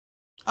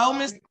Oh,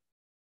 Miss,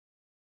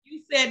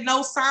 you said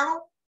no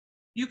sound.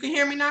 You can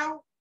hear me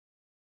now?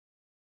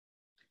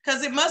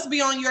 Because it must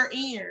be on your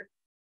end.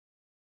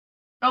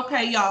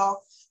 Okay,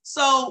 y'all.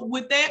 So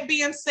with that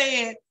being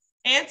said,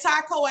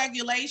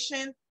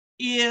 anticoagulation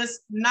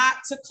is not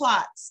to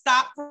clot.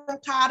 Stop from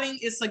clotting.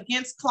 It's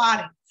against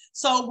clotting.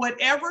 So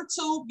whatever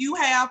tube you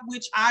have,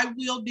 which I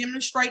will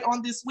demonstrate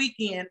on this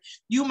weekend,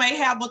 you may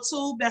have a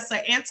tube that's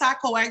an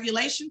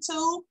anticoagulation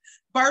tube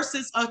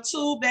versus a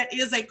tube that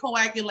is a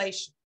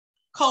coagulation.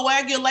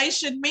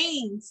 Coagulation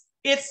means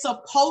it's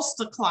supposed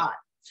to clot.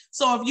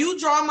 So if you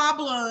draw my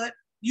blood,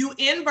 you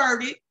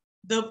invert it,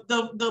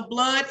 the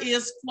blood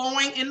is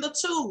flowing in the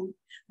tube.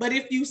 But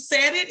if you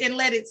set it and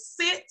let it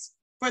sit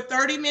for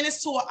 30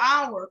 minutes to an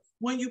hour,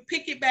 when you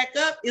pick it back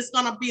up, it's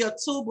gonna be a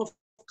tube of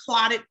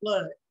clotted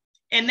blood.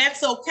 And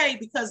that's okay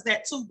because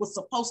that tube was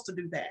supposed to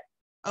do that,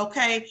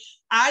 okay?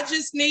 I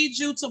just need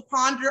you to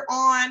ponder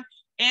on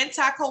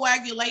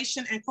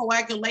anticoagulation and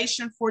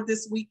coagulation for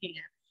this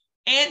weekend.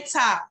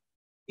 Anti,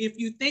 if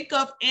you think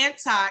of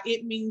anti,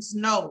 it means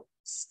no,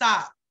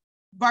 stop,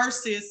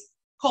 versus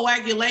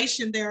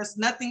coagulation, there's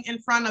nothing in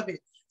front of it.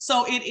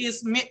 So it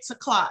is meant to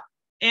clot.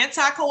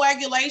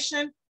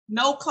 Anticoagulation,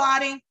 no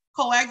clotting,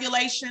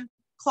 coagulation,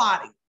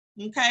 clotting,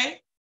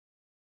 okay?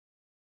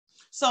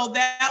 So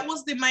that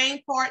was the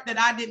main part that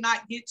I did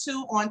not get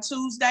to on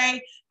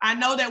Tuesday. I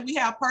know that we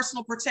have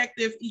personal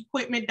protective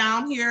equipment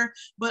down here,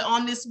 but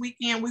on this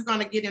weekend, we're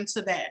gonna get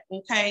into that,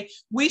 okay?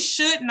 We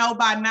should know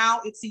by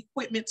now it's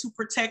equipment to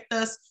protect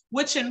us,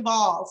 which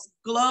involves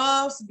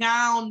gloves,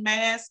 gown,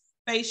 mask,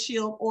 face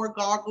shield, or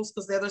goggles,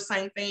 because they're the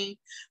same thing.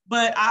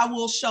 But I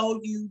will show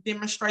you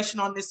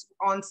demonstration on this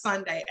on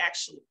Sunday,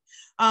 actually.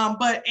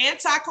 But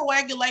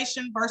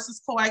anticoagulation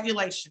versus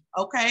coagulation,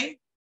 okay?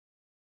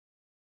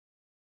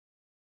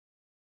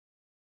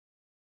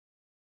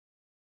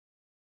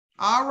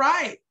 All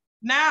right,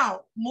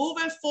 now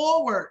moving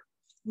forward,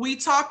 we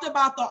talked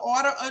about the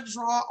order of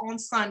draw on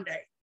Sunday.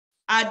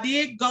 I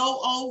did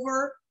go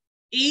over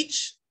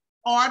each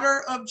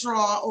order of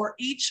draw or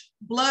each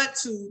blood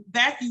tube,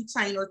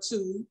 vacutainer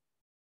tube.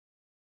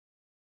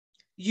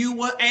 You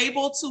were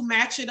able to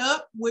match it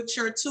up with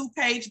your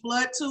 2-page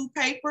blood tube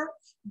paper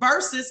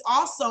versus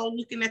also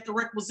looking at the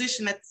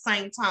requisition at the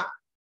same time,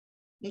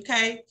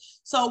 okay?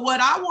 So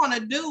what I wanna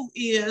do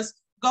is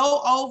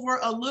go over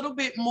a little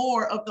bit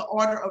more of the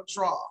order of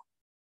draw,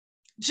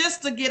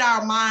 just to get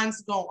our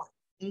minds going,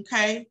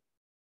 okay?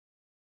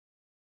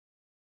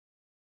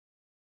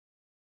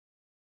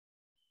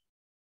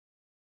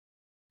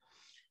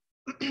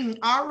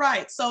 All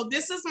right, so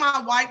this is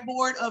my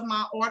whiteboard of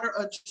my order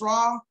of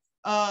draw.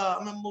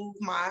 I'm gonna move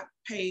my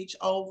page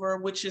over,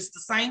 which is the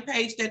same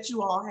page that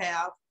you all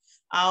have.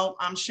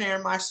 I'm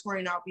sharing my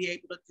screen, I'll be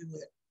able to do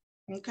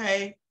it,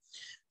 okay?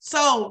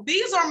 So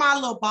these are my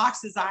little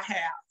boxes I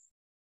have.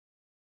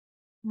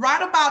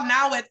 Right about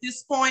now at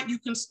this point, you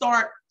can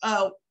start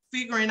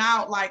figuring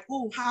out like,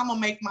 oh, how I'm gonna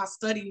make my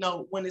study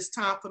note when it's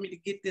time for me to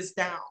get this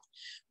down.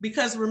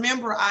 Because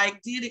remember, I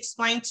did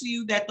explain to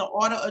you that the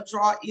order of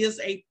draw is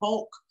a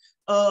bulk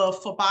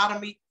of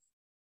phlebotomy.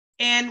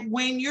 And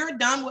when you're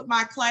done with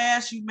my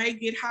class, you may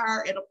get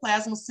hired at a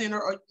plasma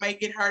center or you may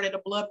get hired at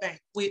a blood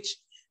bank, which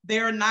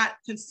they're not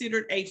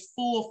considered a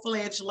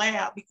full-fledged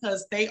lab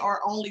because they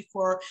are only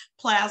for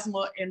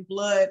plasma and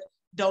blood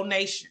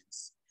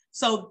donations.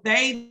 So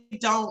they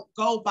don't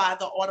go by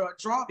the order of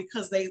draw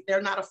because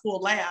they're not a full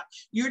lab.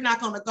 You're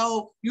not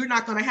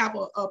gonna have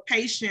a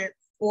patient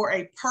or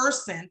a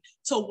person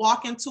to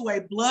walk into a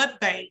blood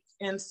bank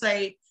and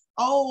say,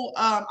 oh,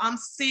 I'm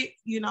sick,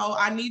 you know,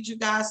 I need you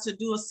guys to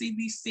do a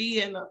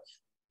CBC and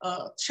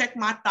check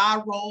my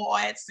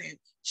thyroids and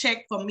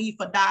check for me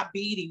for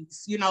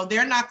diabetes. You know,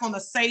 they're not gonna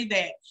say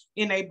that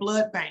in a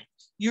blood bank.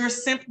 You're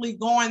simply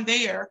going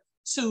there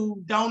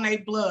to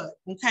donate blood,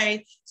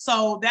 okay?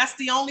 So that's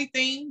the only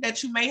thing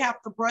that you may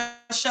have to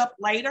brush up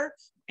later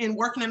in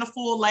working in a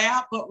full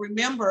lab, but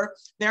remember,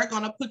 they're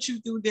gonna put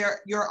you through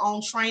your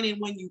own training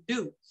when you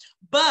do.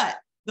 But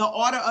the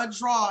order of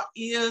draw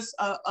is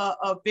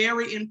a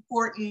very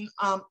important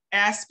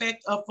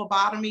aspect of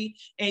phlebotomy,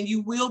 and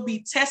you will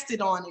be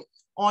tested on it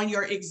on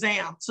your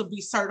exam to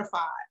be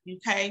certified,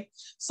 okay?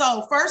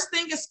 So first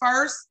thing is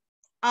first,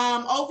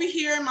 over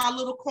here in my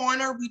little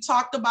corner, we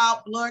talked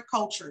about blood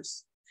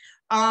cultures.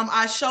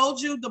 I showed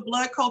you the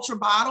blood culture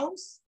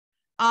bottles.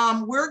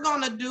 We're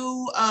gonna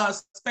do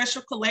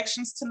special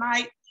collections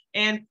tonight,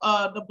 and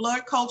the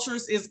blood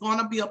cultures is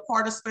gonna be a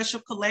part of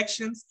special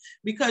collections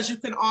because you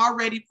can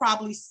already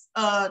probably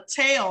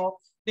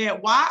tell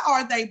that why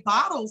are they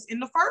bottles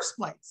in the first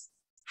place?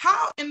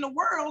 How in the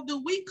world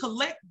do we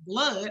collect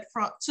blood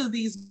to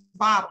these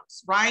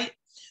bottles, right?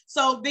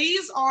 So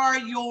these are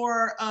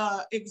your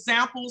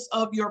examples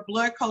of your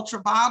blood culture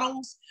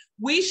bottles.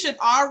 We should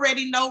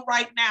already know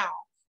right now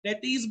that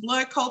these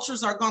blood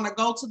cultures are going to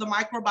go to the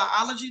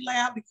microbiology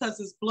lab because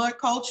it's blood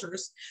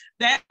cultures.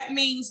 That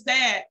means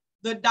that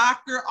the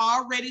doctor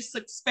already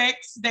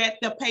suspects that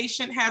the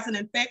patient has an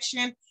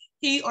infection.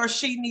 He or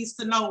she needs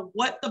to know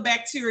what the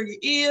bacteria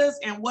is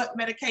and what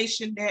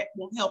medication that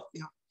will help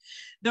them.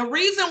 The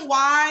reason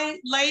why,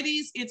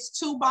 ladies, it's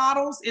 2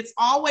 bottles, it's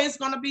always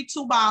going to be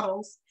 2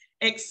 bottles,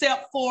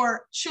 except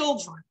for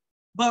children.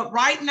 But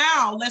right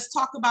now, let's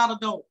talk about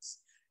adults.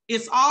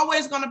 It's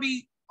always going to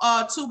be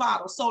 2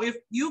 bottles. So if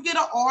you get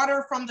an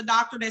order from the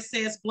doctor that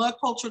says blood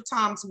culture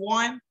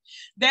 ×1,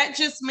 that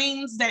just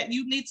means that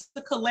you need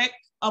to collect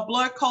a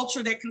blood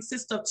culture that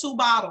consists of 2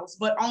 bottles,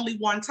 but only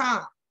 1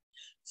 time.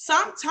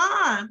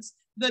 Sometimes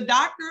the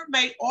doctor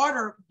may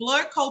order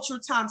blood culture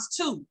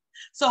 ×2.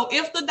 So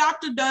if the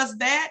doctor does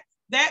that,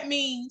 that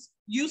means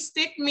you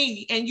stick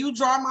me and you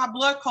draw my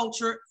blood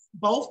culture,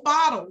 both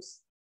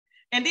bottles,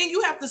 and then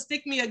you have to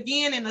stick me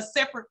again in a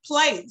separate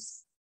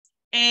place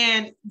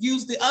and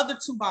use the other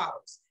 2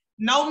 bottles.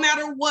 No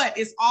matter what,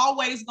 it's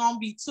always going to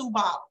be 2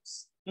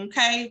 bottles,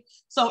 okay?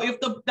 So if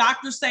the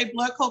doctors say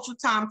blood culture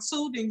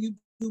 ×2, then you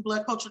do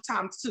blood culture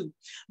 ×2.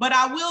 But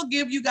I will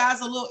give you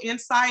guys a little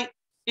insight.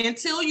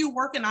 Until you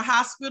work in a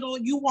hospital,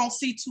 you won't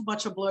see too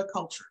much of blood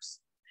cultures.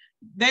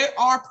 They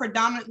are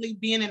predominantly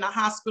being in a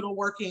hospital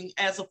working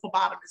as a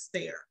phlebotomist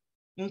there,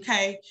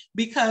 okay?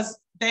 Because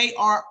they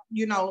are,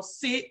 you know,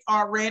 sick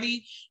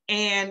already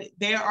and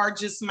they are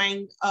just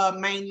main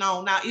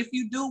known. Now, if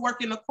you do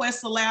work in a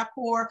Quest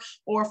LabCorp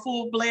or a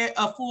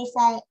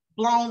full-blown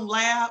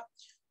lab,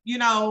 you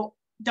know,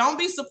 don't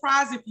be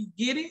surprised if you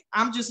get it.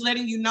 I'm just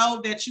letting you know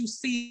that you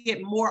see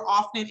it more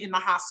often in the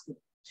hospital.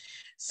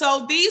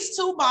 So these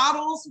 2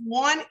 bottles,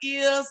 one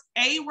is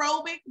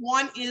aerobic,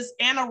 one is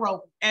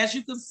anaerobic. As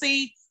you can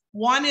see,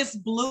 one is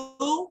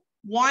blue,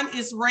 one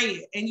is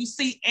red. And you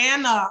see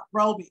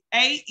anaerobic,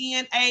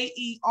 ANAEROBIC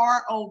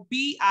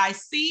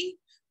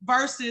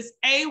versus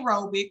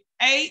aerobic,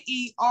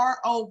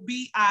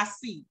 AEROBIC,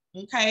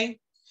 okay?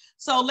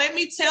 So let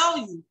me tell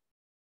you,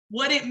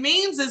 what it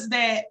means is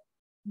that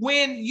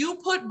when you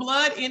put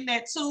blood in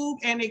that tube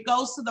and it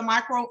goes to the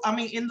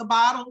in the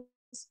bottle,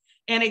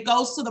 and it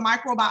goes to the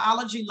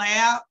microbiology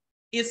lab,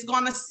 it's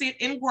going to sit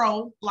and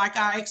grow like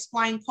I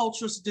explained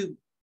cultures do.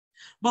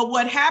 But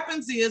what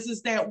happens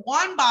is that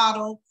one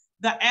bottle,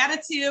 the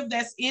additive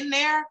that's in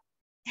there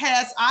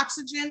has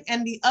oxygen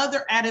and the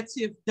other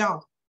additive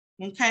don't,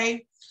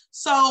 okay?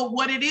 So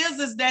what it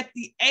is that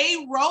the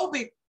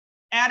aerobic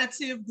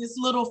additive, this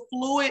little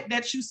fluid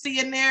that you see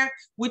in there,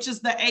 which is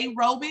the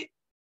aerobic,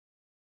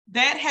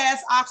 that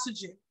has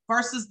oxygen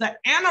versus the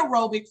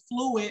anaerobic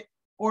fluid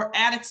or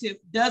additive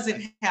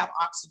doesn't have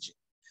oxygen.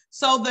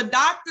 So the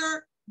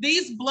doctor,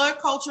 these blood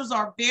cultures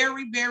are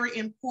very, very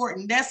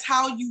important. That's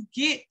how you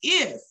get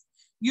if,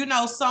 you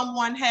know,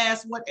 someone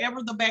has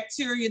whatever the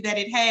bacteria that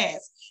it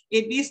has.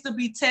 It needs to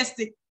be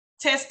tested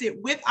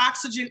with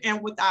oxygen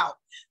and without.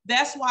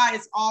 That's why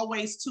it's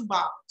always 2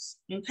 bottles,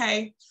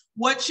 okay?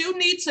 What you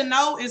need to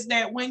know is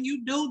that when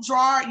you do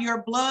draw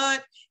your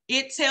blood,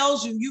 it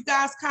tells you, you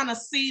guys kind of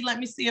see, let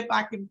me see if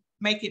I can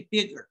make it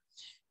bigger.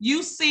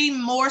 You see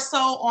more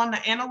so on the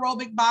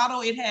anaerobic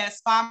bottle, it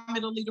has 5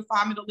 milliliter,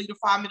 5 milliliter,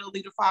 5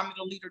 milliliter, 5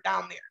 milliliter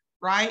down there,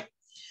 right?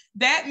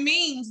 That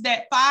means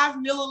that 5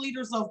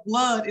 milliliters of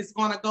blood is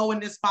going to go in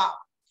this bottle.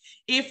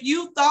 If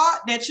you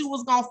thought that you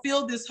was going to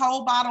fill this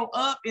whole bottle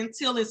up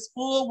until it's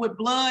full with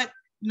blood,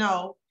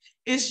 no,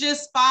 it's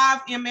just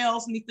 5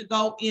 mLs need to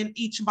go in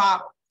each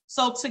bottle.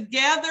 So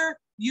together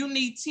you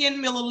need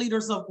 10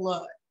 milliliters of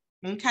blood,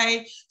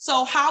 okay?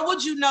 So how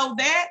would you know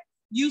that?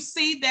 You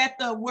see that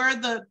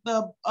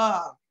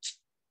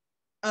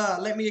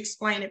let me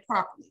explain it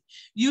properly.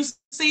 You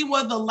see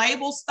where the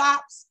label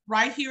stops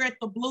right here at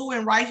the blue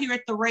and right here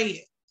at the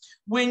red.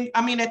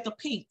 At the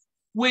pink.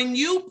 When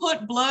you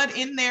put blood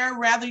in there,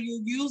 rather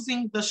you're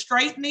using the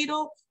straight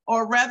needle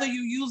or rather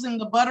you're using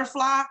the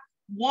butterfly,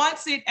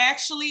 once it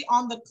actually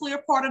on the clear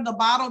part of the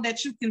bottle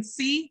that you can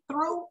see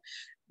through,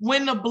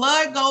 when the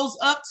blood goes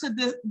up to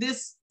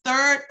this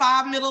third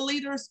 5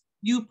 milliliters,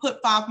 you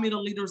put 5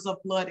 milliliters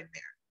of blood in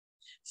there.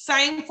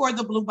 Same for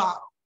the blue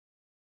bottle.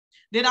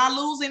 Did I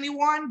lose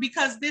anyone?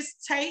 Because this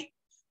tape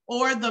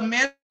or the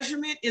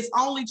measurement is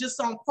only just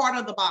on part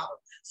of the bottle.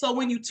 So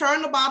when you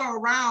turn the bottle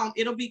around,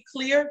 it'll be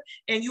clear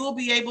and you will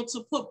be able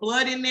to put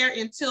blood in there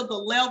until the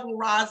level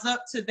rise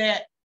up to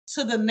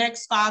the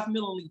next 5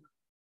 milliliters.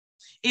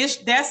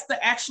 That's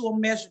the actual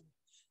measurement.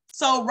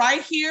 So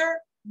right here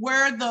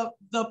where the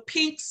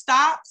pink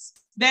stops,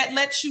 that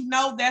lets you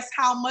know that's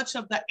how much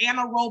of the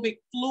anaerobic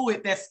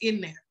fluid that's in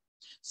there.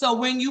 So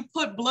when you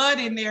put blood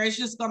in there, it's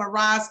just going to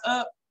rise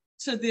up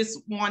to this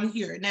one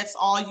here, and that's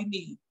all you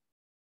need.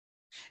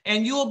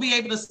 And you'll be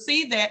able to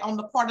see that on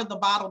the part of the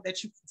bottle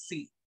that you can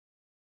see.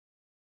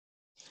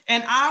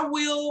 And I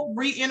will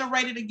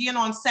reiterate it again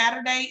on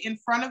Saturday in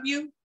front of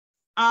you.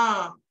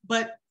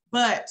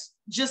 But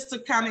just to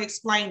kind of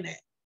explain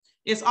that,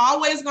 it's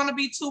always going to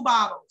be 2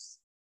 bottles,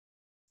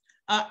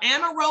 an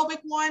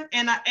anaerobic one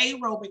and an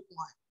aerobic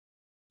one.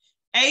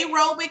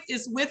 Aerobic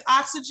is with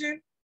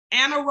oxygen.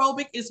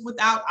 Anaerobic is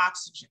without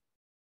oxygen.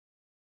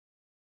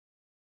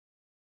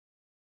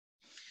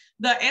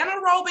 The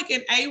anaerobic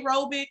and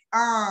aerobic,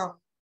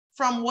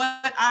 from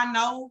what I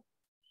know,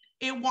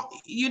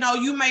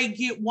 you may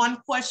get one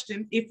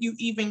question if you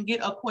even get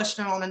a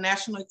question on a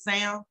national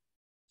exam.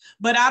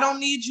 But I don't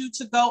need you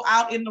to go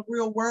out in the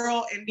real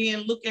world and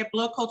then look at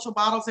blood culture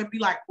bottles and be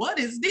like, what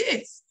is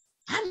this?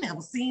 I've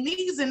never seen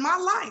these in my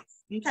life.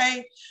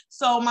 Okay,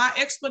 so my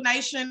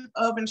explanation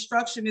of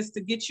instruction is to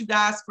get you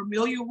guys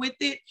familiar with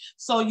it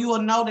so you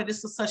will know that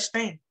it's a such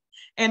thing.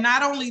 And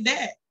not only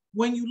that,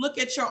 when you look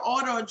at your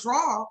order or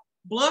draw,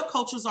 blood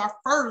cultures are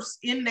first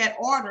in that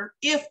order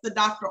if the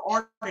doctor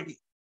ordered it.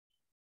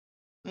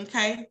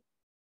 Okay,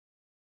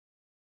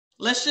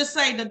 let's just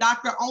say the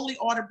doctor only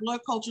ordered blood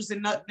cultures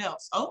and nothing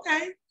else.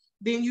 Okay,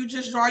 then you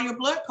just draw your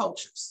blood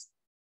cultures.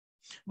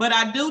 But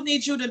I do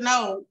need you to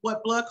know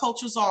what blood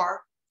cultures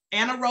are: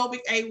 anaerobic,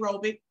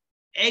 aerobic.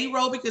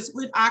 Aerobic is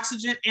with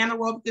oxygen,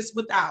 anaerobic is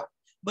without.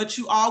 But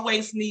you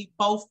always need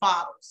both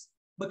bottles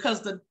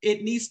because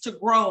it needs to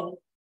grow,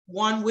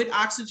 one with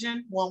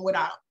oxygen, one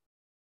without.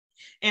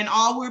 And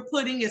all we're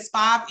putting is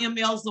 5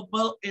 mLs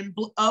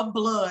of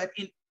blood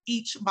in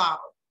each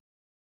bottle.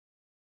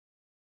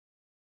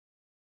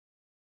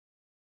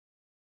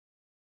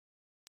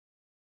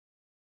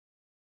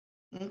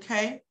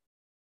 Okay.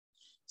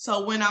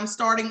 So when I'm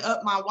starting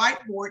up my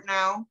whiteboard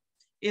now,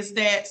 is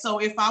that, so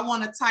if I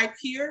want to type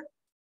here,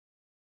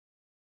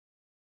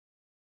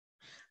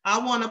 I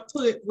want to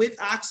put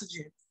with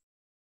oxygen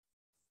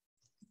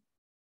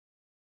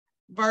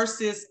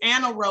versus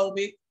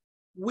anaerobic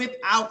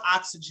without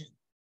oxygen.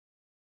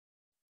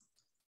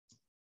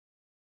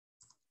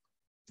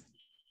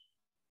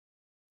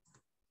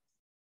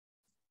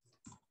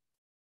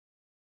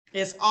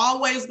 It's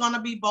always going to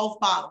be both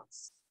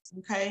bottles,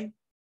 okay?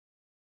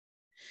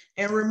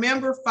 And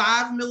remember,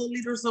 5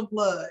 milliliters of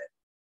blood.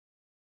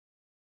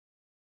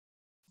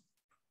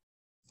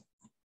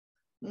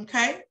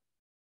 Okay?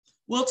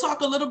 We'll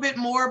talk a little bit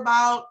more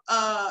about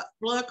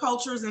blood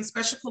cultures and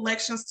special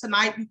collections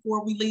tonight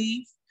before we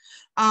leave,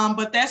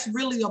 but that's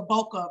really a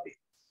bulk of it.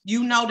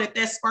 You know that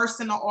that's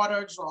first in the order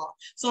of draw.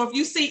 So if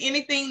you see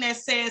anything that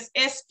says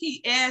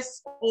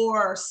SPS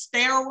or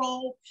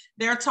sterile,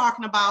 they're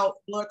talking about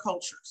blood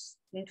cultures,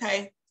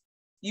 okay?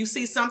 You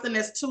see something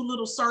that's 2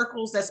 little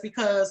circles, that's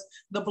because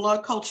the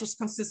blood cultures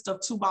consist of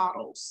 2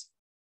 bottles.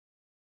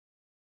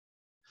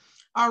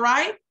 All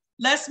right.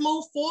 Let's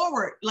move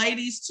forward,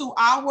 ladies, to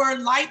our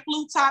light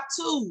blue top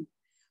tube.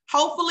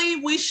 Hopefully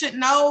we should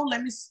know,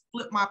 let me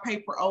flip my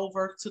paper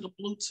over to the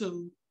blue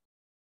tube.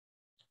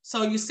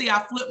 So you see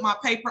I flipped my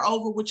paper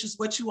over, which is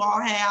what you all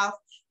have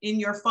in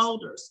your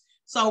folders.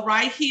 So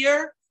right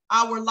here,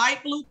 our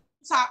light blue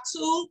top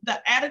tube,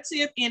 the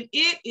additive in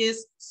it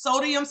is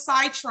sodium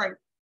citrate.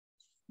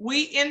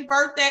 We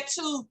invert that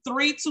tube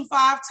 3 to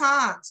 5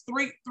 times,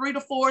 3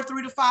 to 4,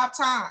 3 to 5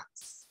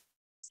 times.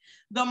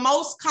 The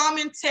most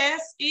common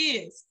test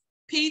is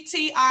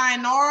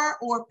PT-INR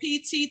or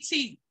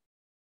PTT.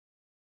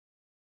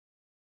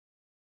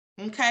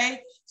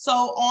 Okay, so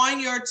on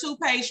your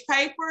 2-page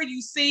paper,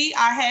 you see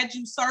I had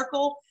you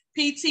circle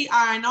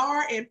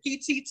PT-INR and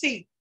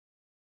PTT.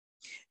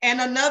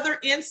 And another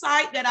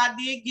insight that I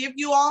did give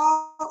you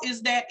all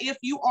is that if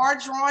you are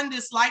drawing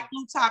this light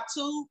blue top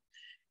tube,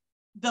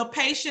 the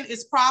patient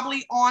is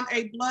probably on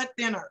a blood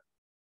thinner,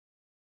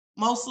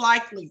 most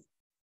likely.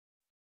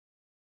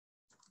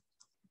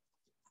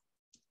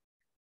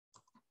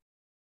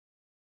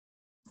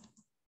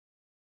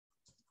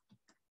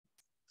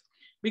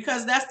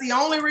 Because that's the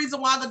only reason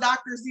why the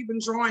doctor is even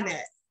drawing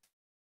that,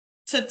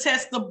 to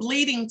test the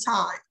bleeding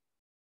time.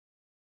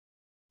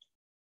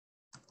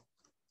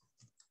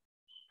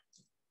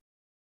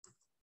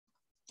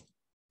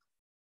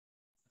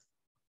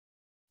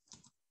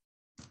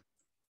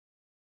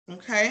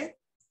 Okay.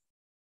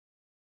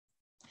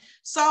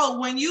 So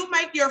when you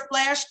make your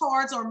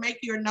flashcards or make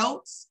your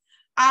notes,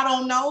 I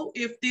don't know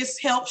if this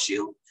helps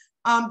you.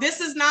 This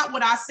is not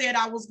what I said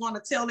I was going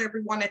to tell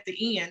everyone at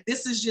the end.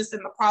 This is just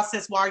in the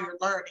process while you're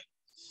learning.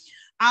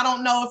 I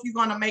don't know if you're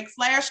going to make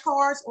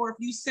flashcards or if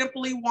you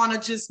simply want to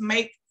just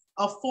make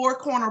a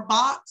 4-corner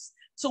box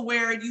to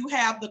where you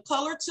have the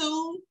color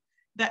tube,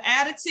 the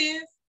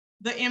additive,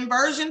 the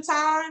inversion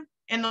time,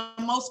 and the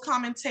most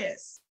common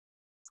test.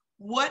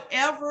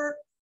 Whatever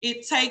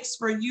it takes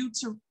for you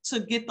to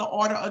get the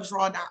order of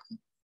drawdown.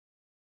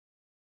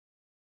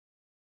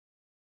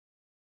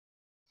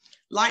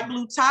 Light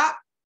blue top,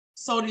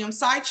 sodium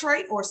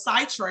citrate or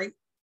citrate.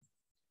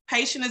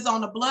 Patient is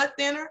on a blood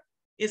thinner.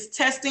 It's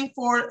testing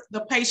for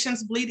the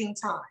patient's bleeding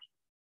time.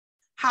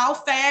 How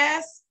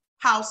fast,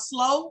 how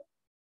slow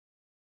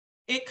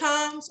it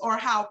comes, or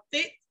how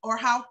thick or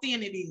how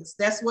thin it is.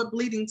 That's what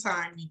bleeding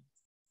time means.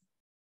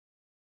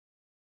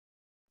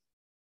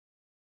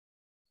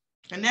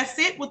 And that's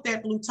it with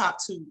that blue top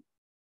tube.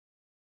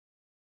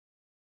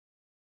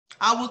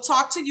 I will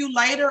talk to you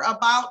later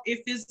about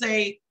if it's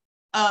a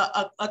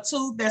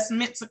tube that's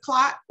meant to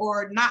clot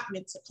or not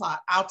meant to clot.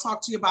 I'll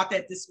talk to you about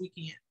that this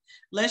weekend.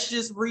 Let's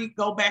just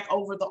go back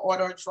over the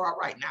order of draw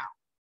right now.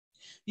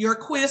 Your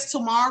quiz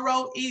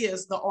tomorrow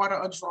is the order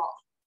of draw.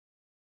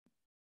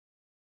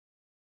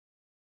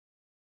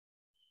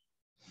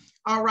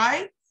 All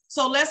right,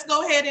 so let's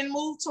go ahead and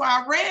move to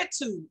our red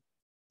tube.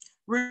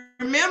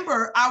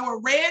 Remember, our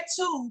red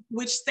tube,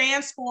 which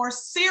stands for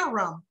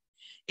serum,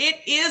 It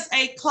is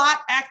a clot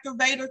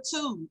activator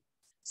too.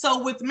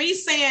 So with me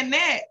saying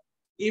that,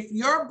 if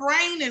your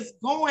brain is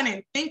going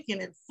and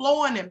thinking and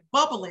flowing and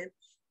bubbling,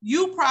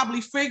 you probably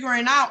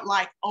figuring out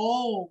like,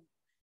 oh,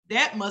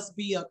 that must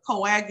be a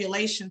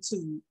coagulation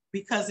tube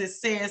because it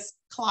says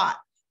clot.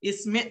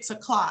 It's meant to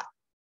clot,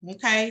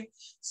 okay?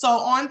 So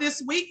on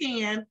this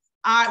weekend,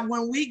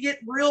 when we get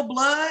real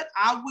blood,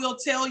 I will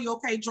tell you,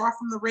 okay, draw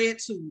from the red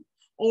tube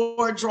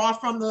or draw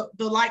from the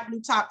light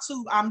blue top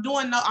tube. I'm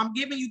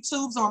giving you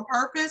tubes on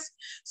purpose.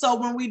 So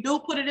when we do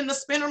put it in the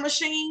spinner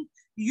machine,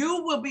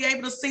 you will be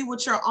able to see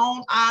with your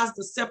own eyes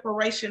the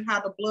separation, how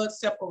the blood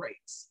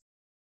separates.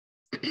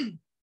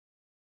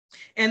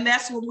 And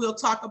that's when we'll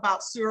talk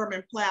about serum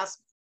and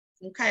plasma,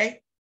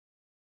 okay?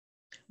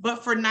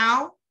 But for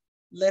now,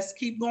 let's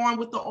keep going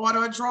with the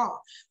order of draw.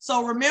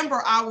 So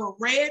remember, our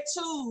red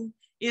tube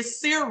is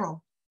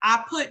serum.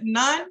 I put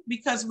none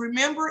because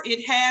remember,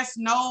 it has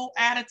no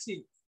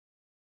additive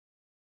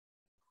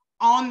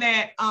on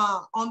that,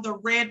 on the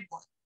red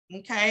one,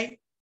 okay?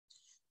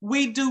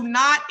 We do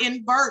not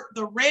invert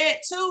the red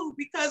tube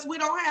because we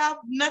don't have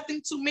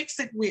nothing to mix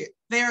it with.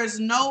 There is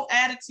no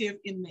additive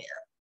in there.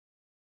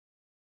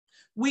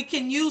 We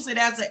can use it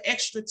as an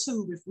extra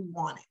tube if we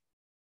want it.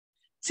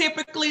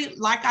 Typically,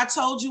 like I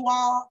told you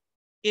all,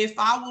 if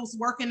I was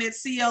working at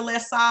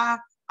CLSI,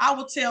 I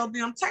would tell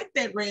them, take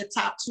that red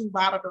top tube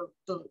out of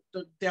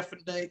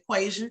the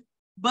equation,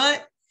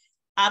 but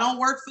I don't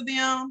work for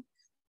them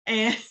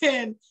and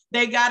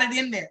they got it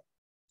in there.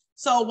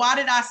 So why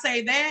did I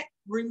say that?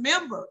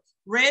 Remember,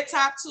 red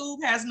top tube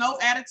has no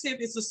additive,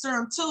 it's a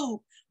serum tube,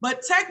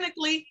 but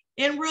technically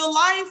in real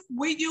life,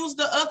 we use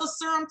the other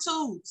serum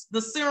tubes,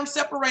 the serum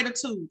separator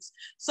tubes.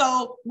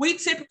 So we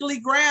typically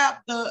grab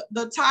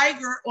the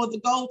tiger or the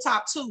gold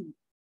top tube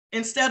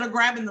instead of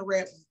grabbing the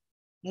red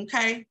one,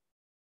 okay?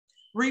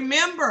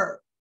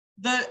 Remember,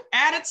 the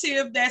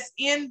additive that's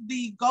in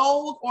the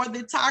gold or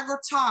the tiger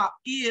top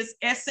is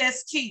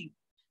SST,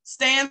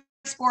 stands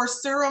for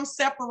serum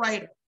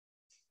separator.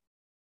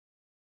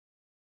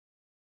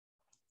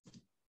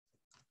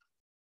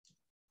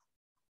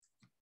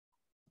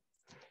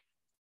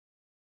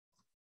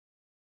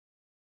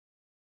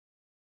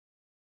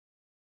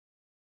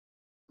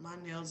 My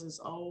nails is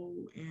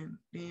old and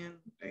then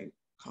they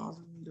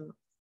causing me to.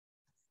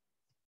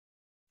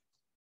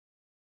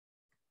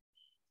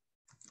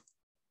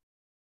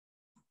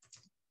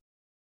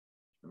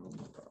 Oh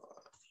my God.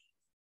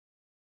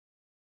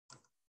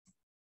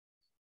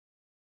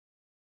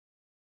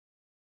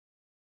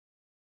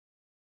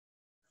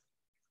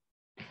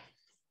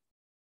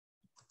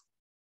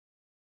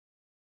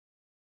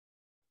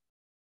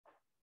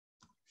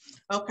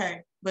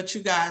 Okay, but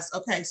you guys,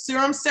 okay,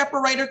 serum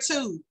separator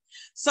tube.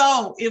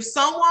 So if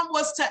someone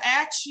was to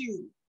ask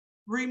you,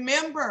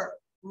 remember,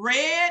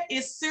 red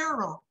is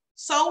serum.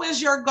 So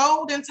is your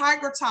gold and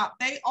tiger top.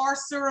 They are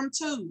serum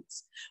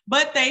tubes,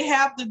 but they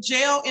have the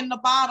gel in the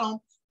bottom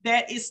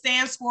that it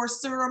stands for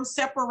serum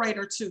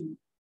separator tube.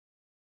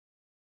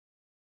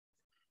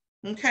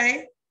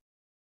 Okay.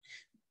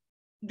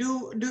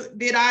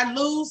 Did I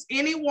lose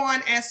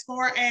anyone as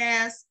far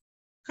as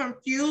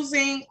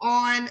confusing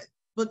on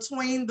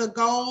between the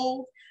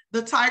gold,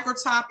 the tiger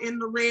top, and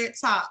the red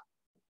top?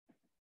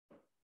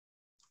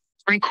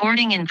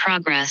 Recording in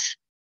progress.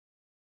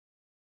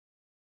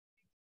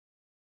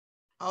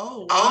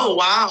 Oh, wow. Oh,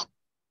 wow.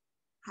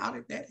 How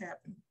did that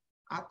happen?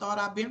 I thought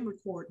I've been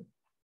recording.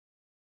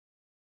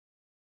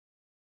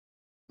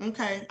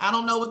 Okay, I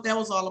don't know what that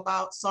was all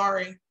about.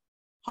 Sorry.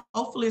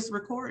 Hopefully it's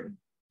recording.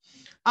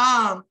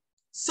 But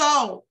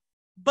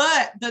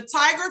the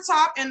tiger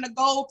top and the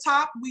gold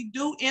top, we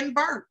do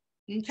invert.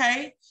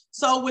 Okay,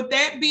 so with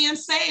that being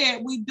said,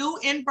 we do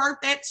invert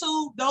that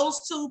tube,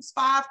 those tubes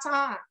 5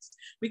 times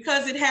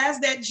because it has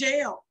that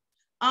gel.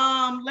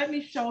 Let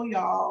me show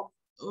y'all.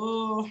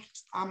 Oh,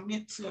 I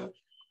meant to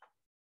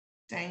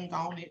dang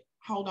on it.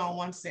 Hold on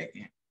one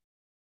second.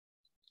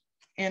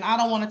 And I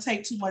don't want to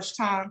take too much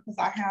time because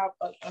I have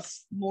a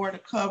more to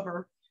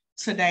cover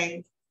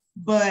today,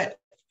 but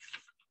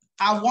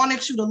I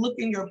wanted you to look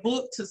in your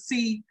book to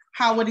see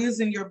how it is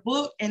in your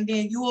book, and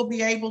then you will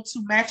be able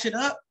to match it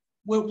up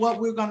with what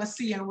we're going to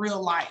see in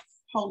real life.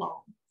 Hold on.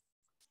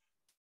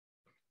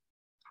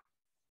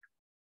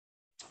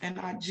 And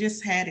I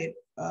just had it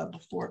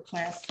before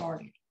class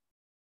started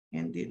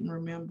and didn't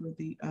remember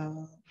the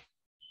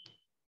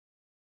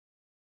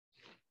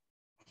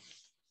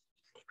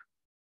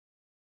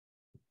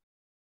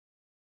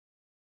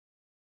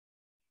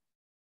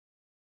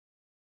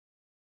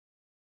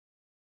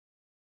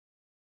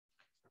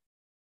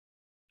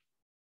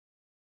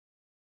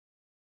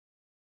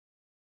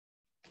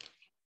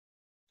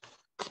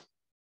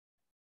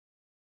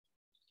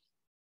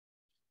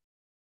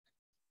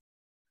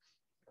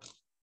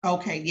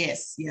okay,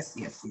 yes.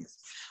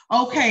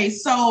 Okay,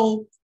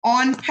 so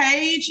on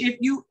page, if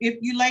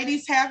you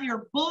ladies have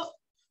your book,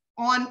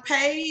 on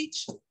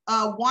page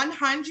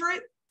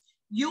 100,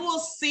 you will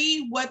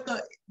see what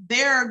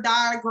their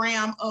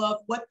diagram of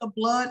what the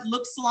blood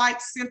looks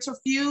like,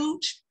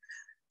 centrifuge.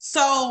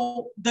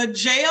 So the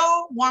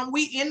gel, when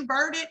we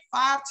invert it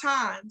 5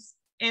 times,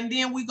 and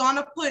then we're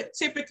gonna put,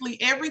 typically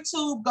every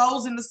tube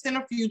goes in the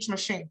centrifuge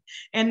machine.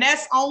 And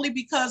that's only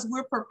because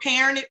we're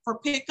preparing it for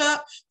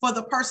pickup for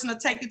the person to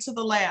take it to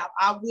the lab.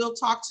 I will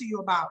talk to you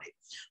about it.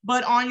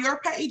 But on your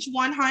page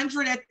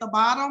 100 at the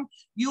bottom,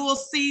 you will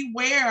see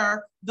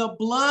where the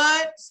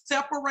blood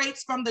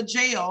separates from the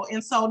gel.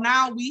 And so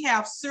now we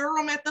have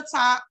serum at the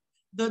top,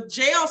 the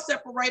gel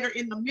separator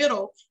in the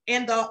middle,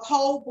 and the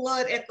whole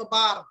blood at the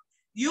bottom.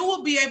 You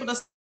will be able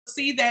to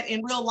see that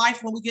in real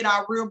life when we get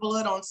our real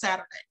blood on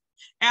Saturday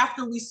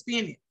after we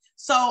spin it.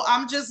 So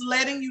I'm just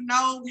letting you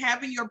know,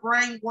 having your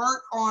brain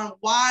work on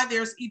why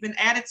there's even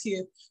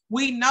additive.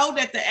 We know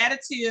that the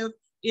additive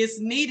is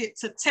needed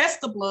to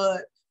test the blood,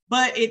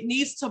 but it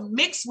needs to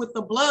mix with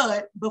the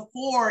blood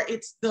before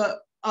it's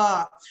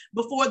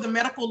before the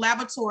medical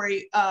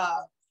laboratory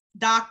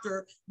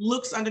doctor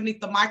looks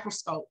underneath the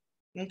microscope.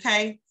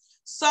 Okay,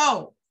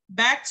 so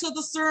back to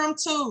the serum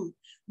tube.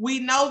 We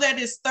know that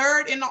it's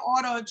third in the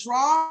order of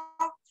draw.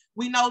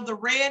 We know the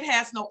red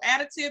has no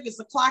additive. It's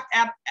a clock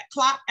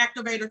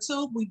activator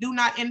tube. We do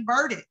not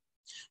invert it.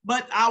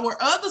 But our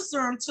other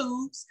serum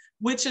tubes,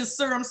 which is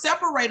serum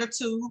separator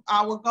tube,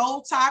 our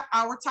gold top,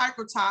 our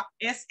tiger top,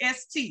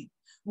 SST,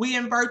 we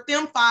invert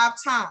them 5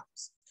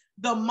 times.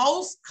 The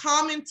most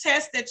common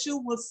test that you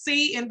will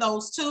see in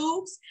those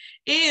tubes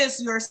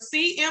is your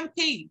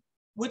CMP,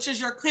 which is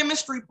your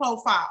chemistry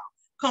profile,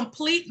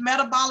 complete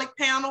metabolic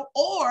panel,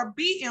 or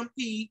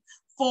BMP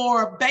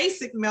for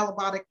basic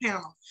metabolic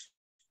panel.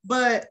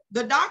 But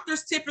the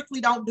doctors typically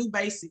don't do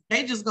basic.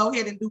 They just go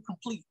ahead and do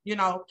complete, you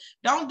know.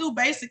 Don't do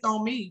basic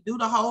on me, do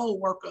the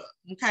whole workup,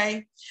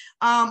 okay?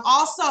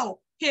 Also,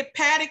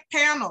 hepatic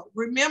panel.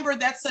 Remember,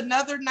 that's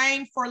another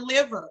name for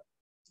liver.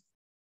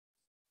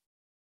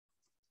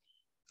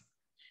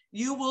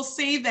 You will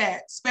see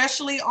that,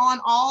 especially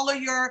on all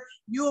of your,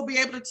 you will be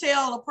able to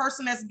tell a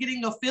person that's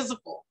getting a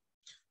physical.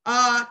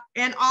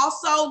 And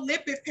also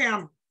lipid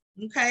panel,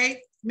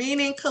 okay?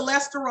 Meaning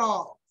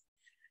cholesterol.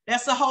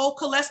 That's a whole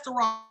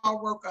cholesterol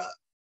workup.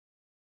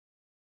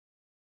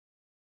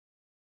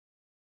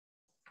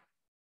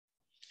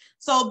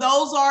 So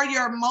those are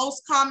your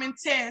most common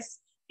tests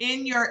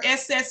in your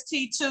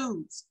SST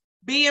tubes: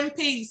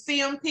 BMP,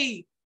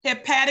 CMP,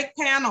 hepatic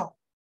panel,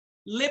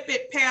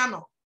 lipid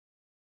panel.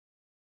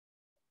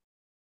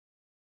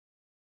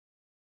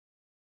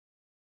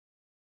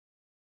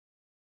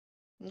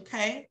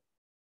 Okay.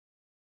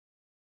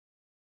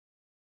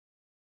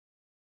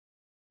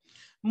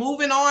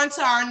 Moving on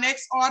to our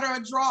next order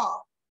of draw,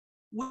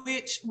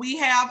 which we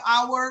have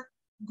our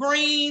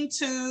green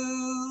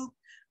tube.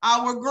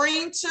 Our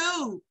green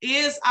tube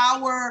is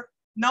our,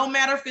 no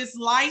matter if it's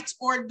light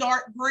or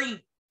dark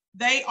green,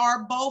 they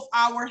are both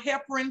our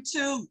heparin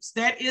tubes.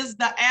 That is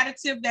the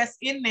additive that's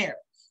in there.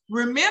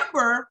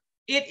 Remember,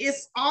 it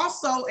is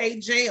also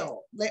a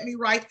gel. Let me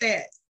write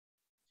that.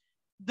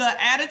 The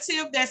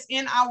additive that's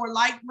in our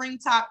light green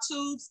top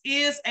tubes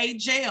is a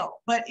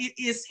gel, but it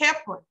is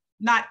heparin,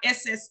 not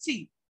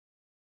SST.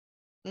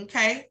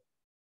 Okay.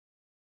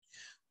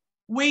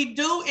 We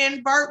do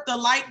invert the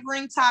light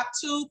green top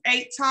tube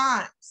 8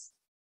 times.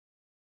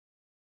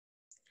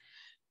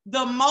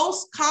 The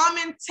most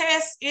common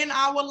test in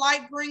our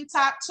light green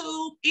top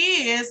tube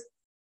is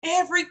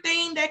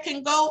everything that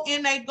can go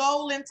in a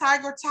gold and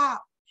tiger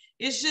top.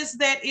 It's just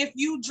that if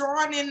you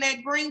drawn in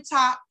that green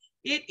top,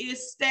 it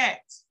is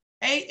stacked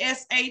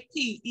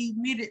ASAP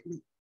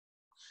immediately.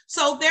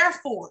 So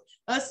therefore,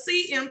 a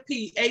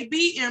CMP, a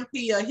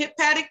BMP, a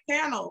hepatic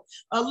panel,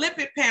 a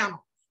lipid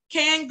panel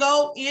can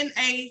go in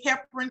a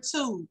heparin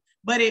tube,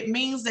 but it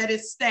means that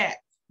it's stacked.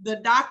 The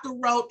doctor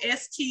wrote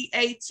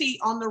STAT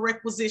on the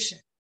requisition.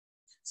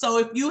 So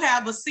if you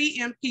have a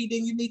CMP,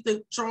 then you need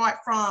to draw it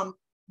from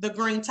the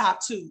green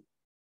top tube.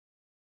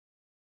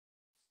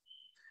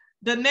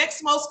 The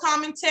next most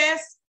common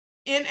test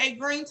in a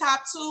green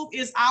top tube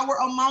is our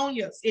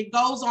ammonias. It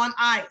goes on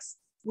ice.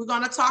 We're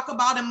going to talk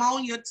about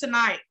ammonia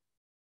tonight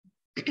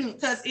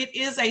because it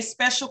is a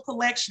special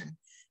collection.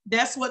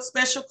 That's what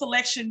special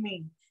collection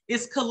means.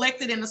 It's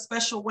collected in a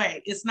special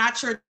way. It's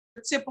not your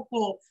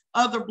typical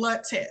other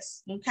blood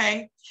tests,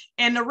 okay?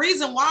 And the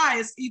reason why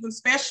it's even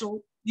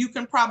special, you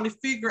can probably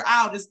figure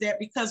out, is that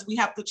because we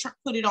have to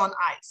put it on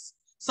ice.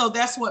 So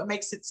that's what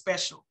makes it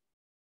special.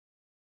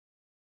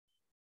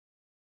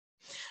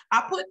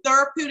 I put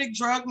therapeutic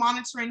drug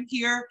monitoring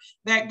here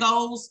that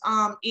goes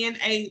in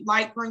a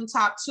light green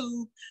top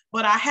tube,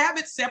 but I have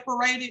it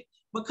separated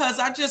because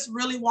I just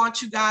really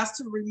want you guys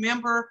to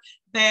remember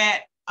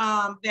that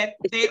that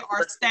they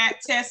are stat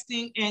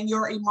testing and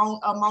your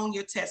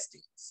ammonia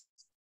testings.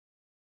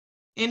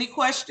 Any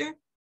question?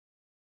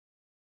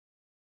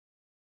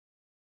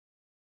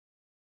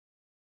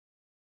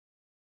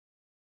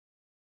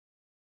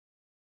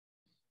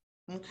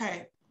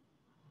 Okay.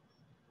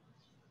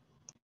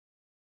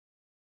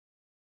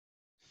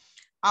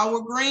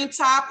 Our green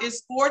top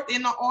is 4th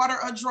in the order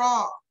of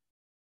draw.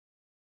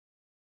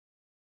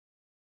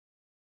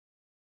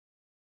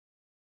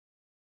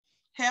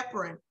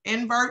 Heparin,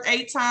 invert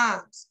 8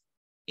 times.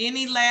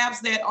 any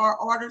labs that are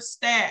ordered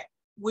stacked,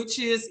 which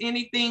is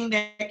anything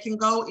that can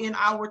go in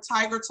our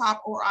tiger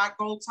top or our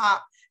gold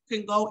top,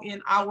 can go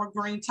in our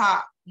green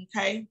top,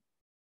 okay?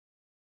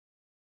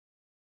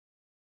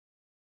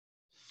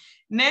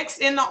 Next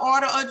in the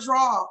order of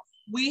draw,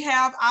 we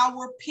have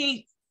our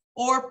pink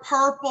or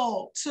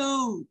purple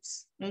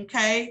tubes,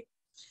 okay?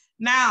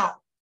 Now,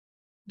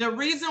 the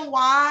reason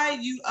why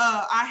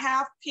I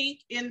have pink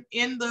in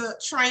the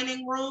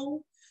training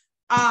room,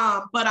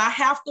 but I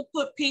have to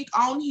put pink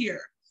on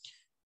here.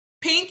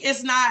 Pink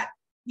is not,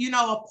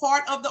 a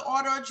part of the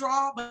order of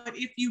draw, but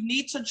if you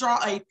need to draw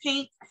a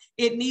pink,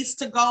 it needs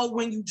to go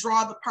when you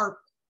draw the purple.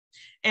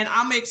 And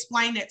I'm gonna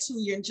explain that to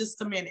you in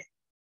just a minute.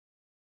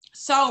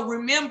 So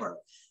remember,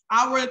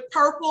 our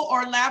purple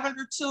or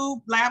lavender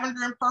tube,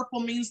 lavender and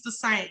purple means the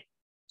same.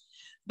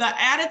 The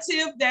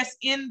additive that's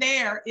in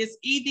there is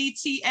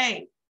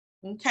EDTA,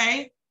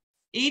 okay?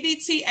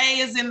 EDTA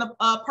is in the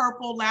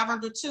purple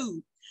lavender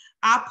tube.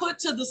 I put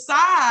to the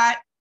side,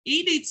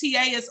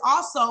 EDTA is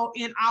also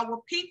in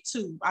our pink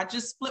tube. I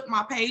just flipped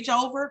my page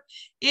over.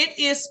 It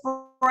is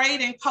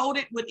sprayed and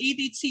coated with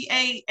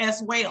EDTA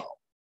as well,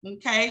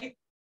 okay?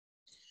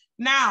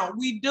 Now,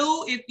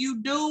 if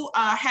you do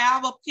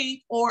have a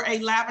pink or a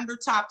lavender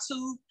top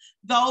tube,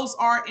 those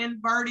are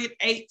inverted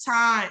 8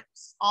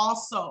 times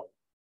also.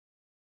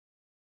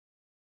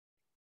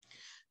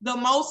 The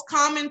most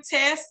common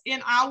test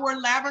in our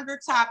lavender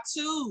top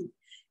tube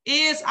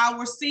is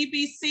our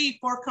CBC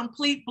for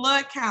complete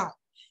blood count,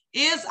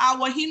 is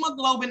our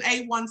hemoglobin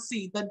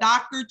A1C. The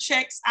doctor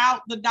checks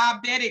out the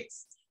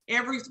diabetics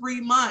every 3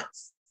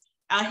 months.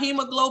 A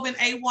hemoglobin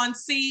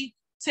A1C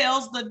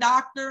tells the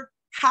doctor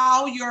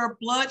how your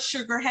blood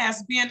sugar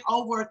has been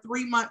over a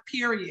 3-month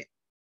period,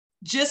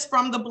 just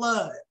from the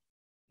blood,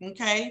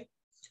 okay?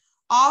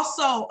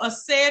 Also, a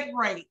SED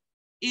rate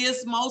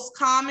is most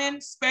common,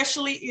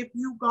 especially if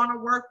you're gonna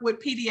work with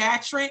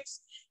pediatrics,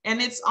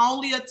 and it's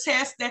only a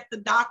test that the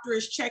doctor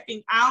is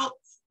checking out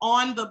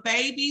on the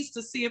babies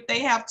to see if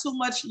they have too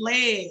much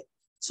lead,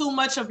 too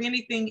much of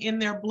anything in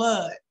their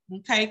blood,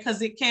 okay?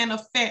 Because it can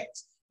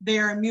affect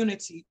their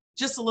immunity.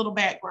 Just a little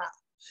background.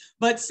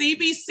 But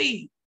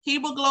CBC,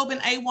 hemoglobin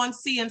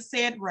A1C, and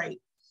SED rate,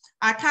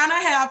 I kind of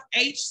have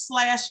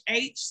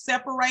H/H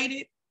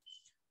separated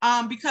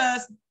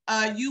because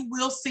you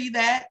will see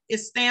that it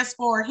stands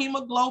for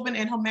hemoglobin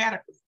and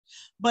hematocrit.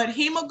 But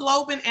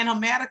hemoglobin and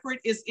hematocrit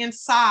is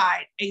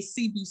inside a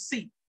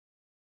CBC.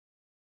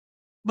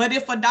 But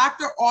if a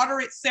doctor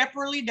order it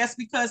separately, that's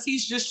because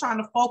he's just trying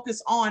to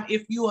focus on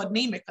if you're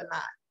anemic or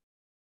not.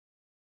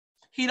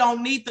 He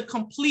don't need the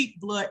complete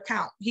blood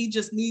count. He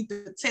just needs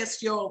to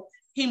test your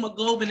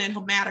hemoglobin and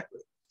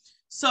hematocrit.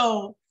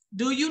 So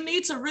do you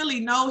need to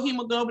really know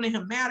hemoglobin and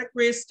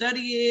hematocrit,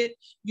 study it,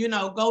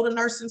 go to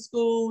nursing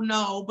school?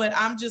 No, but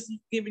I'm just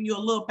giving you a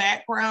little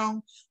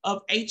background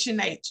of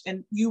H&H,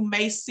 and you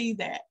may see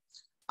that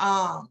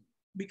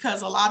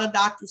because a lot of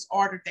doctors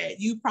ordered that.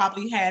 You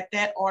probably had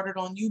that ordered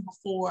on you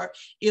before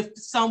if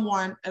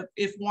one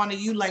of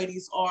you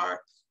ladies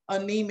are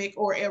anemic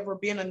or ever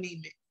been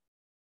anemic.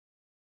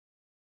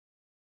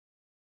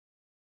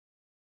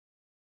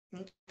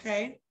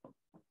 Okay.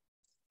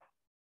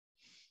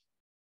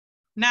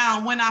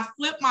 Now, when I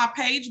flip my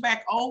page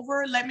back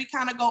over, let me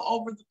kind of go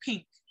over the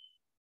pink.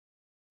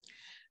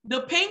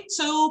 The pink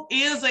tube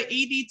is an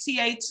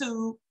EDTA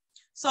tube.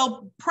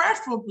 So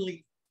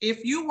preferably,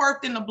 if you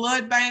worked in the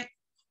blood bank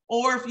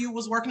or if you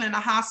was working in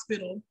a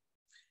hospital,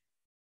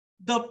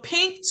 the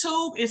pink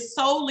tube is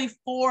solely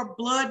for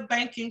blood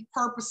banking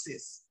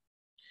purposes.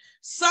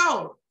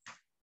 So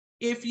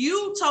if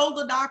you told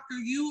the doctor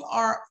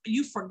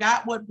you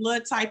forgot what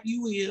blood type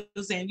you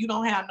is and you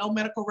don't have no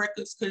medical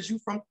records because you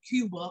from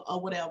Cuba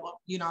or whatever,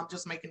 I'm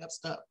just making up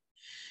stuff.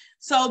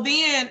 So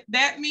then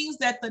that means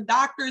that the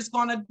doctor is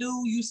gonna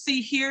do, you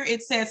see here,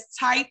 it says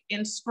type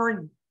and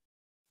screen.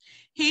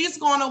 He's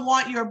gonna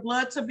want your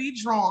blood to be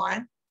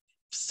drawn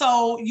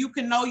so you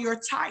can know your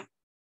type,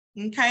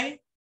 okay?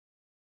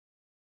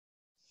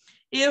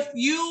 If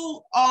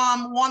you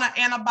want an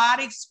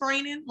antibiotic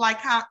screening, like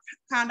how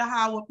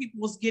what people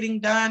was getting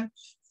done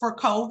for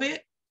COVID,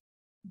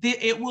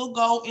 it will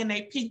go in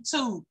a pink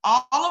tube.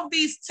 All of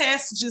these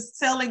tests just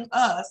telling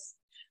us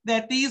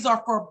that these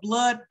are for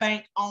blood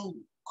bank only,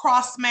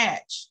 cross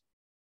match.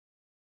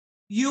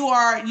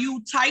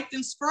 You typed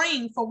and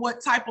screened for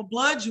what type of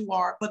blood you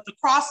are, but the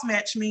cross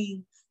match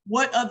means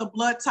what other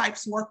blood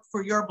types work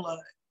for your blood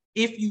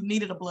if you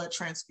needed a blood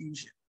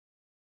transfusion.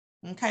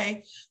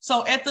 Okay,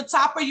 so at the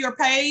top of your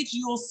page,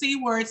 you will see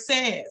where it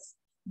says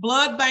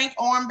blood bank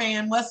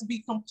armband must be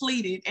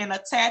completed and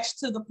attached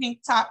to the pink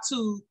top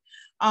tube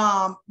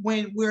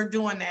when we're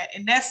doing that.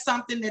 And that's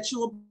something that you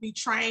will be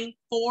trained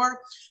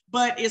for,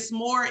 but it's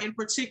more in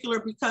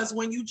particular because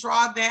when you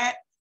draw that,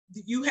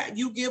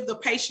 you give the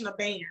patient a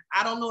band.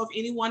 I don't know if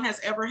anyone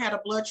has ever had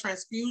a blood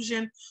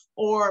transfusion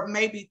or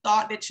maybe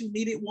thought that you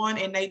needed one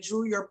and they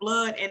drew your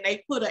blood and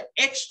they put an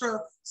extra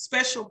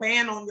special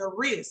band on your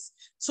wrist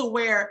to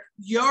where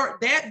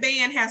that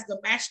band has to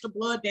match the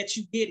blood that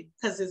you get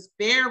because it's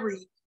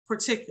very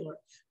particular.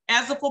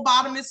 As a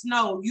phlebotomist,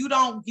 no, you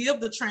don't give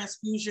the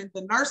transfusion,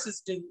 the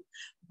nurses do,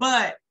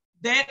 but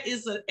that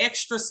is an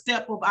extra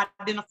step of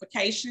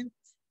identification.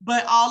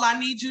 But all I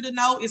need you to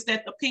know is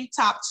that the pink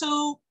top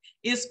tube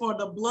is for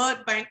the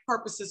blood bank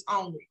purposes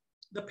only,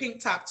 the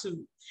pink top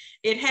tube.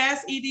 It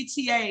has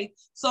EDTA,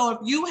 so if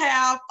you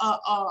have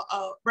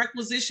a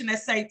requisition that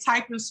say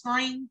type and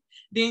screen,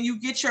 then you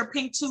get your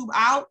pink tube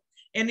out.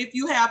 And if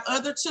you have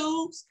other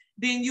tubes,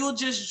 then you'll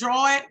just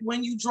draw it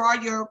when you draw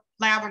your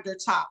lavender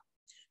top.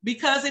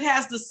 Because it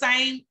has the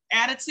same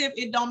additive,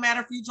 it don't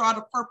matter if you draw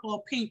the purple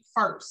or pink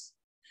first,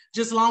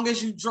 just long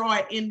as you draw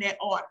it in that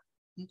order,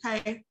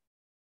 okay?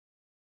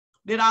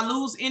 Did I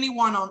lose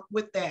anyone on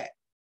with that?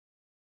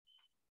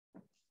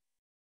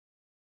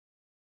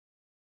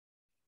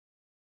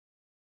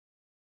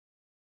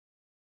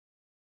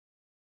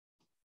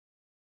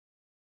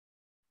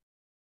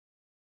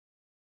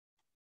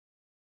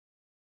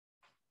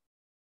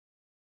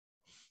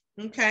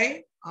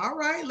 Okay, all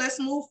right, let's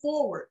move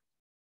forward.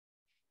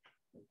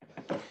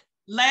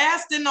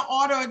 Last in the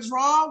order of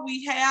draw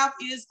we have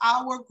is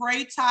our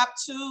gray top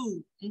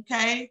tube,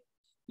 okay?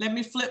 Let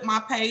me flip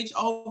my page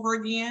over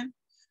again.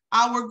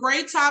 Our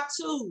gray top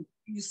tube,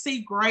 you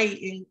see gray,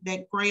 and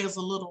that gray is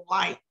a little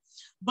light,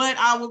 but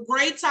our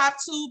gray top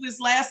tube is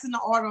last in the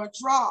order of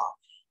draw.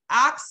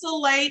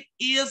 Oxalate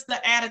is the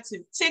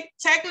additive.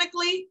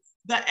 Technically,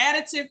 the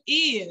additive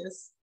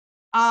is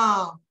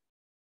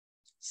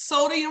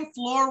sodium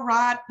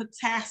fluoride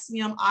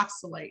potassium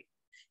oxalate.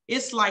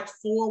 It's like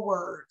 4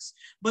 words,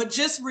 but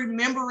just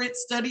remember it,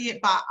 study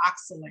it by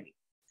oxalate.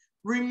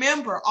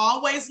 Remember,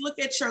 always look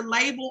at your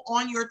label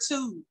on your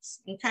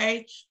tubes,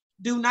 okay?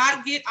 Do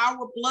not get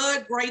our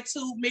blood gray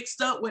tube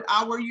mixed up with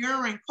our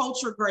urine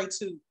culture gray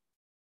tube.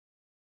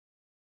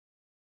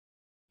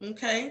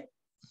 Okay,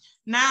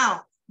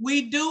 now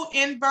we do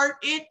invert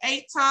it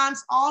 8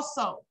 times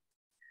also.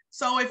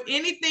 So if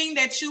anything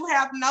that you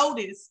have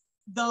noticed,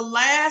 the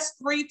last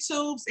 3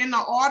 tubes in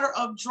the order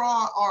of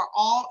draw are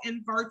all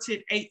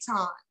inverted 8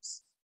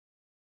 times.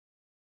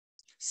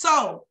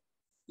 So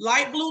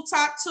light blue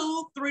top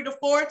tube 3 to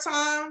 4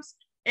 times,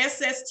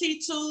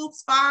 SST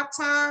tubes 5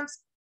 times,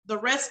 the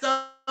rest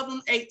of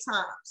them 8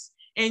 times.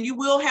 And you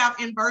will have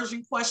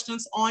inversion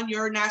questions on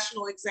your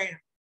national exam.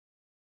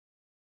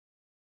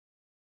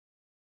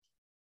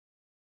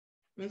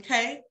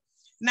 Okay,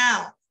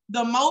 now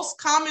the most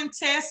common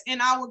test in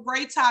our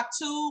gray top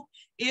tube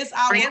is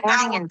our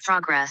recording in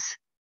progress.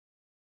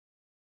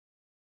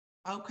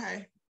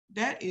 Okay,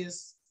 that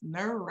is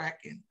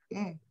nerve-wracking.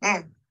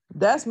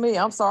 That's me.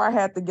 I'm sorry I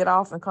had to get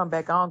off and come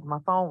back on. My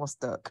phone was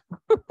stuck.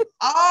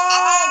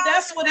 Oh,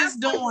 that's what it's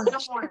doing.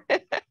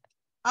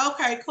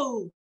 Okay,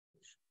 cool.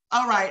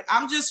 All right,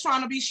 I'm just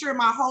trying to be sure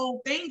my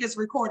whole thing is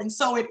recording.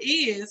 So it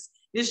is.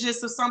 It's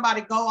just if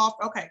somebody go off.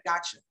 Okay,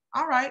 gotcha.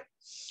 All right.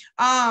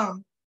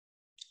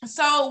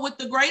 So with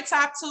the gray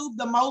top tube,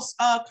 the most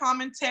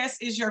common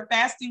test is your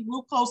fasting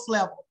glucose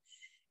level.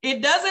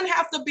 It doesn't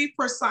have to be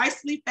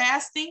precisely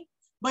fasting,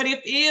 but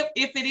if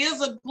it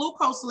is a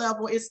glucose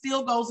level, it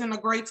still goes in a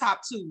gray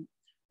top tube,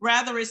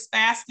 whether it's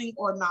fasting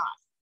or not.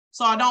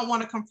 So I don't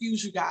want to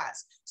confuse you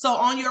guys. So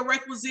on your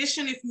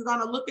requisition, if you're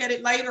going to look at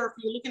it later,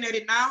 if you're looking at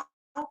it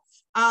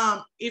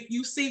now, if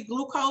you see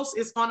glucose,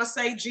 it's going to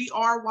say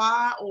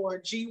GRY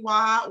or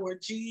GY or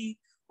G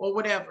or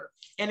whatever,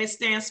 and it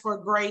stands for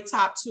gray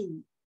top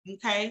tube.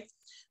 Okay.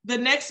 The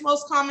next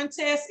most common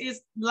test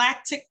is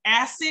lactic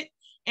acid,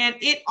 and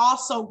it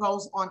also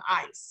goes on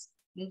ice.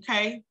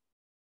 Okay.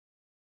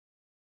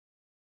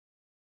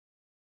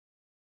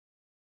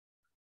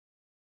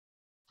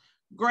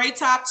 Gray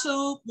top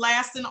tube,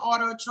 last in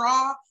order of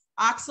draw.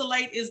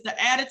 Oxalate is the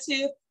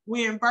additive.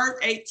 We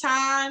invert 8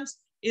 times.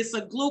 It's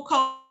a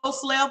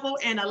glucose level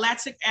and a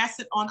lactic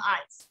acid on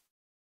ice.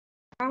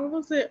 How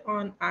was it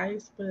on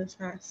ice, but it's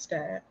not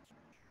stat?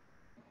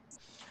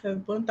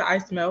 Wouldn't the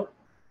ice melt?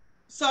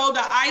 So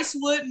the ice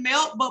would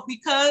melt, but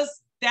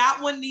because that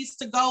one needs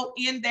to go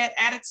in that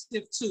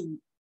additive tube,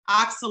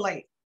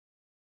 oxalate.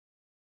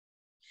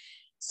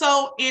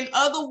 So in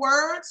other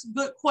words,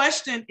 good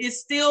question, it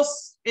still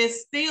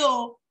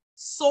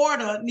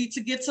sort of need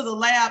to get to the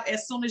lab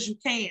as soon as you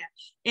can,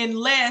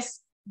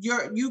 unless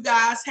you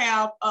guys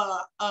have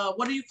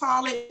what do you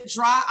call it,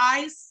 dry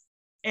ice,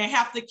 and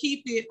have to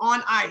keep it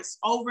on ice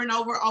over and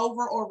over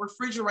or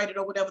refrigerated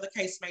or whatever the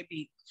case may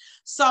be.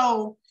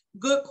 So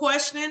good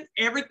question.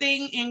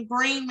 Everything in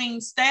green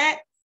means stat.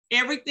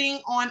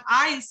 Everything on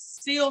ice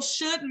still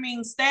should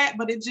mean stat,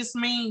 but it just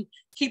means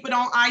keep it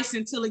on ice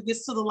until it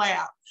gets to the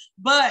lab.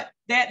 But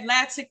that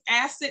lactic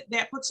acid,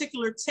 that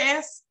particular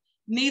test,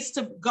 needs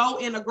to go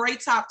in a gray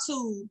top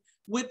tube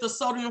with the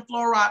sodium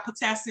fluoride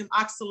potassium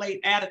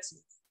oxalate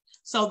additive.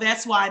 So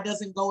that's why it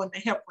doesn't go in the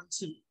heparin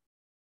tube.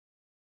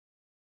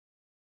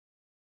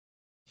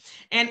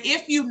 And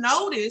if you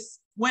notice,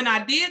 when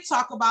I did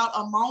talk about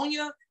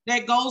ammonia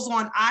that goes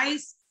on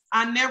ice,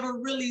 I never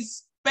really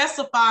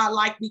specified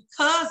like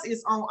because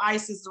it's on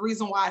ice is the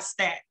reason why it's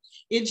stat.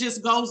 It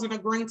just goes in a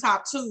green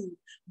top tube,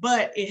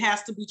 but it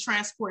has to be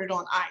transported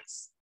on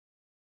ice.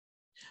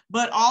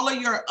 But all of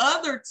your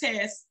other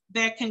tests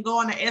that can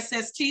go in the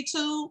SST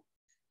tube,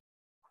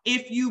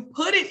 if you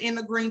put it in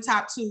the green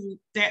top tube,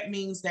 that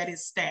means that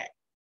it's stat.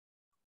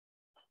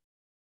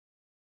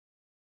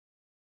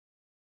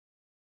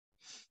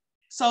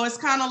 So it's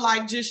kind of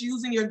like just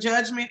using your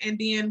judgment, and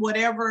then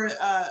whatever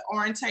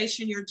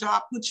orientation your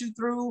job puts you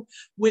through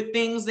with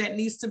things that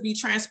needs to be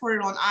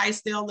transported on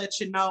ice, they'll let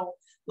you know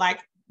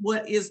like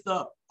what is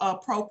the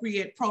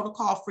appropriate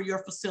protocol for your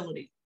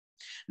facility.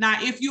 Now,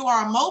 if you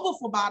are a mobile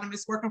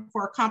phlebotomist working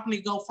for a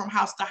company, go from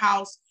house to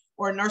house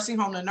or nursing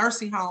home to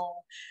nursing home,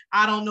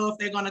 I don't know if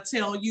they're going to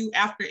tell you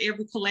after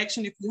every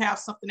collection, if you have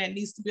something that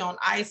needs to be on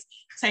ice,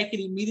 take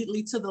it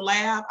immediately to the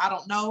lab. I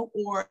don't know.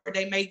 Or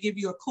they may give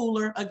you a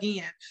cooler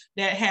again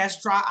that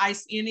has dry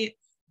ice in it,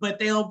 but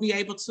they'll be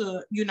able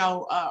to, you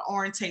know,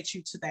 orientate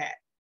you to that.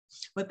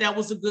 But that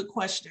was a good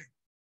question.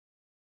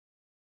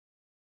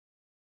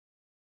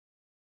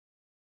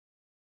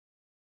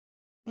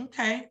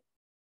 Okay.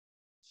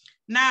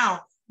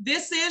 Now,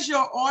 this is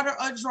your order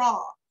of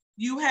draw.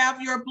 You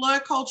have your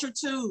blood culture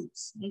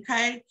tubes,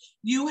 okay?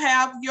 You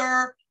have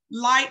your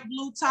light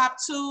blue top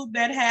tube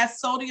that has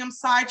sodium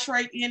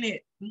citrate in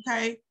it,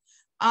 okay?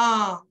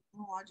 Oh,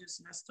 I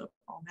just messed up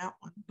on that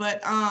one.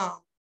 But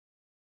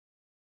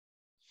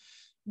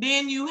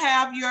then you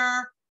have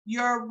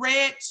your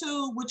red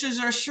tube, which is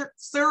your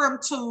serum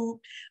tube,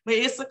 but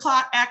it's a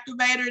clot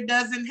activator. It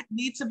doesn't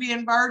need to be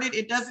inverted.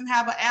 It doesn't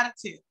have an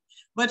additive.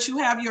 But you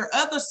have your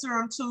other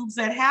serum tubes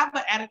that have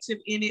an additive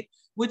in it,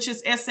 which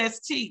is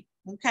SST.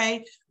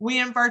 Okay, we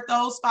invert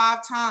those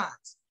 5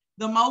 times.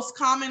 The most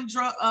common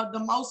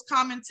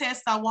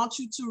test I want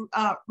you to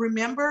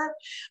remember,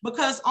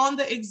 because on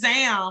the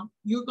exam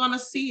you're gonna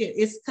see it.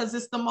 It's because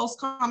it's the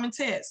most common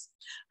test.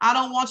 I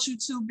don't want you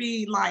to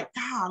be like,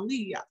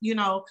 golly, you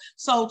know.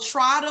 So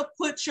try to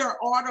put your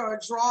order or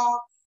draw,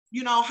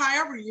 you know,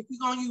 however, if you're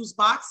gonna use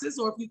boxes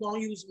or if you're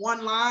gonna use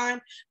one line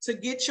to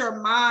get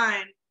your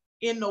mind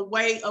in the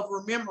way of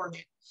remembering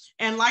it.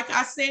 And like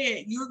I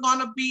said, you're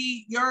gonna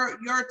be, your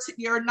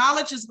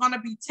knowledge is gonna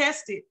be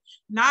tested,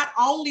 not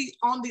only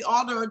on the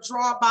order of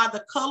draw by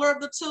the color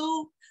of the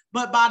tube,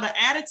 but by the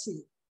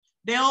additive.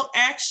 They'll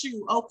ask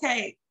you,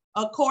 okay,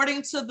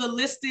 according to the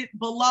listed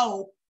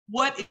below,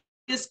 what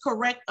is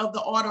correct of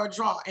the order of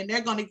draw? And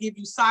they're gonna give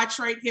you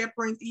citrate,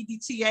 heparin,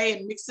 EDTA,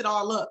 and mix it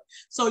all up.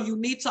 So you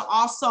need to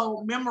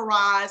also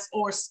memorize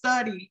or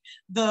study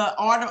the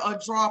order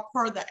of draw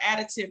per the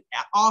additive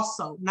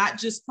also, not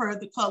just per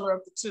the color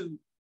of the tube.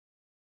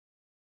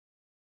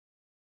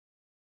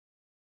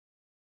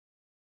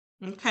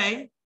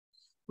 Okay,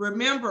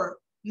 remember,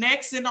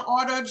 next in the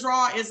order of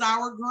draw is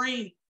our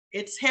green.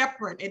 It's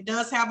heparin. It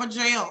does have a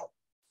gel.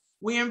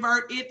 We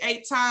invert it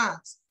 8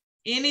 times.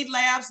 Any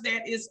labs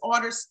that is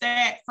order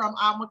stat from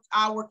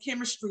our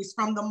chemistries,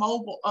 from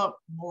the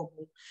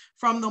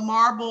from the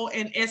marble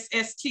and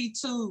SST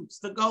tubes,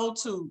 the gold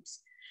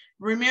tubes.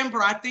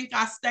 Remember, I think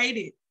I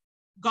stated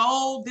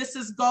gold, this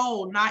is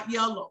gold, not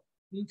yellow.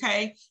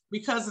 Okay,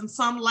 because in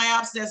some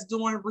labs that's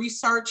doing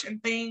research and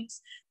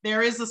things,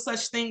 there is a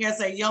such thing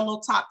as a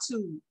yellow top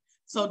tube.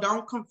 So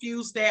don't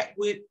confuse that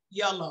with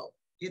yellow.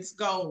 It's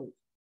gold.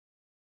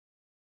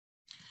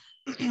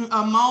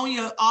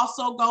 Ammonia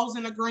also goes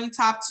in a green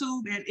top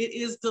tube, and it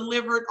is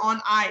delivered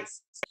on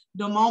ice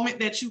the moment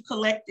that you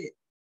collect it.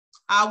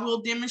 I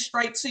will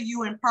demonstrate to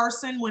you in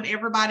person when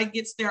everybody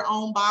gets their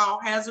own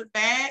biohazard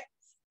bag.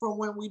 For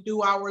when we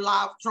do our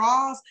live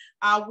draws,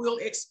 I will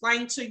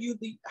explain to you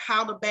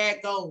how the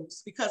bag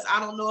goes, because I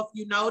don't know if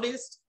you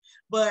noticed,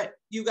 but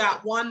you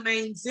got one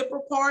main zipper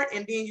part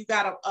and then you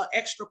got an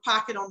extra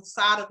pocket on the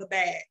side of the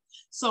bag.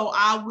 So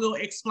I will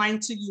explain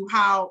to you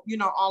how, you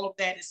know, all of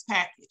that is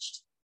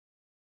packaged.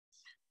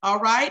 All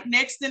right,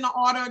 next in the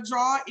order of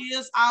draw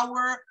is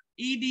our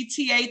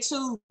EDTA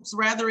tubes,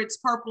 whether it's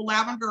purple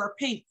lavender or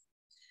pink.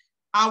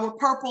 Our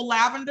purple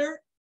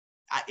lavender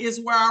is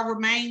where our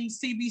main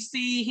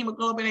CBC,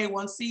 hemoglobin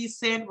A1C,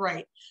 sed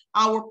rate.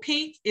 Our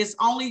pink is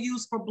only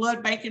used for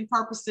blood banking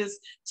purposes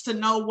to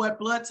know what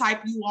blood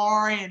type you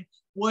are and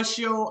what's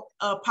your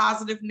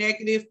positive,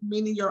 negative,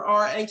 meaning your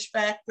RH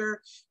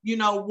factor, you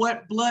know,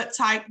 what blood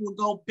type will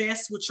go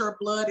best with your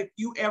blood if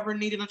you ever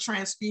needed a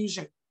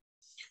transfusion.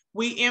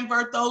 We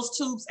invert those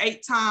tubes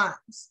 8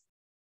 times.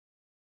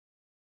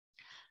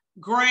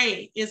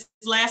 Gray is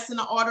last in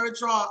the order of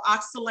draw,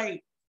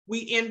 oxalate.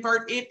 We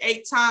invert it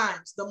 8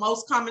 times. The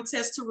most common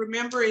test to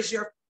remember is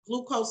your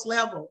glucose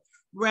level,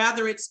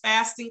 whether it's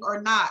fasting or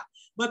not.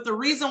 But the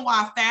reason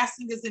why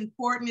fasting is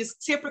important is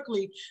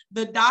typically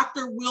the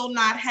doctor will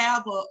not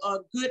have a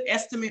good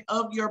estimate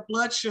of your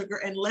blood sugar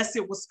unless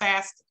it was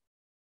fasting.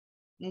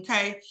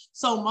 Okay,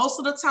 so most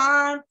of the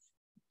time,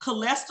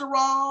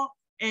 cholesterol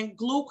and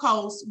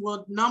glucose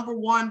will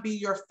 #1 be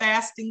your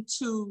fasting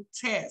tube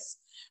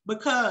test,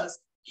 because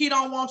he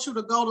don't want you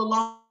to go to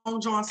Long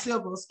John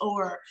Silver's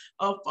or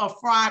a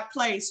fried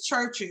place,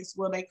 Churches,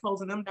 where they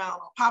closing them down,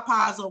 or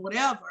Popeyes or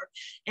whatever,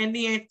 and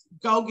then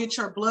go get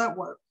your blood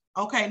work.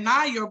 Okay,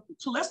 now your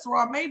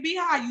cholesterol may be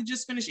high. You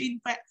just finished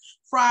eating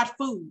fried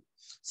food.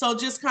 So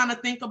just kind of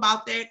think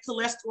about that.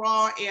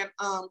 Cholesterol and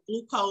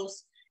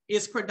glucose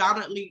is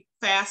predominantly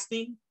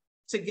fasting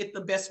to get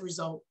the best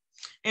result.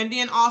 And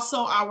then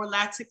also our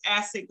lactic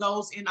acid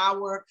goes in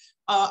our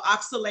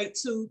oxalate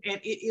tube, and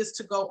it is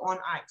to go on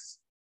ice.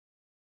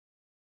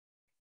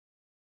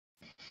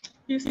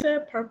 You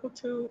said purple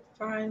tube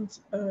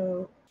finds,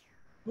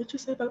 what you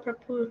say about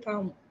purple tube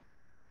found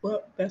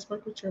what best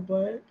work with your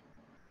blood?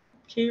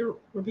 Can you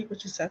repeat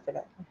what you said for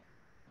that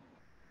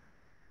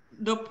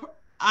one?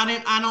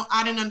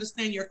 I didn't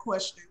understand your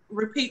question.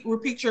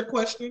 Repeat your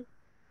question.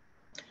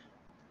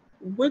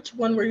 Which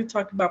one were you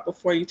talking about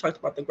before you talked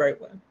about the gray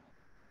one?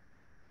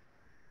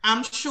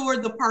 I'm sure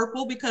the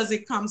purple because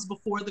it comes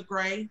before the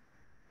gray.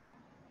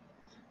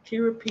 Can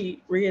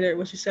you reiterate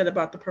what you said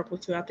about the purple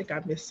too? I think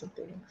I missed some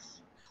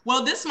things.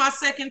 Well, this is my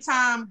second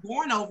time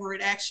going over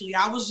it, actually.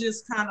 I was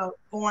just kind of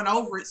going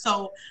over it.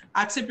 So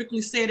I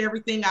typically said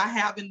everything I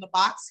have in the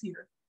box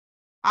here.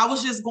 I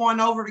was just going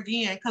over it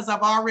again because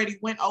I've already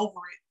went over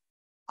it.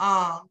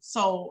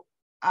 So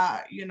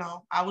you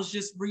know, I was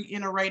just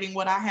reiterating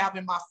what I have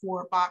in my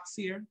forward box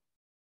here.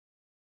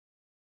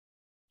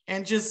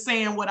 And just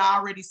saying what I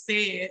already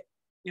said,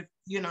 if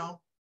you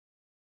know.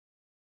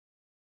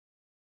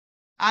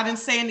 I didn't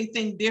say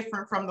anything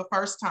different from the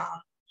first time.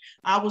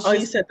 I was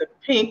you said the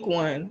pink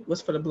one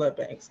was for the blood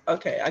banks.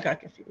 Okay, I got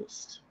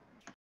confused.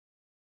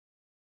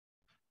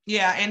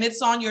 Yeah, and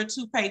it's on your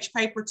 2-page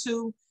paper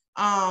too,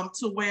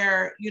 to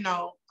where, you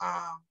know,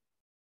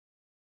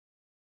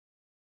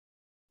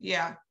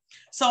 yeah.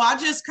 So I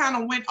just kind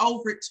of went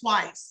over it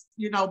twice,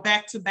 you know,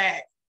 back to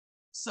back.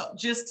 So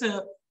just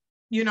to,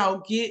 you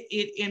know, get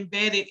it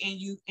embedded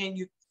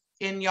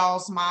in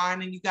y'all's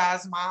mind and you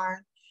guys'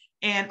 mind.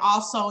 And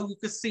also you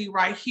can see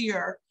right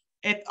here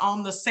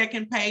on the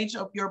second page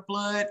of your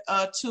blood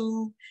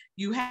tube,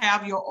 you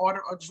have your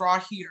order of draw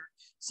here.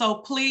 So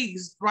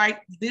please,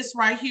 this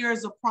right here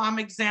is a prime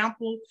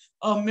example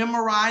of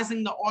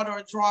memorizing the order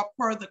of draw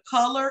per the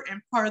color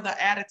and per the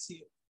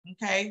additive,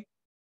 okay?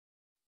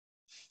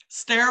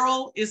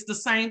 Sterile is the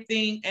same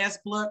thing as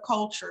blood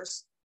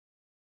cultures.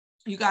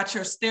 You got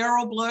your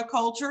sterile blood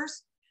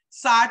cultures,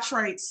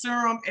 citrate,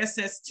 serum,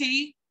 SST,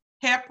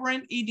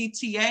 heparin,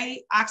 EDTA,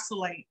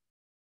 oxalate.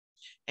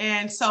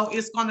 And so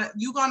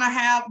you're gonna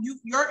have,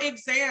 your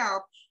exam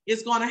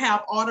is gonna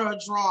have order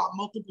of draw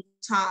multiple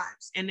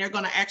times, and they're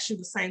gonna ask you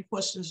the same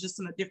questions just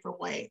in a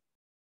different way.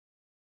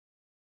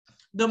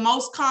 The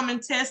most common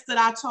test that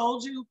I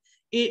told you,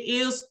 it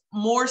is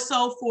more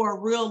so for a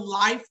real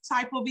life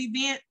type of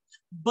event,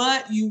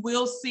 but you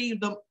will see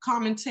the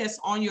common tests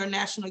on your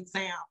national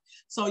exam.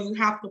 So you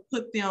have to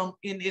put them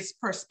in its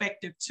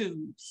perspective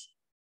tubes.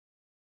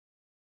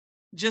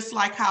 Just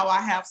like how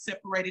I have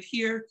separated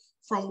here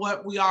from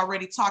what we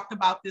already talked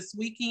about this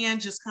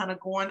weekend, just kind of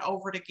going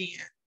over it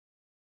again.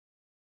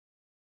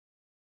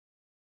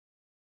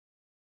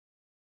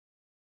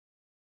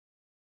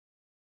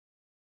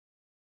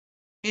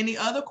 Any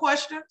other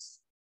questions?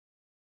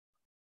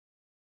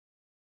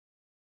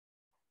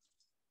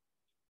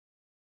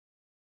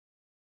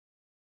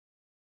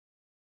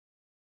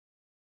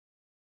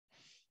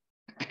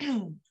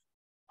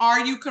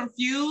 Are you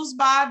confused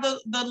by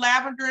the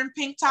lavender and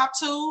pink top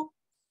tube,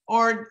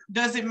 or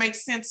does it make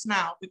sense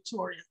now,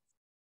 Victoria?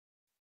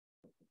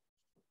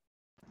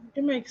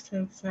 It makes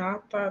sense now. I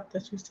thought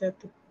that you said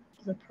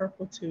the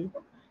purple tube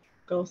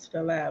goes to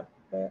the lab,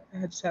 but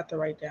I just have to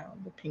write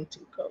down the pink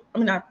tube goes. I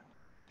mean, not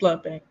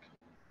blood bank.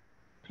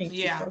 Pink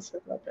tube goes to the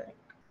blood bank.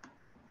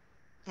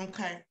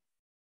 Okay.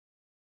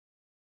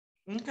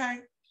 Okay.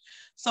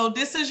 So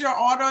this is your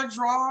order of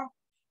draw.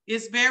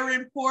 It's very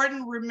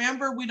important.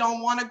 Remember, we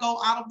don't want to go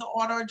out of the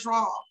order of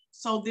draw.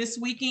 So this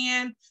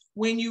weekend,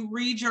 when you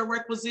read your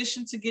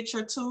requisition to get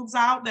your tubes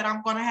out that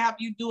I'm going to have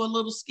you do a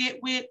little skit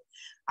with,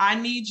 I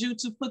need you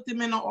to put them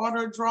in the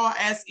order of draw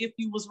as if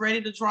you was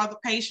ready to draw the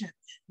patient.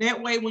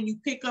 That way, when you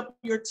pick up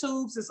your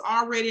tubes, it's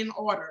already in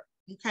order.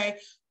 Okay.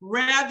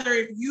 Rather,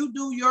 if you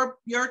do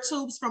your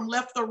tubes from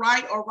left to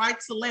right or right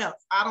to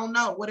left, I don't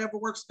know, whatever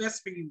works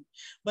best for you.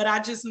 But I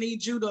just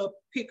need you to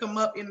pick them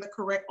up in the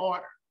correct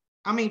order.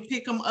 I mean,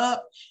 pick them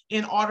up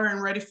in order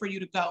and ready for you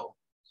to go.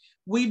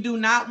 We do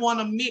not want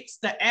to mix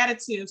the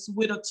additives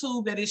with a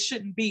tube that it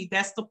shouldn't be.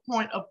 That's the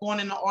point of going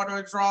in the order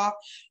of draw.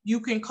 You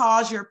can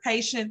cause your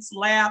patient's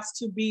labs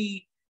to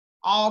be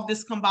all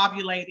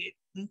discombobulated,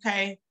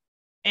 okay,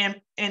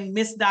 and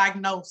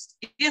misdiagnosed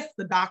if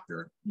the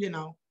doctor, you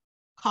know,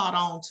 caught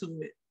on to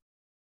it.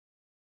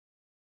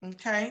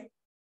 Okay.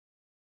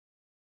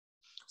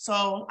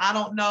 So I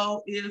don't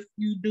know if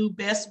you do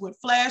best with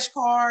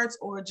flashcards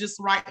or just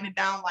writing it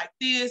down like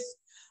this,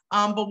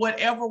 but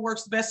whatever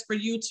works best for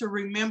you to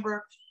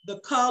remember the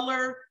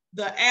color,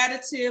 the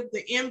additive,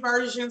 the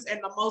inversions, and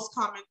the most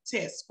common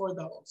tests for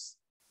those.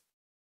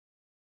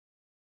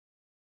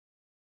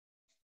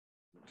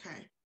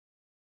 Okay.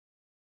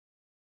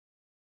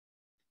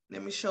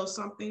 Let me show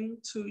something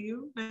to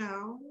you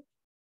now.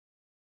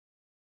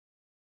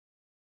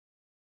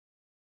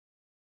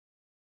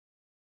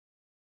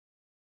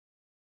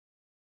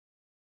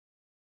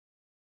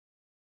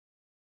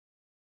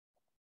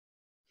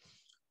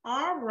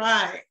 All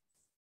right.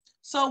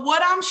 So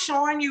what I'm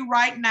showing you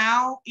right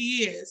now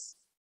is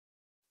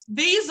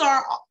these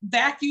are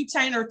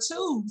vacutainer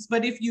tubes,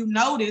 but if you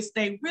notice,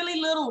 they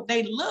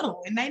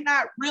little, and they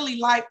not really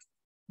like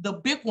the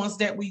big ones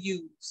that we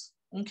use,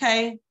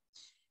 okay?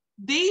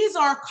 These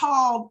are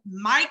called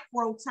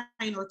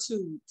microtainer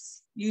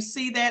tubes. You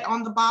see that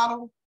on the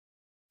bottle?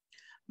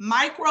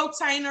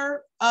 Microtainer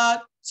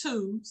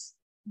tubes,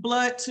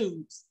 blood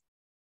tubes.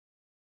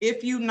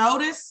 If you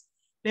notice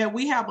that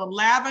we have a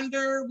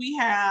lavender, we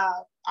have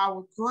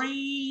our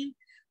green,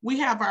 we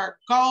have our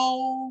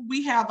gold,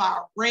 we have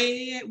our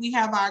red, we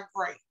have our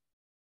gray.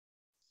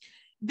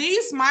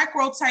 These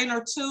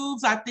microtainer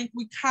tubes, I think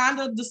we kind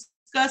of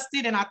discussed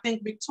it, and I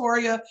think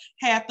Victoria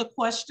had the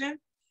question.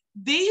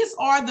 These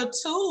are the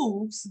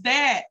tubes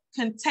that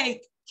can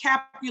take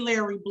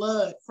capillary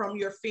blood from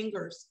your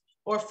fingers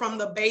or from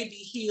the baby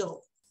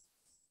heel,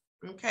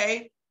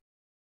 okay?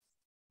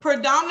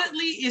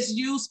 Predominantly is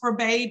used for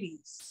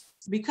babies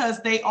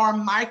because they are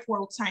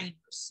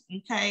microtainers,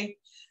 okay?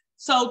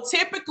 So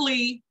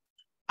typically,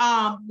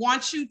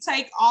 once you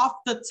take off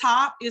the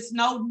top, it's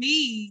no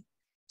need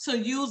to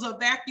use a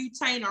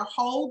vacutainer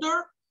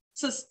holder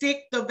to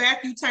stick the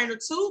vacutainer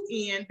tube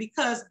in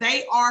because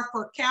they are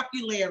for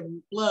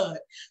capillary blood.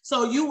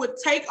 So you would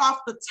take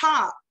off the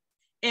top,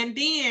 and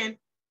then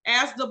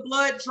as the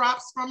blood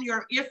drops from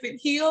your infant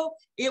heel,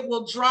 it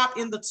will drop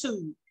in the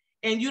tube.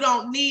 And you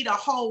don't need a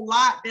whole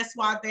lot. That's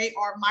why they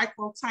are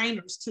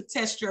microtainers, to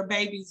test your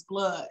baby's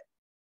blood,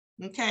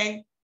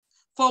 okay?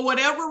 For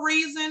whatever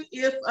reason,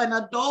 if an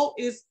adult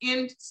is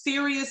in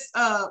serious,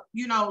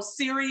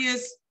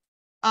 serious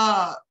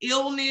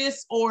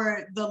illness,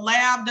 or the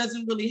lab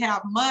doesn't really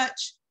have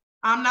much,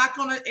 I'm not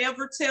gonna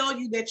ever tell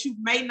you that you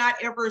may not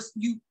ever,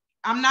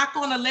 I'm not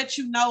gonna let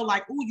you know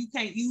like, oh, you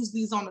can't use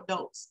these on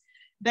adults.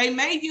 They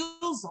may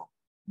use them,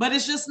 but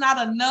it's just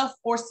not enough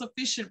or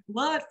sufficient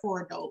blood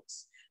for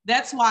adults.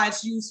 That's why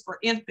it's used for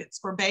infants,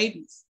 for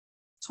babies,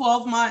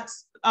 12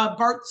 months,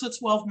 birth to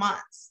 12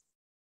 months.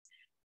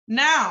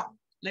 Now,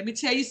 let me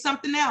tell you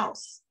something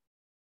else.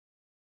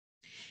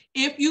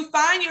 If you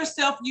find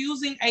yourself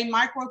using a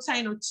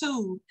microtainer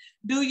tube,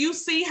 do you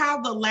see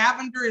how the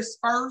lavender is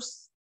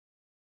first?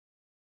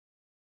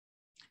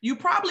 You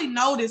probably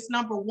noticed,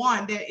 number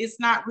one, that it's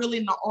not really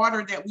in the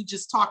order that we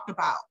just talked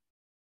about.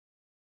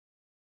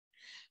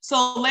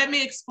 So let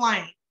me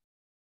explain.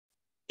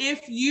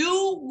 If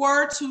you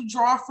were to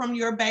draw from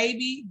your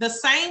baby, the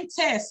same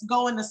tests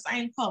go in the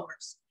same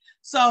colors.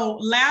 So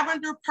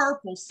lavender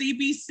purple,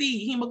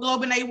 CBC,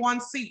 hemoglobin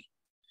A1C.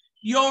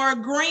 Your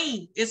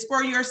green is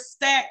for your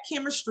stat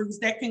chemistries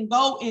that can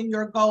go in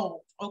your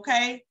gold,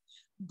 okay?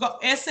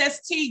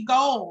 SST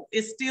gold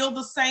is still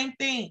the same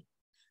thing.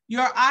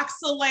 Your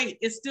oxalate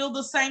is still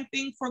the same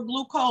thing for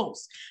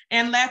glucose,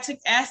 and lactic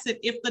acid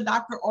if the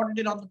doctor ordered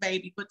it on the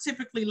baby, but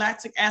typically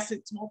lactic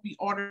acid won't be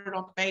ordered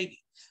on the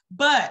baby.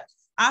 But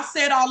I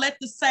said all that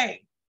to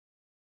say,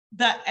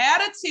 the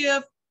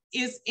additive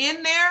is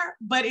in there,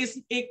 but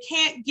it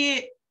can't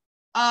get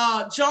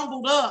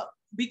jumbled up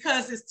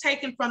because it's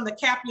taken from the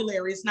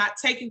capillary, it's not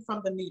taken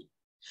from the needle.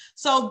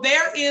 So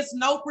there is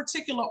no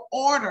particular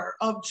order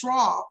of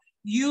draw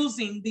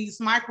using these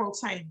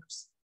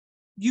microtainers.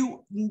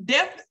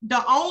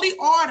 The only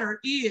order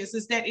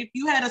is that if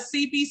you had a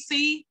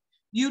CBC,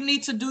 you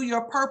need to do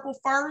your purple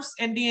first,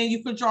 and then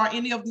you could draw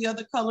any of the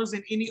other colors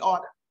in any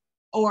order,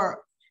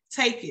 or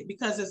take it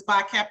because it's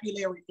by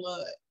capillary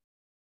blood.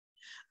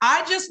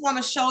 I just want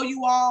to show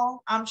you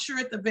all, I'm sure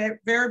at the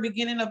very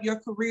beginning of your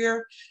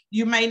career,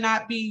 you may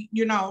not be,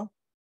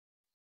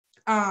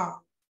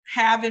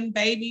 having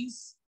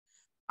babies,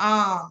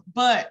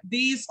 but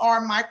these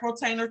are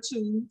microtainer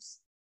tubes.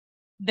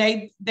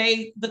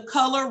 The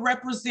color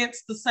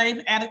represents the same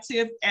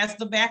additive as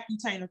the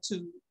vacutainer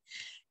tube.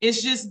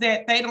 It's just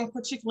that they don't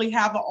particularly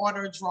have an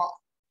order of draw,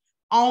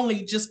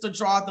 only just to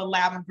draw the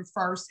lavender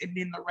first and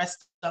then the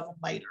rest of them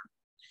later.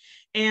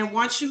 And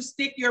once you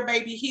stick your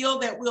baby heel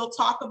that we'll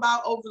talk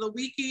about over the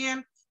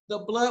weekend, the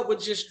blood would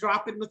just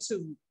drop in the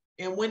tube.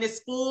 And when it's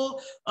full,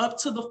 up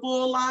to the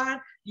full line,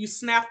 you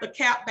snap the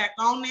cap back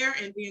on there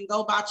and then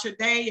go about your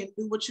day and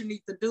do what you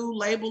need to do,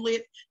 label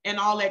it, and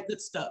all that good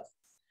stuff.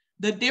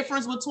 The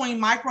difference between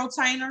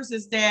microtainers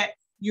is that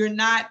you're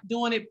not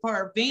doing it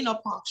per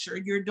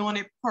venipuncture, you're doing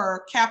it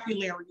per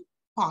capillary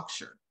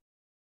puncture.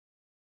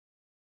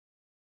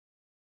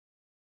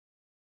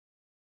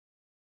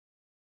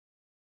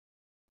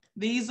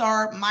 These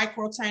are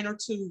microtainer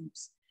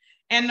tubes.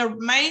 And the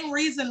main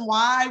reason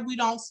why we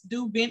don't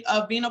do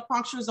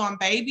venipunctures on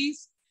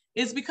babies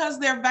is because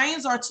their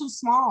veins are too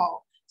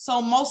small.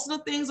 So most of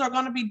the things are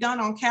going to be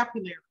done on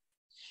capillary.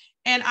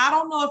 And I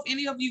don't know if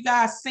any of you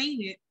guys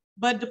seen it,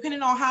 but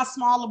depending on how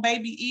small a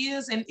baby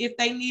is and if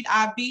they need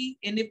IV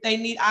and if they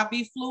need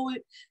IV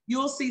fluid,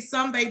 you'll see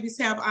some babies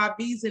have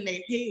IVs in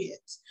their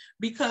heads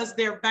because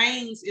their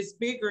veins is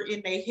bigger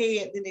in their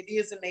head than it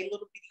is in their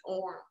little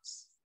bitty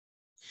arms.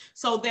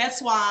 So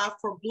that's why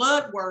for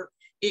blood work,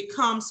 it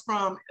comes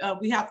from,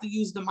 we have to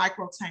use the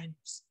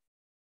microtainers.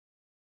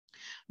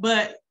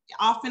 But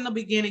off in the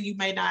beginning, you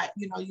may not,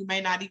 you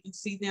may not even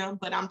see them,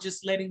 but I'm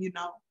just letting you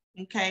know,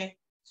 okay?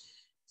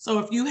 So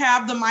if you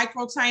have the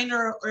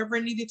microtainer or ever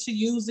needed to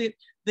use it,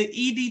 the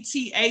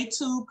EDTA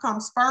tube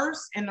comes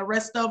first and the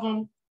rest of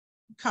them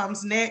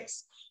comes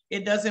next.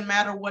 It doesn't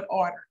matter what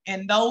order.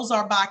 And those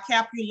are by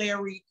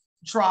capillary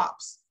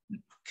drops,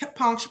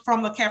 puncture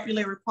from a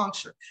capillary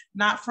puncture,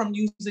 not from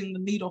using the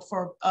needle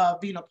for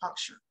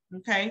venipuncture,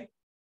 okay?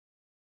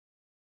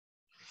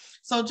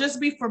 So just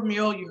be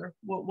familiar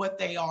with what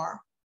they are.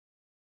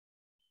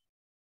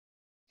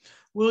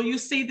 Will you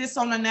see this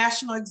on the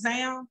national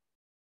exam?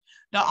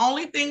 The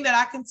only thing that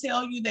I can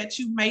tell you that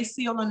you may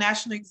see on the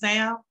national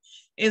exam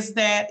is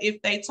that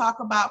if they talk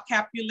about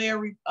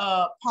capillary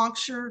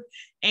puncture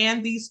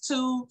and these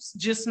tubes,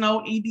 just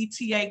know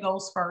EDTA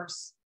goes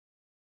first.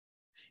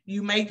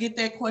 You may get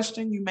that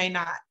question, you may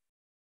not.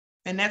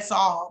 And that's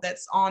all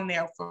that's on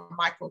there for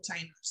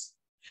microtainers.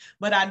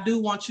 But I do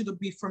want you to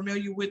be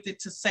familiar with it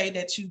to say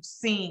that you've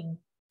seen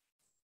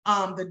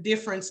the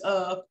difference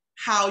of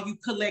how you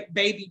collect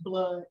baby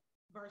blood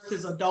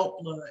versus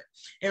adult blood.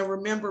 And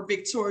remember,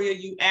 Victoria,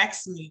 you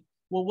asked me,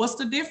 well, what's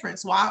the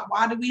difference?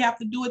 Why do we have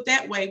to do it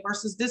that way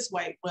versus this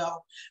way?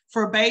 Well,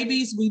 for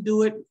babies, we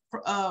do it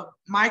for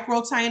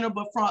microtainer,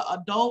 but for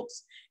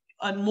adults,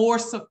 a more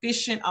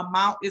sufficient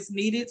amount is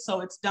needed.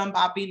 So it's done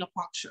by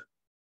venipuncture.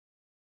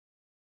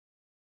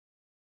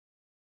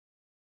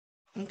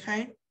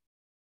 Okay.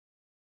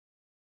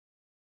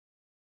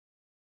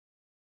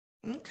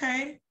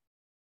 Okay.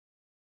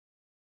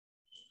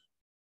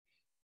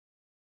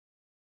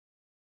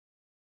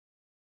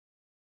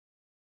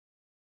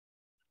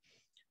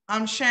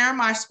 I'm sharing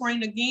my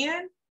screen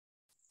again.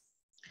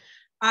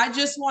 I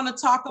just want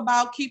to talk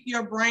about keep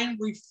your brain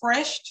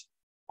refreshed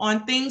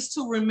on things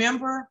to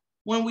remember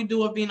when we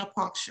do a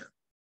venipuncture.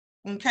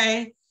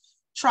 Okay.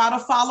 Try to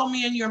follow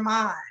me in your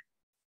mind.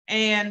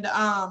 And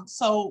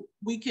so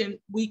we can,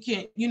 you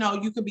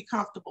can be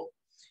comfortable.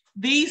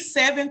 These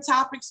 7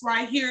 topics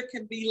right here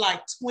can be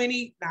like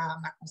 20. Nah,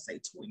 I'm not gonna say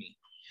 20.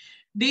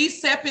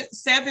 These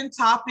 7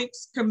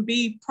 topics can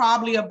be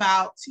probably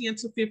about 10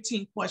 to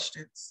 15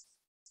 questions.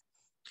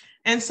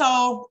 And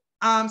so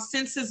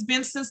since it's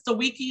been since the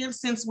weekend,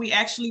 since we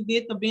actually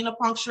did the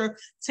venipuncture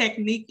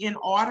technique in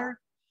order,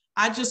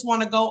 I just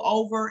want to go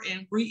over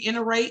and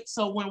reiterate.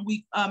 So when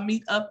we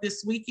meet up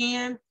this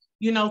weekend,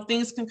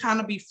 things can kind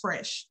of be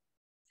fresh.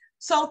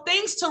 So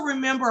things to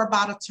remember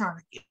about a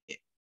tourniquet.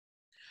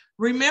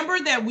 Remember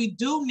that we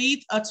do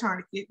need a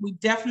tourniquet. We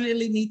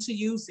definitely need to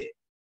use it.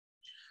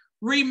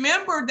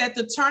 Remember that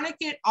the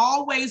tourniquet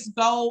always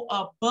go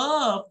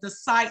above the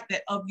site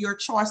of your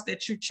choice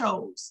that you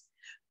chose.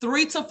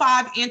 3 to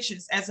 5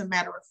 inches, as a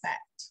matter of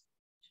fact.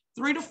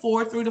 3 to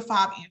 4, 3 to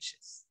 5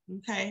 inches,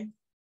 okay?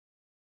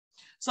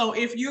 So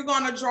if you're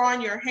gonna draw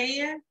in your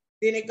hand,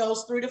 then it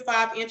goes 3 to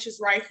 5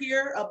 inches right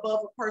here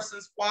above a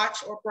person's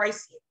watch or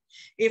bracelet.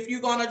 If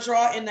you're gonna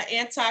draw in the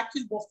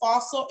anticubal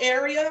fossa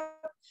area,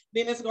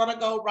 then it's gonna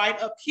go right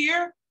up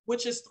here,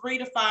 which is 3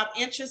 to 5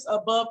 inches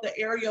above the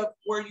area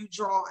where you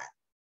draw it.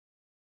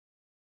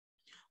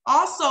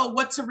 Also,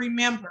 what to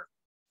remember,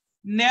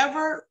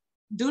 never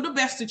do the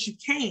best that you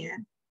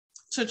can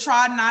to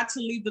try not to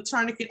leave the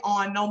tourniquet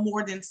on no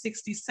more than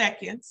 60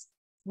 seconds,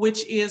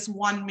 which is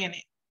 1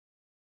 minute.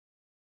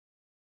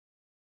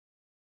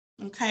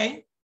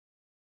 Okay?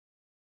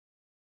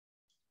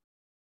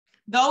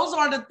 Those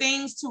are the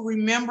things to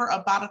remember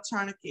about a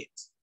tourniquet.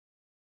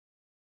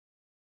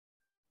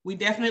 We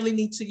definitely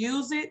need to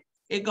use it.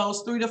 It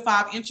goes 3 to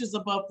 5 inches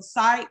above the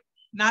site,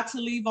 not to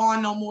leave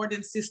on no more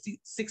than 60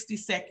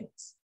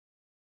 seconds.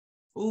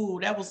 Ooh,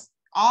 that was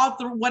all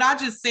through what I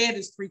just said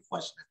is 3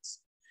 questions.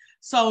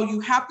 So you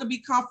have to be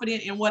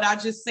confident in what I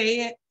just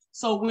said.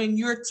 So when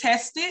you're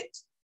tested,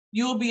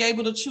 you'll be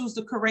able to choose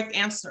the correct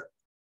answer,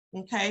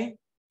 okay?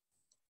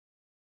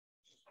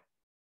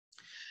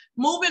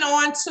 Moving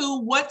on to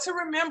what to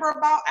remember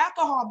about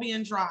alcohol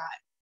being dried.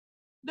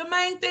 The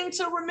main thing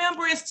to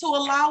remember is to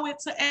allow it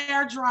to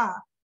air dry.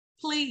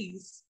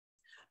 Please,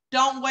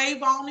 don't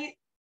wave on it.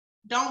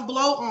 Don't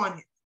blow on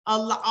it.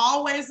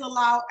 Always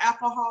allow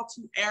alcohol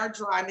to air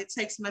dry, and it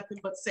takes nothing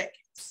but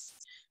seconds.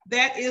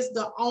 That is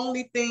the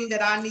only thing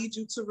that I need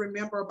you to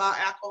remember about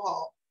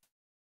alcohol.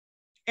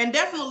 And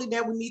definitely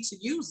that we need to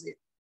use it,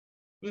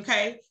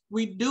 okay?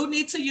 We do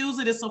need to use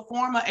it. It's a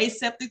form of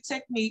aseptic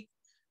technique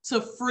to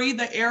free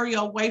the area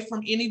away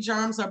from any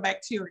germs or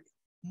bacteria,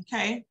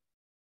 okay?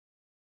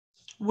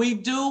 We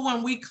do,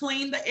 when we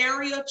clean the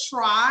area,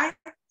 try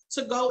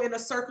to go in a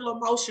circular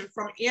motion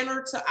from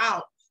inner to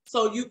out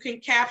so you can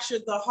capture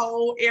the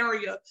whole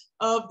area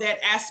of that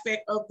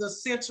aspect of the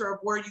center of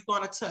where you're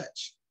gonna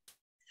touch.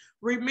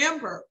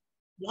 Remember,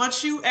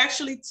 once you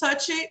actually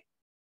touch it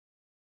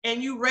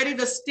and you're ready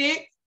to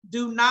stick,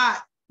 do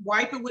not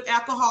wipe it with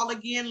alcohol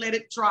again, let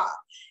it dry.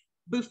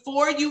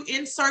 Before you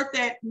insert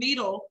that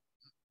needle,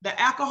 the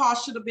alcohol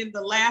should have been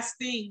the last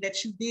thing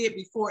that you did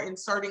before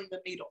inserting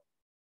the needle,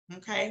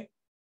 okay?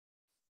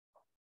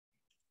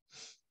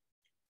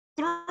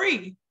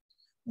 3,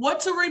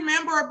 what to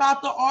remember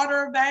about the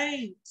order of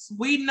veins.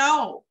 We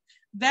know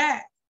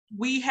that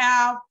we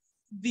have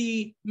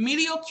the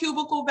medial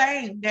cubical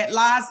vein that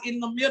lies in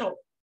the middle,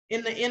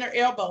 in the inner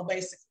elbow,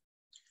 basically.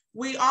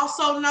 We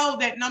also know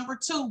that number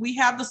 2, we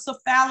have the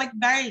cephalic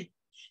vein.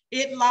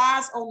 It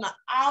lies on the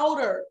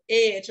outer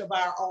edge of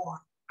our arm.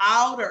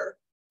 Outer,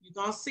 you're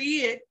gonna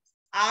see it,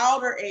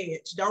 outer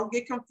edge. Don't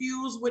get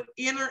confused with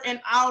inner and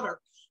outer.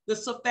 The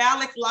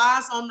cephalic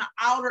lies on the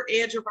outer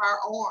edge of our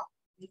arm,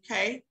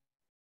 okay?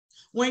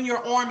 When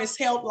your arm is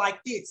held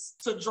like this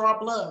to draw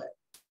blood,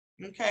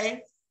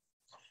 okay?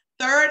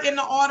 Third in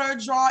the order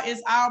of draw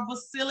is our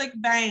basilic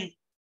vein.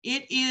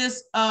 It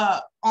is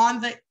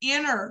on the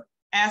inner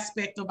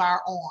aspect of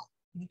our arm,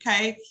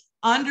 okay?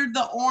 Under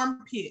the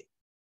armpit.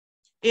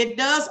 It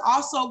does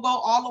also go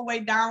all the way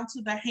down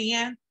to the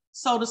hand,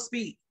 so to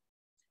speak.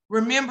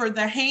 Remember,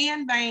 the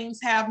hand veins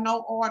have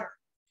no order,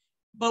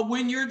 but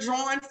when you're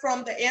drawing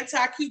from the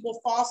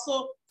anticubal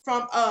fossa,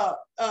 from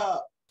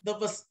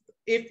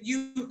if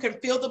you can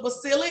feel the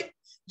basilic,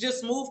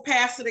 just move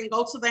past it and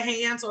go to the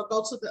hands or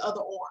go to the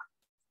other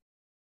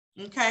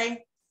arm,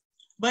 okay?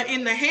 But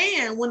in the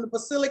hand, when the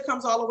basilic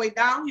comes all the way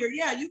down here,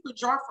 yeah, you could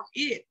draw from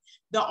it.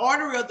 The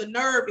artery of the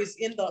nerve is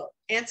in the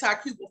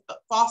anticubal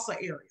fossa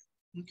area,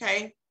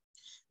 okay?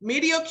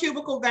 Medial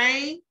cubical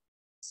vein,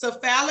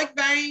 cephalic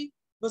vein,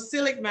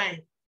 basilic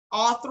vein.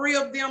 All 3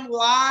 of them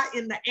lie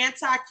in the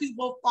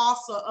anticubal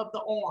fossa of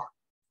the arm,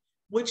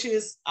 which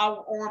is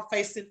our arm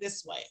facing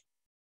this way.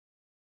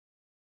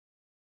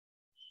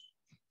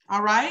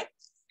 All right.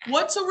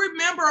 What to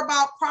remember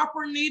about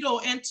proper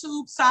needle and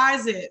tube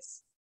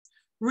sizes?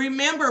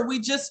 Remember, we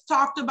just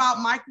talked about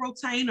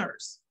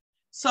microtainers.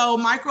 So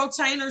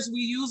microtainers we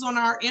use on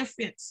our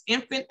infants.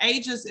 Infant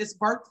ages is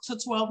birth to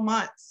 12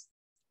 months.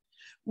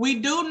 We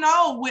do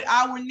know with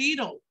our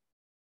needle,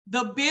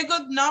 the bigger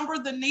number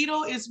the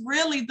needle is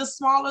really the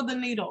smaller the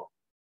needle.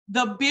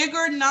 The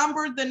bigger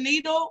number the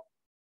needle,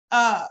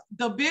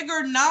 the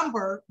bigger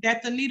number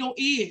that the needle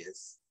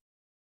is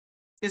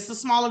the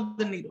smaller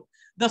the needle.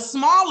 The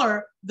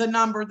smaller the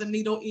number the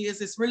needle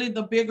is really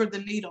the bigger the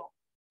needle.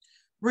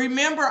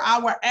 Remember,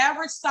 our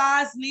average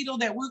size needle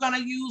that we're going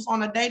to use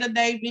on a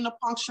day-to-day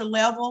venipuncture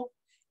level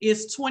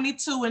is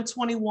 22 and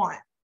 21.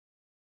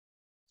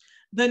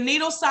 The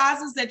needle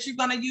sizes that you're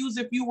going to use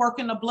if you work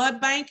in a blood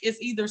bank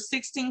is either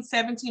 16,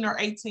 17, or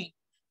 18.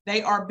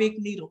 They are big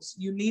needles.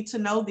 You need to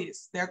know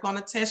this. They're going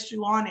to test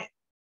you on it.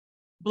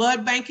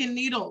 Blood banking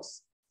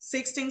needles,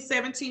 16,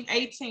 17,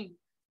 18.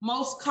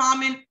 Most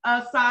common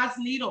size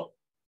needle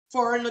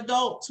for an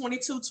adult,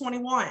 22,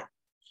 21.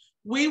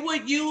 We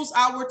would use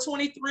our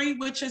 23,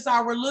 which is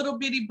our little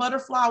bitty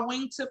butterfly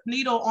wingtip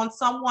needle, on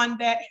someone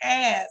that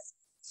has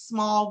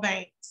small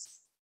veins.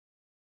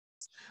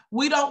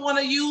 We don't want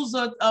to use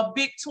a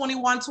big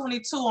 21,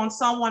 22 on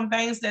someone's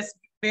veins that's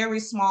very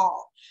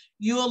small.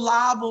 You're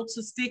liable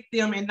to stick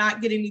them and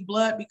not get any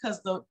blood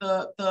because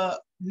the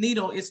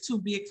needle is too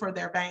big for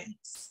their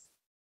veins.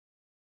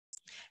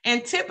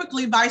 And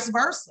typically vice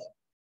versa.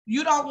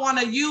 You don't want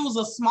to use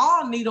a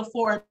small needle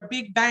for a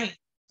big vein,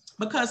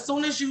 because as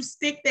soon as you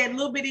stick that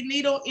little bitty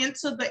needle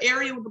into the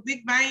area with the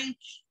big vein,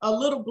 a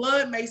little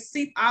blood may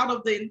seep out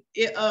of the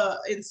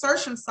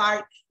insertion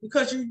site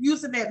because you're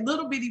using that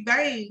little bitty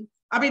vein,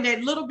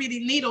 that little bitty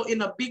needle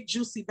in a big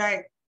juicy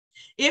vein.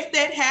 If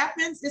that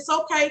happens, it's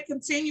okay,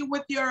 continue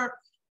with your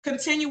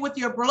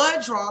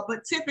blood draw,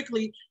 but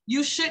typically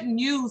you shouldn't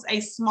use a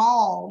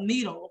small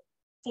needle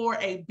for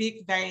a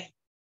big vein.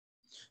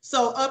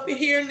 So up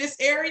here in this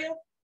area,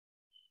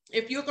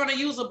 if you're going to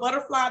use a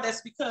butterfly,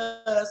 that's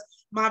because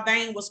my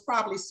vein was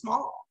probably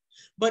small.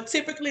 But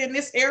typically in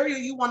this area,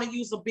 you want to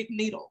use a big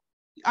needle.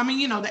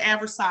 The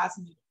average size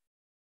needle.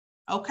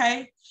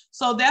 Okay,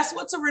 so that's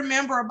what to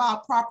remember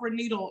about proper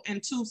needle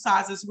and tube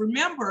sizes.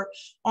 Remember,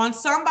 on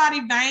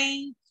somebody's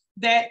vein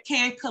that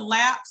can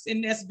collapse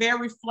and that's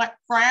very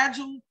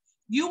fragile,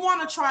 you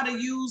want to try to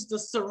use the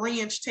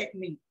syringe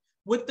technique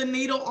with the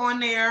needle on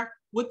there,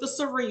 with the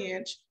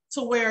syringe,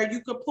 to where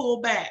you could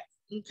pull back,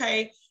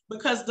 okay?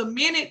 Because the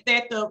minute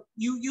that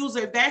you use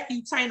a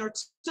vacutainer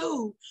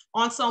tube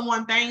on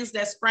someone's veins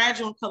that's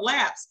fragile and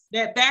collapse,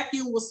 that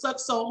vacuum will suck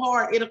so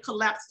hard, it'll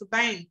collapse the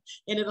vein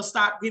and it'll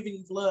stop giving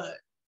you blood,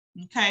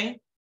 okay?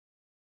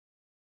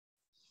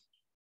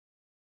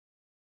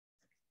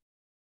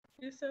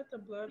 You said the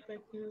blood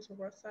bank needles were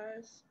what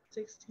size?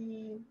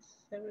 16,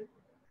 7?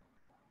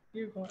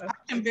 You're going up.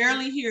 I can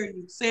barely hear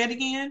you. Say it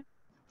again.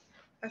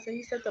 I said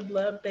you said the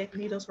blood bank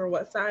needles were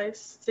what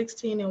size?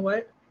 16 and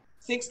what?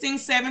 16,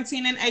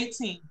 17, and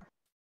 18.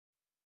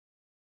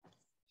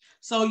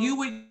 So you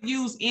would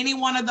use any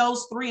one of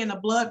those 3 in a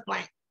blood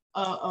bank,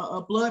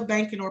 a blood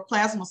banking or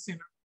plasma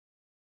center.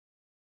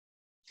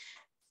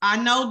 I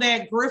know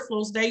that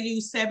Grifols, they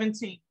use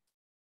 17.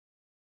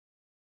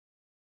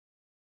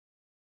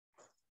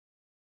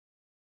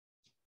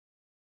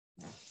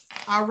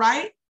 All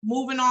right,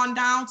 moving on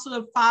down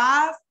to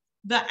 5,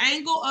 the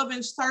angle of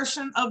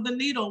insertion of the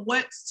needle.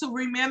 What's to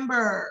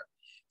remember?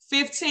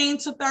 15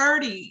 to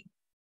 30.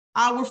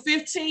 Our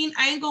 15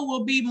 angle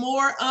will be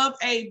more of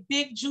a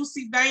big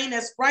juicy vein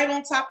that's right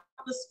on top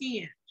of the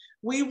skin.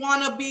 We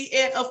want to be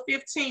at a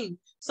 15.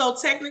 So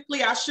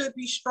technically I should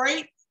be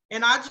straight,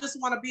 and I just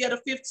want to be at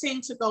a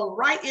 15 to go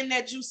right in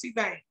that juicy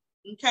vein.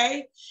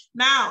 Okay.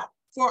 Now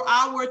for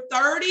our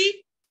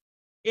 30,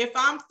 if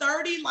I'm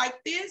 30 like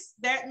this,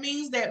 that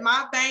means that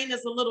my vein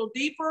is a little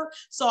deeper.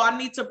 So I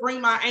need to bring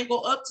my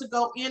angle up to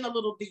go in a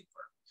little deeper.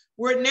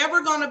 We're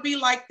never going to be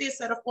like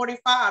this at a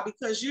 45,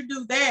 because you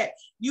do that,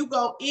 you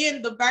go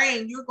in the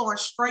vein, you're going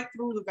straight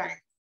through the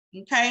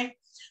vein. Okay.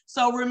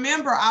 So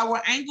remember,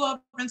 our angle of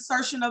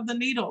insertion of the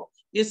needle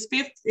is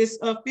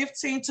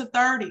 15 to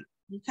 30.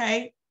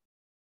 Okay.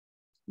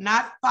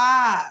 Not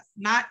 5,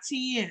 not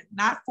 10,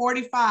 not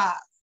 45.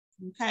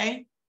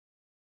 Okay.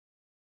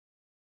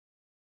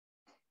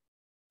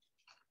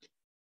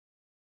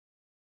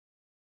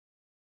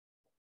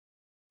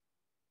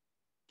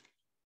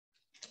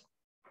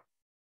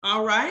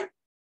 All right.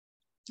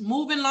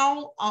 Moving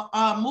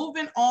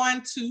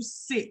on to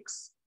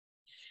 6.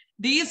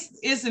 This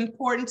is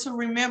important to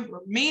remember,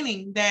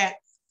 meaning that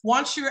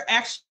once you're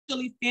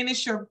actually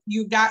finished,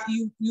 you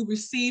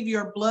receive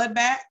your blood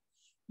back,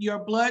 your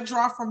blood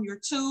draw from your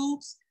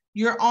tubes,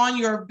 you're on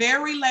your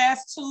very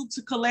last tube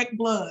to collect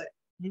blood.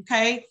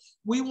 Okay.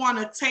 We want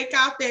to take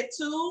out that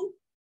tube,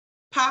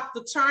 pop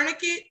the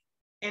tourniquet,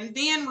 and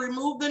then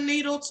remove the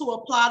needle to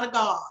apply the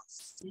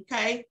gauze.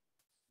 Okay.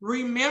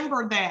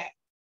 Remember that.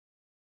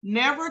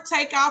 Never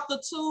take out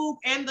the tube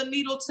and the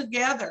needle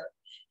together,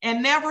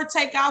 and never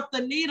take out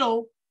the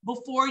needle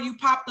before you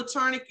pop the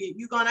tourniquet.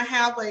 You're going to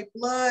have a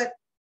blood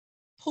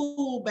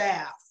pool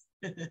bath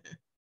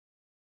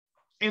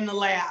in the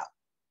lab.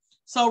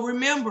 So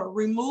remember,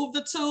 remove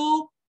the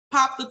tube,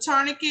 pop the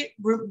tourniquet,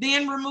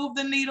 then remove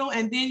the needle,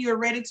 and then you're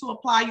ready to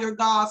apply your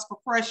gauze for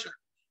pressure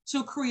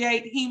to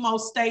create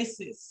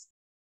hemostasis.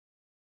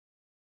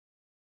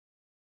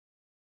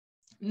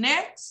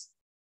 Next,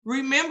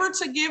 remember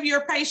to give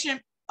your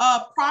patient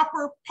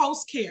proper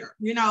post-care.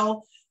 You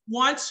know,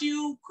 once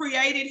you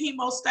created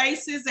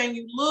hemostasis and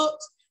you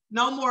looked,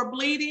 no more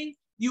bleeding,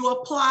 you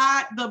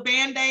apply the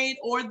Band-Aid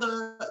or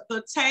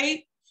the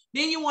tape,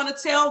 then you want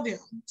to tell them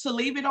to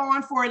leave it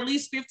on for at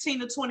least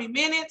 15 to 20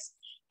 minutes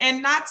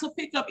and not to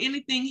pick up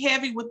anything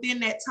heavy within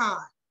that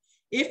time.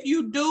 If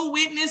you do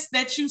witness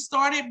that you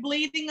started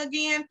bleeding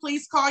again,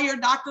 please call your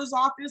doctor's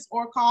office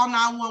or call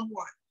 911.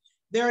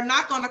 They're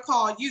not going to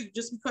call you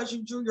just because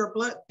you drew their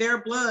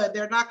blood.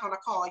 They're not going to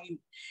call you.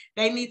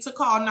 They need to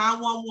call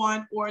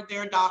 911 or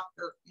their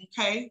doctor.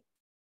 Okay.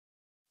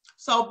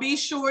 So be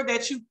sure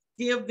that you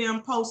give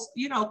them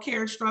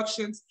care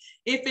instructions.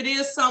 If it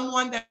is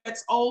someone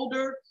that's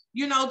older,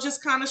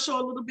 just kind of show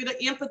a little bit of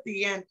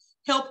empathy and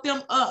help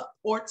them up,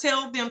 or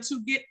tell them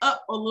to get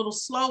up a little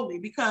slowly,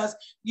 because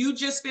you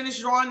just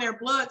finished drawing their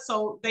blood.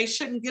 So they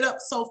shouldn't get up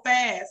so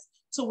fast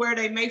to where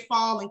they may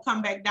fall and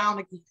come back down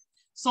again.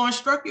 So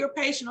instruct your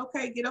patient,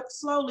 okay, get up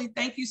slowly.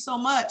 Thank you so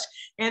much.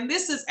 And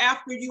this is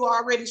after you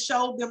already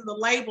showed them the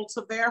label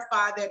to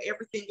verify that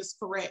everything is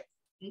correct.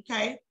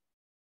 Okay.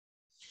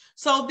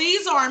 So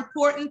these are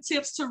important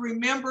tips to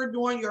remember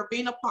during your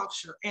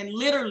venipuncture. And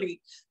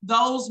literally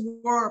those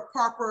were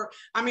proper.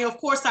 I mean, of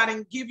course, I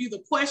didn't give you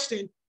the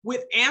question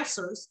with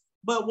answers,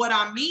 but what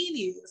I mean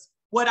is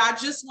what I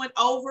just went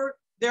over,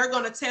 they're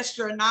going to test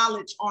your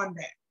knowledge on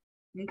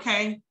that.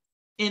 Okay.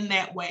 In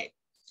that way.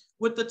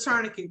 With the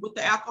tourniquet, with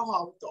the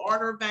alcohol, with the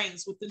artery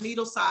veins, with the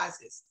needle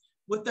sizes,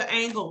 with the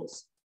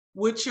angles,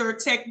 with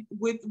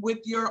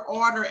your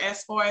order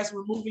as far as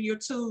removing your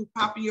tube,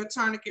 popping your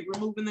tourniquet,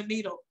 removing the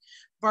needle,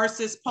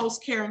 versus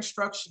post-care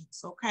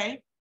instructions.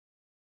 Okay.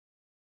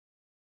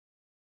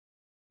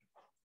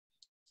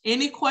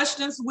 Any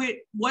questions with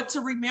what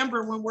to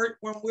remember when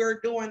we're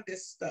doing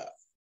this stuff?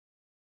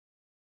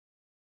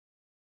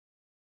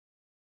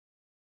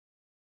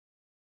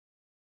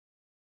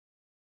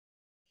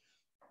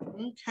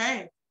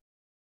 Okay.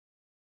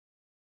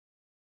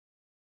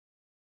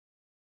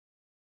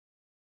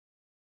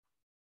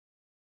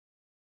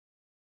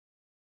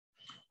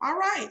 All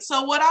right.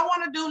 So what I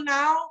want to do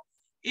now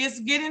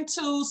is get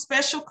into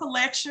special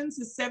collections.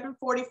 It's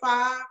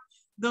 7:45.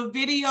 The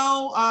video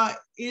I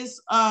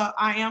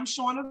am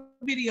showing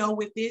a video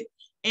with it.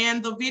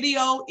 And the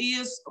video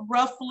is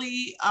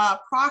roughly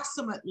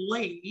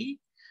approximately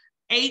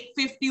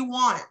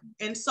 8:51.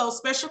 And so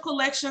special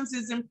collections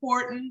is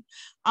important.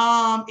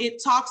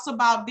 It talks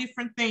about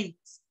different things.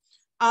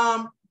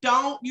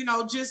 Don't,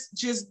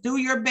 just do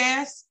your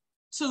best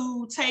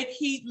to take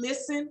heed,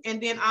 listen,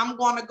 and then I'm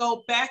going to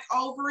go back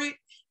over it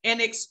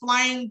and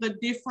explain the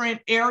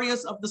different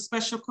areas of the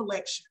special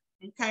collection.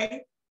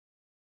 Okay.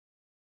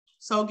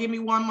 So give me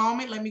one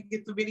moment. Let me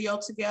get the video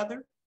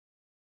together.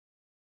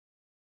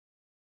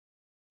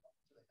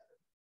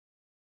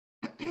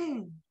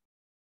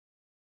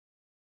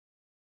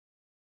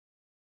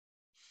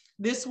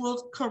 This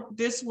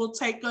will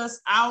take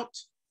us out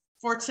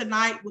for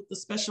tonight with the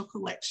special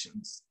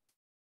collections.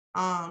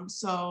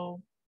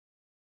 So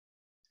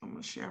I'm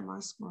going to share my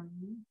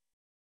screen.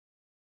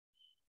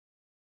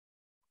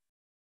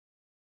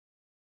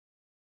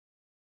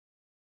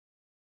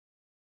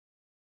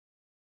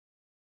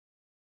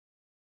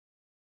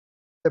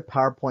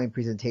 PowerPoint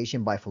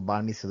presentation by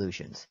Phlebotomy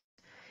Solutions.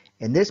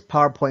 In this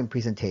PowerPoint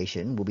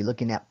presentation, we'll be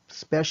looking at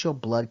special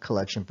blood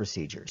collection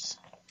procedures.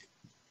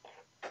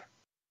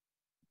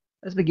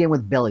 Let's begin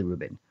with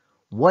bilirubin.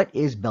 What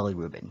is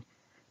bilirubin?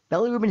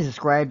 Bilirubin is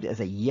described as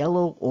a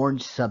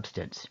yellow-orange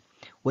substance,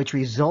 which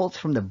results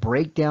from the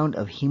breakdown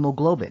of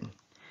hemoglobin.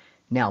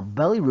 Now,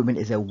 bilirubin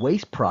is a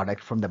waste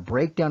product from the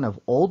breakdown of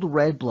old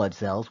red blood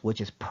cells,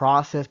 which is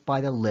processed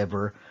by the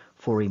liver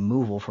for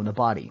removal from the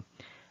body.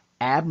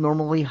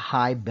 Abnormally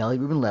high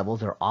bilirubin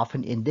levels are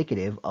often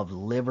indicative of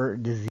liver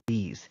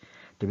disease.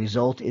 The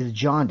result is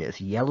jaundice,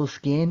 yellow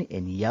skin,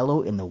 and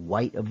yellow in the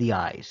white of the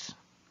eyes.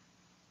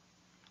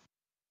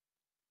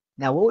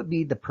 Now, what would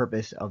be the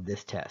purpose of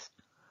this test?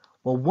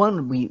 Well,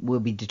 one we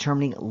will be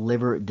determining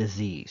liver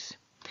disease.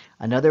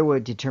 Another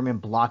would determine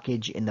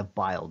blockage in the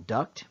bile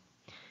duct.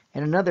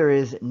 And another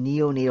is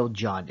neonatal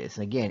jaundice.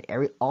 And again,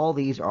 all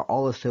these are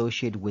all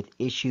associated with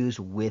issues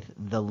with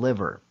the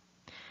liver.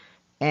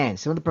 And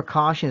some of the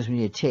precautions we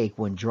need to take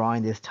when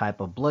drawing this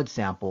type of blood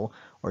sample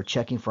or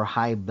checking for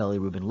high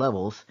bilirubin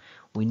levels,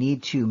 we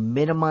need to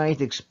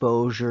minimize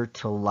exposure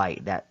to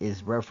light. That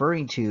is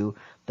referring to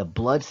the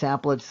blood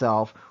sample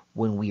itself.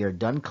 When we are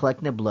done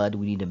collecting the blood,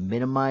 we need to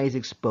minimize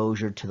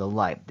exposure to the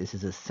light. This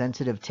is a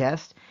sensitive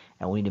test,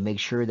 and we need to make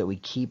sure that we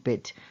keep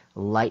it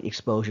light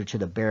exposure to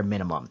the bare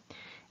minimum.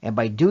 And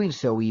by doing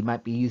so, we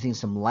might be using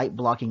some light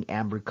blocking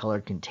amber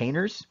colored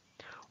containers.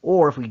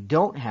 Or if we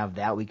don't have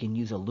that, we can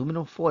use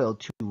aluminum foil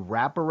to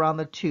wrap around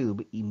the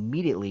tube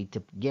immediately to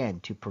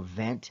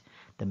prevent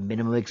the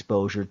minimum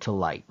exposure to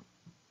light.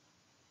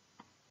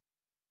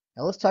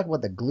 Now let's talk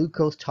about the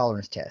glucose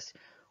tolerance test,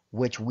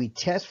 which we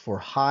test for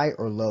high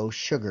or low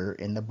sugar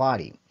in the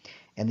body.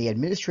 And the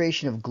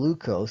administration of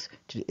glucose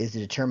is to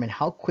determine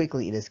how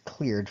quickly it is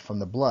cleared from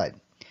the blood.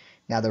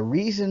 Now the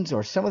reasons,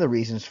 or some of the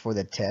reasons for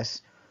the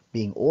test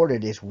being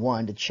ordered, is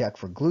one, to check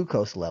for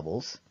glucose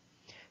levels,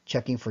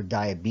 checking for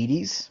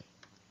diabetes,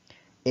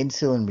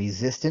 insulin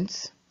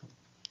resistance,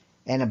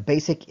 and a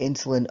basic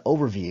insulin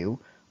overview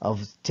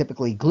of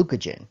typically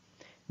glucogen.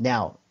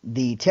 Now,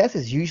 the test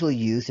is usually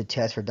used to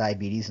test for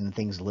diabetes and the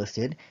things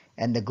listed,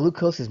 and the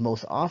glucose is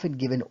most often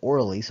given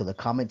orally, so the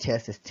common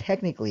test is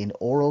technically an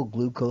oral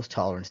glucose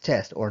tolerance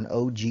test, or an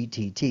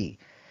OGTT.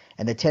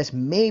 And the test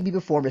may be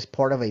performed as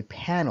part of a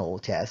panel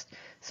test,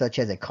 such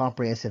as a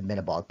comprehensive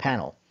metabolic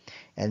panel.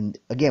 And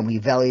again, we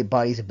evaluate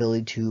body's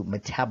ability to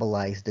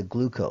metabolize the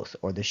glucose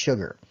or the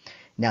sugar.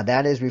 Now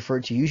that is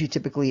referred to usually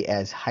typically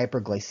as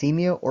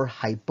hyperglycemia or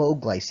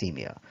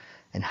hypoglycemia.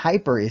 And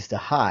hyper is the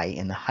high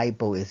and the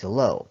hypo is the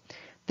low.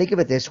 Think of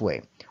it this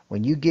way.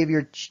 When you give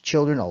your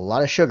children a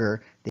lot of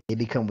sugar, they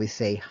become, we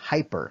say,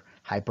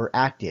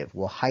 hyperactive.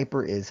 Well,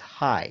 hyper is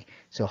high.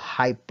 So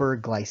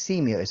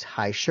hyperglycemia is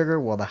high sugar,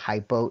 while the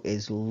hypo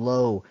is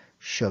low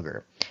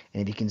sugar.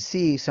 And if you can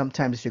see,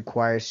 sometimes it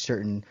requires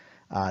certain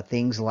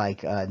things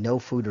like no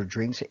food or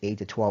drinks for 8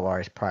 to 12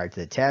 hours prior to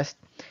the test,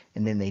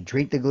 and then they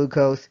drink the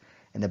glucose,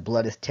 and the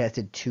blood is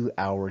tested 2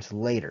 hours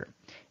later.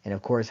 And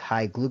of course,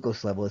 high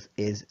glucose levels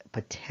is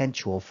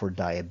potential for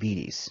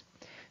diabetes.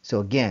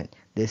 So again,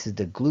 this is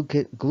the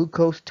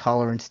glucose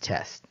tolerance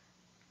test.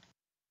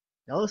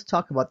 Now let's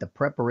talk about the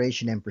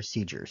preparation and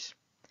procedures.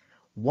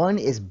 One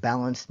is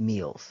balanced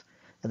meals.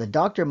 Now the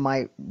doctor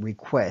might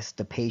request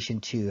the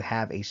patient to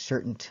have a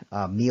certain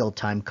meal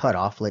time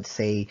cutoff, let's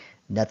say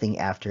nothing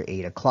after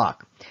 8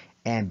 o'clock.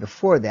 And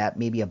before that,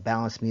 maybe a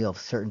balanced meal of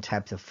certain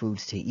types of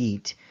foods to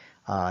eat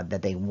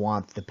that they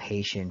want the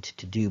patient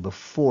to do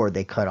before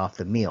they cut off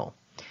the meal.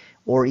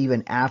 Or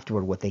even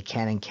afterward, what they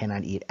can and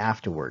cannot eat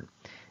afterward.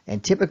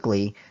 And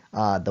typically,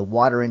 the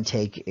water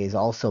intake is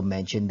also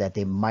mentioned, that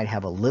they might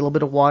have a little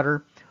bit of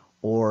water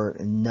or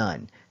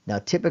none. Now,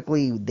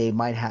 typically,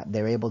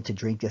 they're able to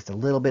drink just a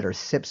little bit or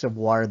sips of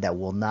water that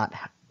will not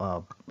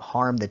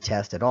harm the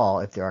test at all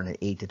if they're on an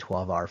 8 to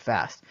 12 hour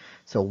fast.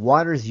 So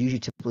water is usually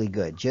typically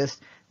good,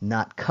 just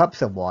not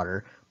cups of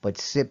water, but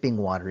sipping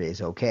water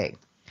is okay.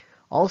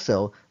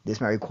 Also, this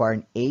might require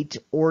an 8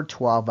 or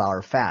 12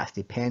 hour fast,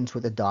 depends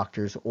what the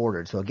doctor's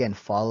ordered. So again,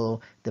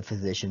 follow the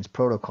physician's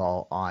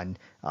protocol on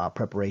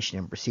preparation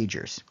and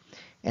procedures.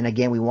 And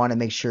again, we want to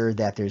make sure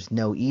that there's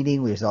no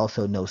eating, there's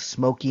also no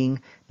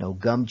smoking, no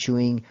gum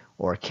chewing,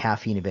 or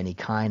caffeine of any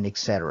kind,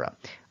 etc.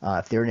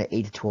 If they're in an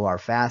 8 to 12 hour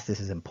fast, this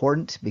is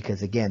important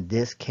because again,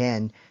 this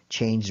can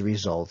change the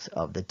results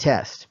of the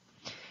test.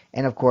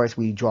 And of course,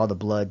 we draw the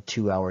blood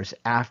 2 hours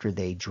after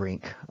they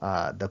drink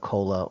the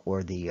cola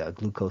or the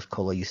glucose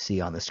cola you see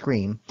on the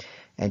screen.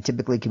 And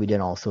typically it can be done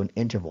also in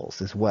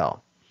intervals as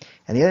well.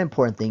 And the other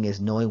important thing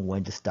is knowing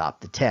when to stop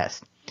the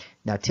test.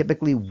 Now,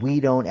 typically we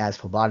don't, as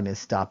phlebotomists,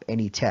 stop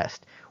any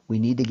test. We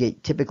need to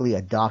get typically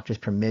a doctor's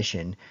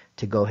permission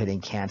to go ahead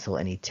and cancel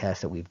any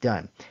tests that we've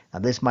done. Now,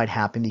 this might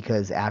happen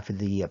because after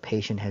the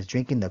patient has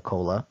drinking the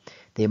cola,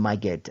 they might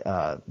get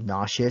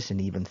nauseous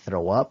and even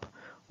throw up,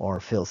 or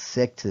feel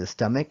sick to the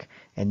stomach,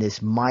 and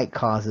this might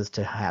cause us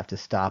to have to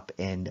stop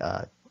and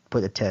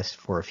put the test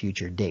for a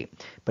future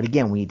date. But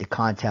again, we need to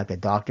contact the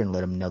doctor and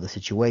let them know the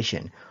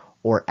situation.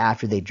 or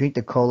after they drink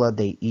the cola,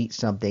 they eat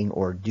something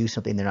or do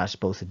something they're not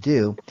supposed to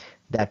do,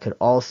 that could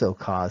also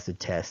cause the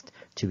test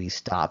to be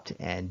stopped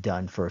and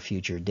done for a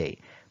future date.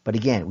 But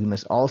again, we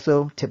must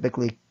also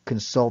typically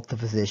consult the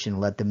physician,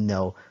 let them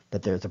know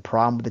that there's a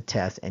problem with the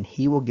test, and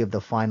he will give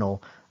the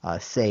final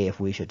say if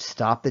we should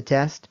stop the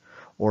test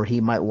or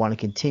he might want to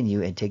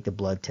continue and take the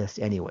blood test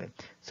anyway.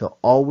 So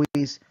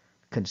always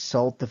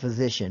consult the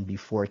physician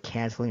before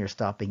canceling or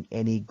stopping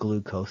any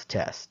glucose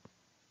test.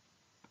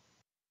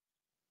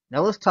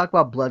 Now let's talk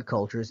about blood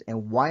cultures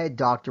and why a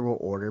doctor will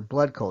order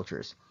blood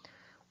cultures.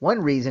 One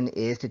reason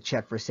is to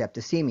check for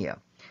septicemia.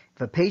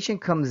 If a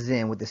patient comes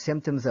in with the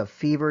symptoms of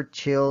fever,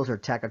 chills, or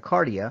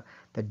tachycardia,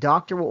 the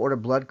doctor will order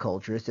blood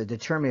cultures to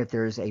determine if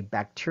there is a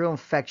bacterial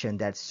infection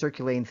that's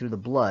circulating through the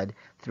blood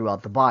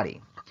throughout the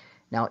body.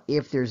 Now,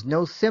 if there's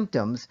no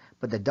symptoms,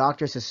 but the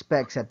doctor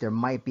suspects that there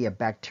might be a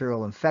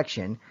bacterial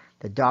infection,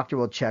 the doctor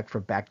will check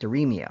for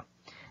bacteremia.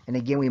 And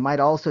again, we might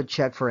also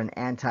check for an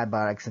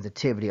antibiotic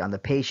sensitivity on the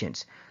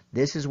patients.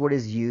 This is what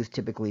is used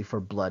typically for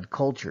blood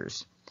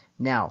cultures.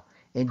 Now,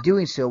 in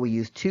doing so, we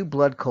use two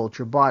blood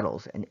culture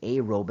bottles, an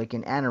aerobic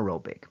and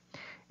anaerobic.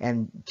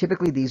 And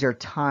typically these are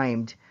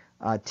timed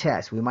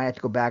tests. We might have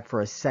to go back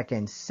for a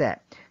second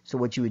set. So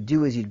what you would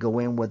do is you'd go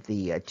in with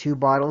the two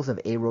bottles of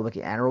aerobic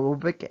and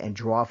anaerobic and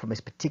draw from a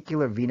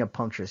particular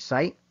venipuncture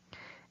site,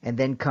 and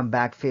then come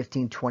back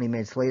 15-20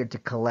 minutes later to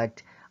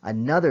collect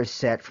another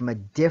set from a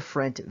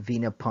different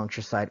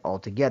venipuncture site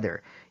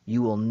altogether.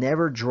 You will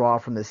never draw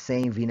from the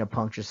same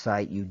venipuncture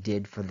site you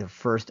did for the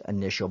first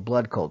initial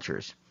blood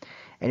cultures.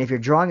 And if you're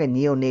drawing a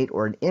neonate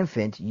or an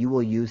infant, you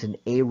will use an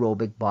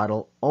aerobic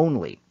bottle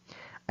only.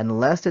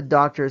 Unless the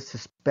doctor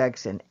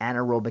suspects an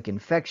anaerobic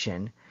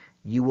infection,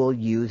 you will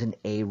use an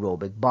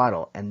aerobic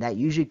bottle, and that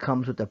usually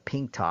comes with a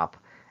pink top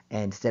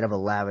instead of a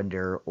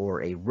lavender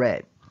or a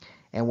red.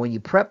 And when you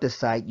prep the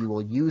site, you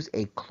will use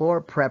a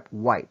ChlorPrep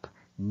wipe,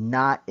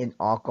 not an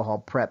alcohol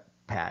prep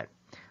pad.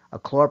 A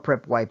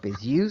ChlorPrep wipe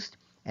is used,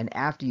 and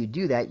after you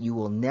do that, you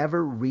will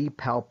never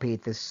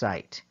repalpate the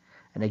site.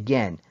 And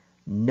again,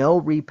 no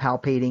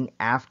repalpating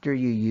after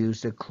you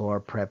use the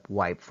ChlorPrep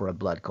wipe for a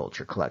blood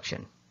culture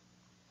collection.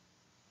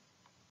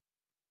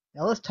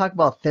 Now let's talk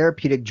about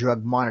therapeutic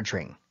drug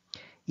monitoring.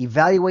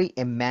 Evaluate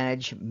and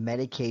manage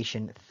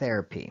medication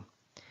therapy.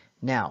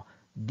 Now,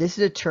 this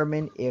is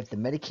determined if the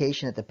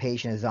medication that the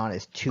patient is on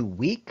is too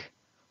weak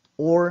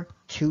or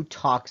too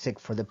toxic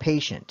for the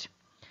patient.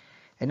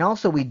 And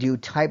also we do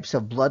types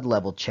of blood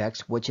level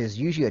checks, which is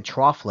usually a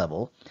trough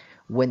level,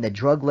 when the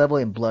drug level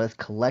in blood is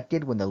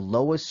collected when the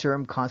lowest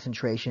serum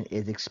concentration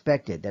is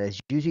expected. That is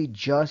usually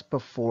just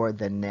before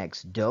the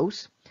next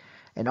dose.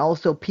 And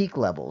also peak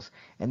levels.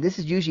 And this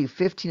is usually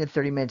 15 to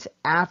 30 minutes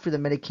after the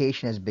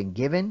medication has been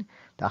given.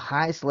 The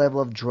highest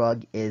level of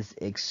drug is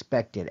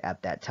expected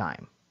at that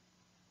time.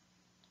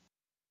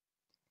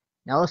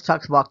 Now let's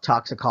talk about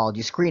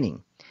toxicology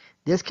screening.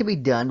 This can be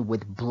done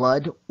with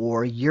blood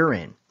or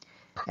urine.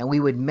 And we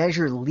would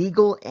measure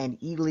legal and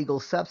illegal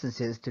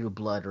substances through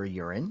blood or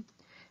urine.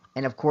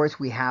 And of course,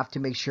 we have to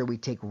make sure we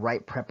take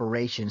right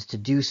preparations to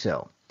do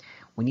so.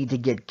 We need to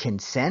get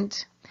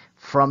consent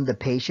from the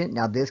patient.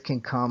 Now, this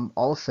can come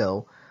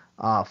also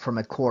from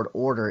a court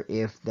order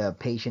if the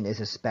patient is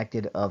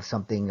suspected of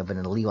something of an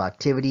illegal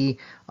activity,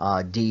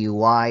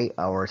 DUI,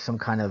 or some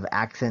kind of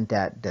accident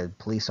that the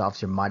police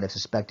officer might have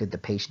suspected the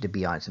patient to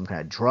be on some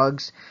kind of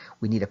drugs.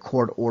 We need a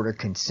court order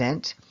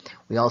consent.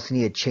 We also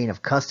need a chain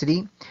of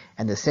custody,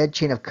 and the said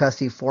chain of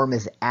custody form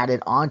is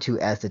added onto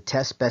as the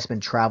test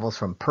specimen travels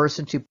from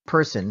person to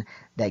person.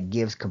 That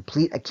gives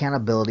complete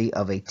accountability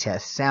of a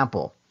test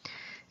sample,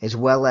 as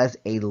well as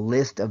a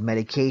list of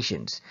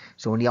medications.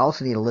 So when you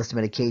also need a list of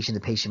medications the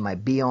patient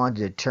might be on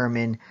to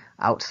determine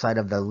outside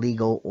of the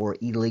legal or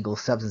illegal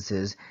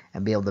substances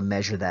and be able to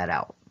measure that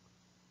out.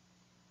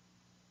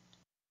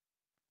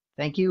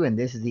 Thank you, and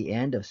this is the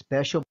end of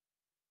special.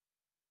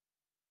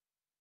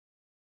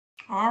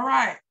 All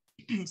right.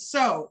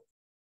 So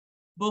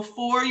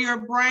before your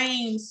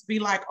brains be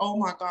like, oh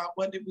my God,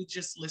 what did we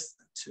just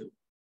listen to?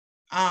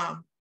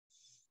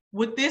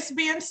 With this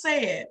being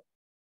said,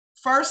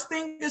 first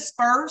thing is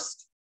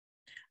first,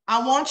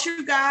 I want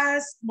you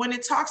guys, when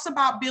it talks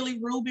about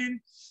bilirubin,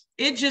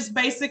 it just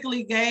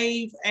basically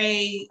gave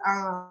a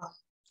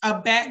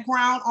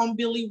background on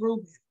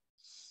bilirubin.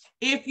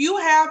 If you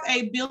have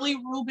a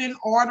bilirubin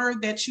order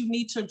that you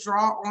need to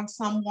draw on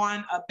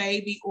someone, a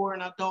baby or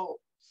an adult,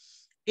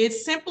 it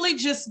simply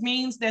just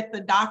means that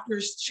the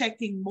doctor's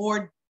checking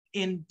more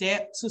in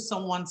depth to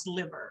someone's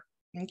liver,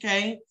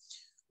 okay?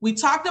 We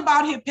talked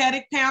about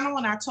hepatic panel,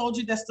 and I told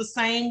you that's the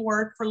same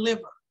word for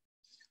liver.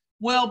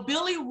 Well,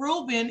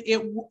 bilirubin,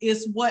 it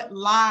is what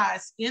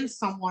lies in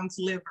someone's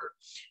liver.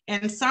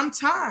 And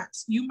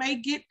sometimes you may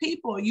get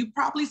people, you've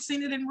probably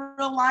seen it in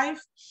real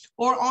life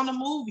or on a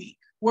movie,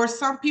 where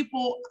some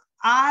people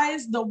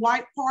eyes, the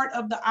white part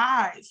of the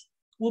eyes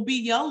will be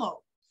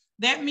yellow.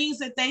 That means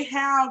that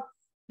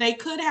they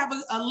could have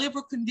a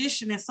liver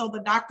condition, and so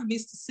the doctor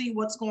needs to see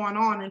what's going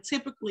on. And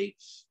typically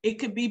it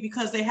could be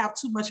because they have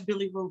too much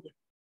bilirubin.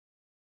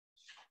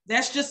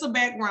 That's just a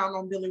background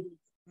on bilirubin.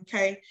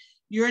 okay?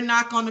 You're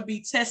not going to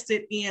be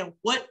tested in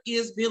what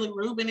is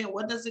bilirubin and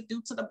what does it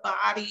do to the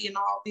body and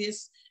all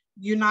this.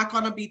 You're not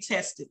going to be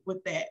tested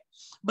with that.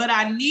 But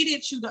I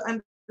needed you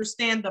to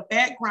understand the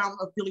background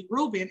of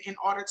bilirubin in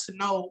order to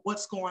know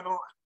what's going on.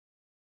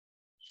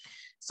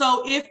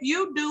 So if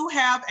you do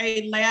have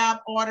a lab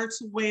order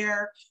to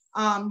where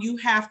you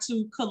have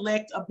to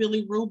collect a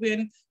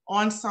bilirubin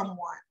on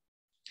someone,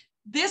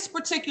 this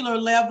particular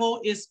level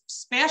is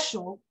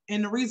special.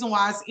 And the reason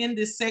why it's in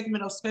this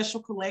segment of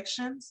special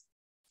collections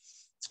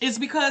is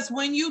because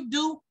when you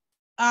do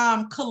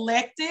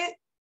collect it,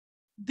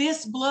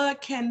 this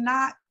blood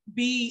cannot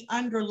be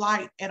under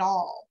light at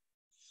all.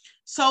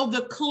 So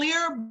the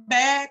clear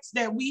bags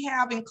that we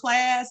have in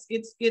class,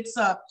 it's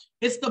the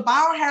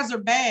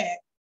biohazard bag,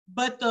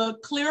 but the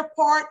clear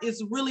part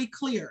is really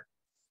clear.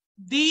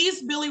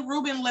 These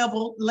bilirubin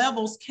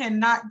levels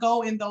cannot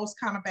go in those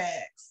kind of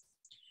bags.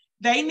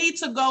 They need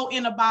to go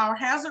in a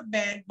biohazard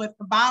bag, but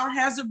the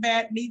biohazard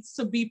bag needs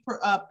to be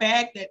a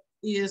bag that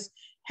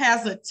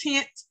has a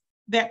tint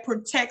that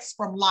protects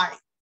from light.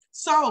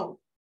 So,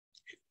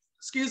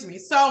 excuse me.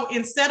 So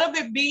instead of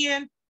it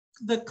being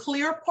the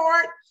clear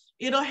part,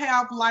 it'll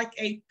have like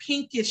a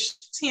pinkish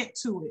tint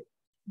to it.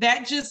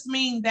 That just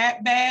means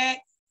that bag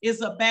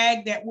is a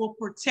bag that will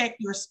protect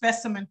your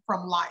specimen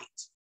from light.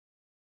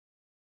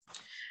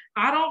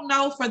 I don't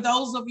know, for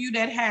those of you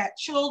that had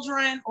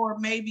children or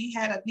maybe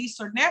had a niece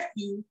or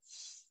nephew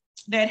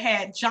that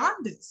had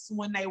jaundice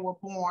when they were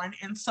born,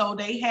 and so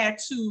they had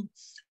to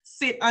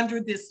sit under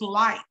this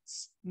light,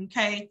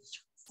 okay,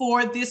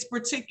 for this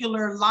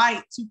particular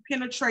light to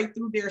penetrate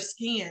through their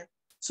skin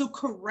to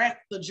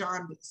correct the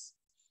jaundice.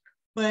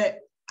 But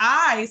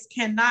eyes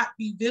cannot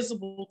be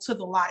visible to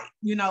the light,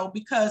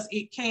 because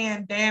it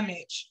can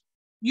damage,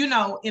 in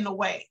a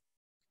way.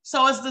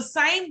 So it's the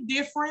same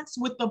difference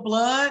with the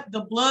blood.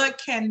 The blood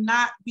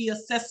cannot be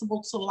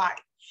accessible to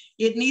light.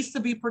 It needs to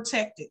be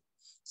protected.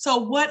 So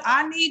what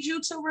I need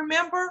you to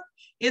remember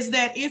is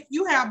that if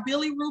you have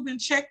bilirubin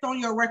checked on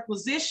your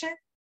requisition,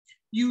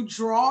 you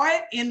draw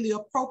it in the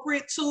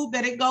appropriate tube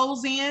that it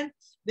goes in,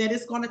 that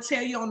it's going to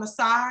tell you on the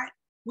side,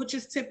 which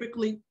is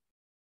typically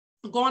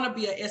going to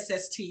be a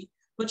SST,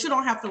 but you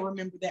don't have to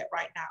remember that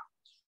right now.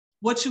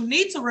 What you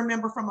need to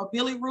remember from a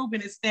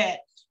bilirubin is that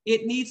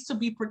it needs to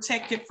be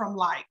protected from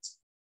light.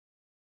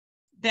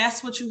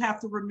 That's what you have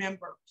to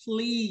remember.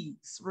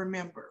 Please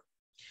remember.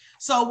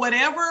 So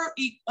whatever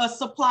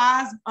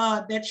supplies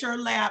that your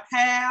lab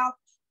have,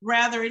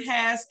 whether it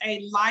has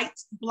a light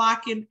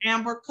blocking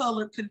amber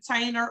colored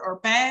container or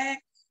bag,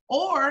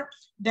 or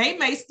they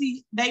may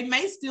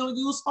still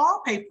use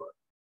fall paper.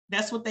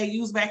 That's what they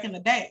used back in the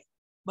day.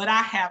 But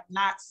I have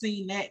not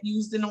seen that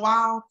used in a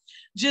while.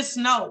 Just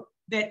know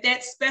that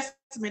that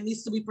specimen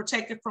needs to be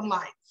protected from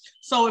light.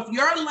 So if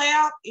your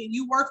lab, and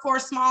you work for a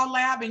small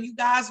lab and you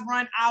guys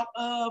run out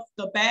of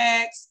the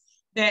bags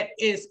that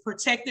is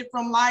protected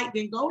from light,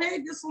 then go ahead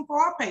and get some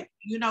fall paper.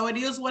 It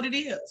is what it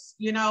is.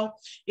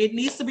 It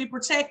needs to be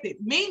protected.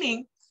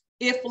 Meaning,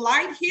 if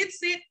light hits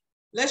it,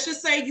 let's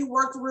just say you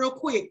worked real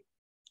quick.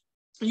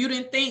 You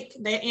didn't think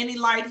that any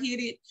light hit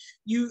it.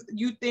 You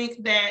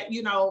think that,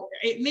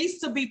 it needs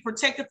to be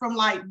protected from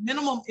light,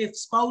 minimum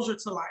exposure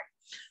to light.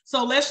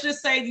 So let's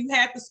just say you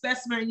had the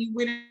specimen and you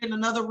went in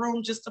another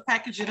room just to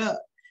package it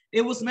up.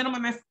 It was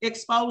minimum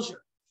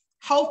exposure.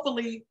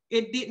 Hopefully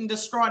it didn't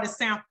destroy the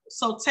sample.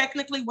 So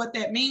technically what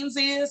that means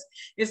is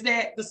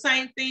that the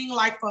same thing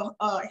like for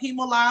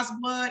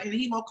hemolyzed blood and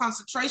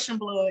hemoconcentration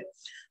blood,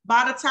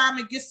 by the time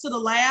it gets to the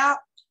lab,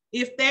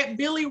 if that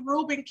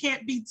bilirubin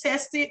can't be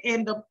tested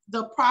and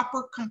the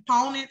proper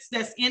components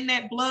that's in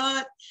that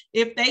blood,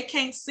 if they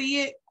can't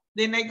see it,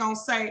 then they're going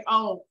to say,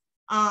 oh,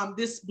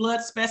 this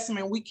blood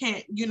specimen, we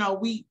can't,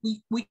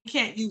 we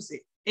can't use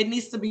it. It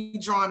needs to be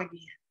drawn again.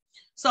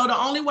 So the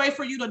only way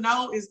for you to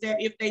know is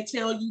that if they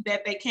tell you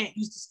that they can't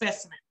use the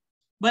specimen.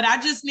 But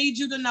I just need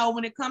you to know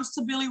when it comes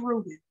to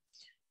bilirubin,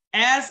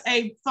 as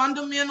a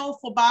fundamental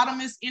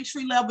phlebotomist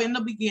entry level in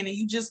the beginning,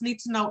 you just need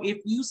to know if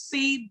you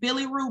see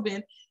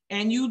bilirubin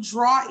and you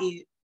draw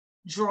it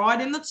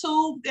in the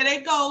tube that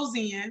it goes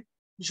in,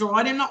 draw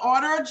it in the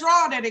order of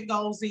draw that it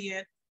goes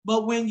in.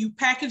 But when you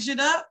package it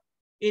up,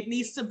 it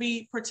needs to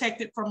be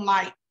protected from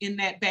light in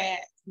that bag,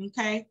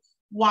 okay?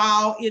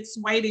 While it's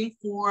waiting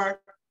for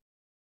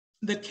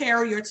the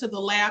carrier to the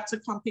lab to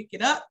come pick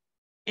it up,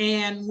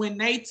 and when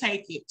they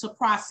take it to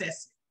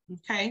process it,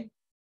 okay?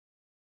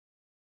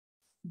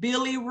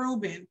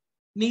 Bilirubin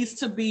needs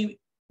to be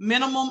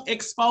minimum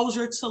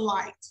exposure to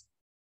light.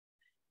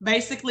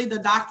 Basically, the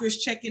doctor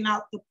is checking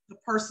out the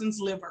person's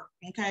liver,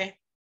 okay?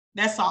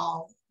 That's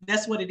all.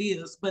 That's what it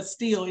is, but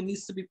still, it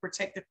needs to be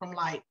protected from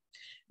light.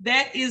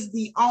 That is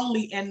the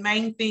only and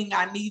main thing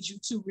I need you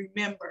to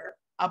remember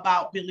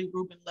about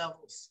bilirubin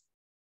levels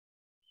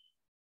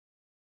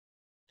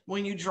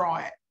when you draw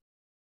it,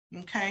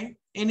 okay?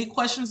 Any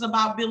questions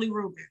about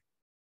bilirubin?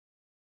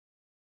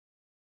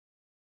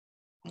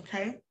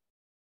 Okay.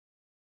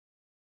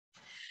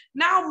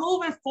 Now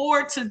moving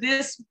forward to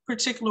this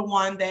particular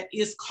one that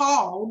is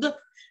called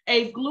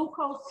a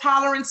glucose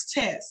tolerance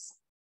test.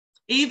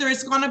 Either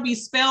it's going to be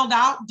spelled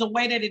out the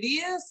way that it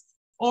is,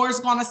 or it's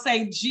going to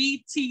say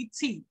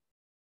GTT,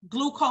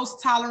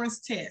 glucose tolerance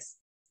test.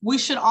 We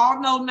should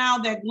all know now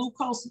that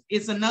glucose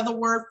is another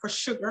word for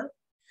sugar.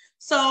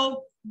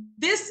 So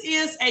this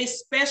is a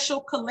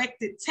special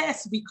collected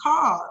test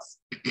because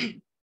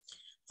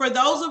for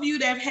those of you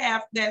that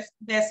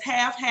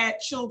have had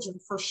children,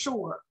 for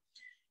sure,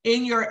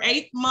 in your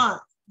 8th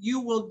month,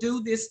 you will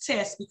do this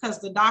test because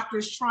the doctor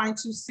is trying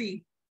to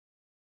see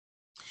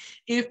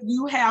if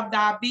you have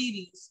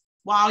diabetes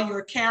while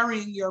you're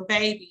carrying your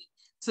baby,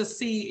 to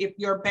see if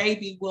your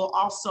baby will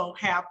also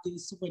have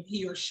this when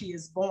he or she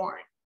is born.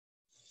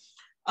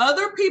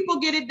 Other people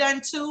get it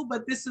done too,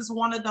 but this is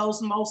one of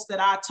those most that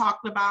I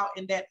talked about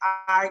and that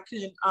I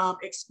can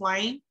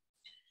explain.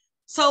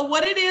 So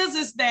what it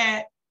is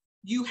that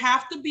you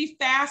have to be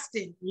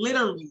fasting,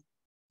 literally,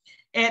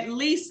 at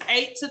least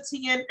 8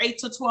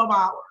 to 12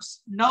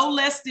 hours. No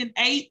less than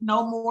 8,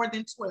 no more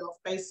than 12,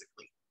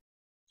 basically.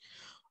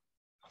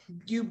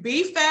 You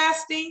be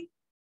fasting,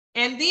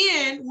 and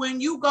then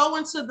when you go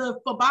into the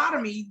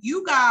phlebotomy,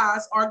 you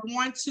guys are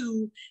going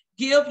to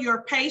give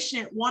your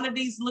patient one of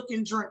these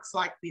looking drinks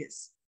like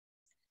this.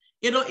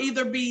 It'll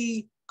either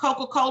be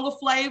Coca-Cola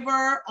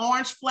flavor,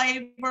 orange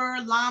flavor,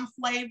 lime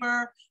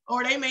flavor,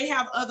 or they may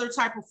have other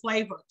type of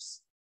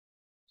flavors.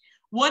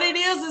 What it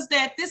is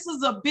that this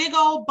is a big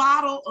old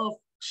bottle of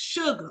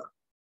sugar,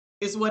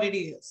 is what it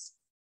is.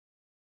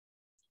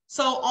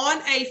 So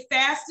on a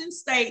fasting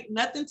state,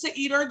 nothing to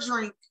eat or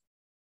drink,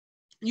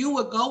 you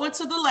would go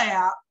into the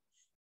lab.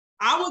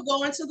 I would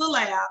go into the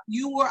lab.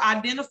 You will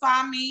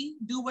identify me,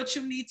 do what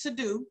you need to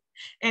do.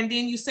 And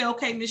then you say,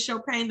 okay, Ms.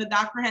 Chopin, the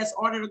doctor has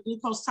ordered a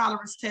glucose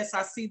tolerance test.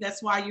 I see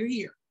that's why you're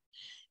here.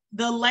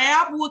 The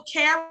lab will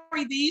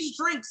carry these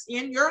drinks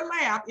in your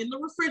lab, in the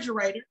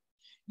refrigerator.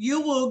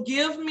 You will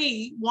give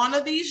me one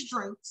of these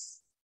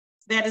drinks.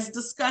 That is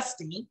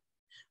disgusting,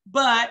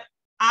 but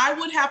I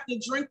would have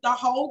to drink the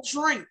whole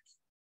drink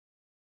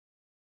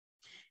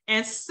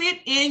and sit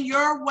in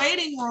your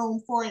waiting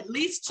room for at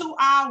least 2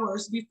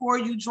 hours before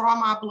you draw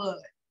my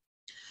blood.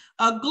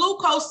 A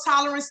glucose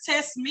tolerance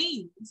test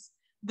means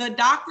the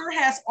doctor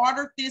has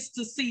ordered this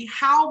to see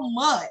how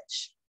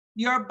much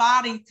your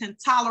body can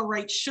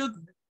tolerate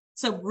sugar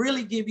to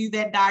really give you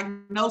that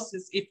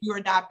diagnosis if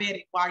you're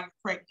diabetic while you're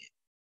pregnant.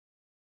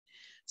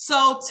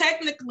 So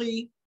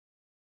technically,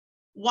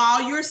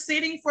 while you're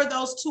sitting for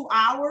those 2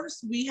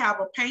 hours, we have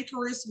a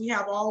pancreas, we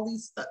have all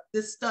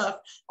this stuff,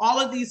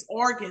 all of these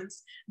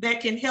organs that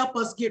can help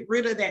us get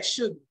rid of that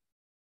sugar.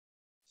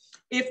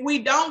 If we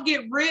don't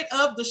get rid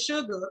of the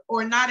sugar,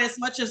 or not as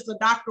much as the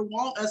doctor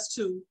wants us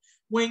to,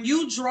 when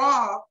you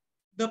draw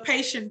the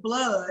patient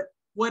blood,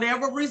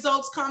 whatever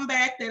results come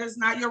back, that is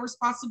not your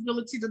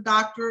responsibility. The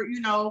doctor,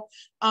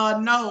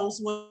 knows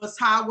what's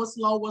high, what's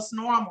low, what's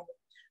normal.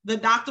 The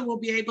doctor will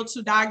be able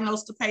to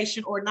diagnose the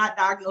patient or not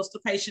diagnose the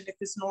patient if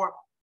it's normal.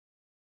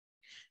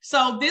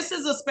 So this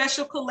is a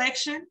special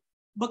collection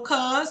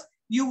because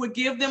you would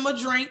give them a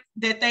drink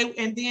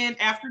and then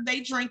after they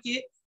drink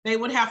it, they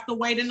would have to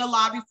wait in the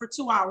lobby for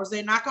 2 hours.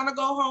 They're not going to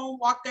go home,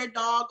 walk their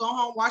dog, go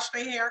home, wash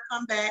their hair,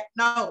 come back.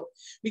 No,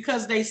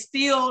 because they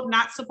still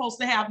not supposed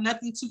to have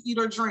nothing to eat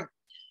or drink.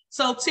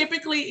 So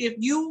typically, if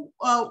you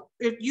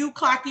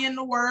clock in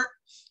to work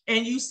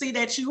and you see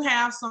that you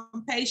have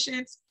some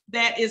patients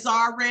that is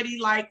already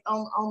like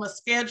on a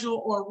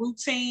schedule or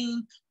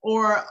routine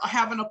or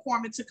have an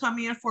appointment to come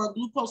in for a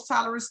glucose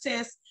tolerance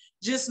test,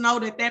 just know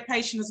that that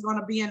patient is going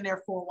to be in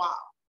there for a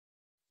while.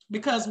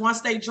 Because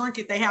once they drink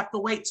it, they have to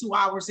wait 2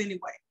 hours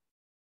anyway.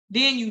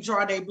 Then you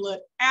draw their blood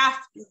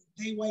after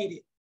they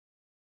waited.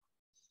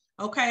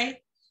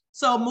 Okay,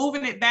 so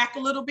moving it back a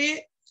little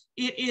bit,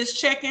 it is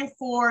checking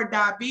for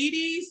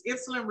diabetes,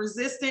 insulin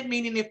resistant,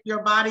 meaning if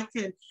your body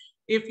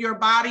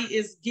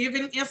is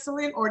giving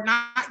insulin or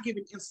not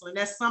giving insulin.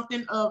 That's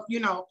something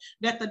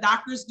that the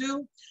doctors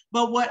do.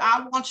 But what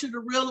I want you to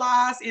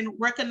realize and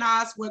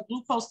recognize what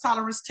glucose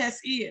tolerance test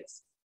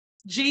is.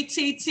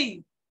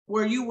 GTT,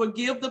 where you would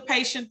give the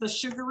patient the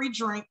sugary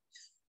drink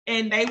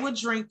and they would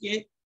drink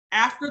it.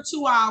 After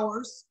 2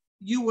 hours,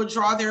 you would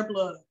draw their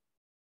blood.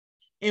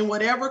 In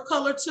whatever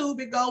color tube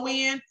it go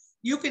in,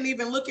 you can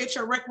even look at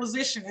your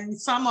requisition, and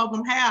some of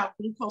them have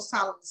glucose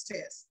tolerance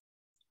tests,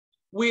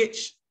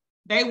 which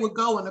they would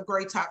go in a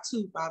gray top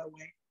tube, by the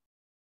way.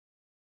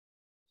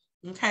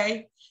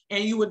 Okay,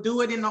 and you would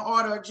do it in the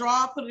order of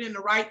draw, put it in the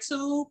right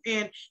tube,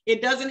 and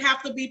it doesn't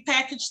have to be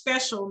packaged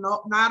special,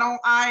 no, not on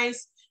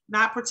ice,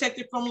 not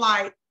protected from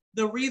light.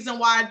 The reason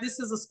why this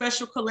is a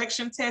special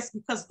collection test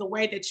because the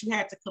way that you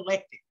had to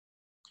collect it.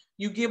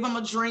 You give them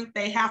a drink,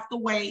 they have to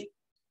wait,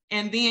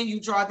 and then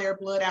you draw their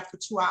blood after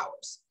 2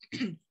 hours.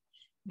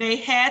 They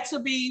had to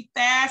be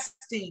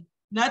fasting,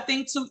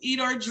 nothing to eat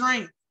or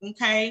drink.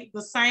 Okay,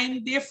 the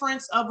same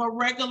difference of a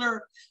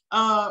regular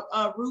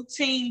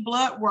routine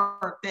blood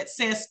work that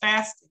says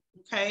fasting.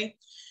 Okay,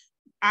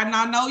 and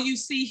I know you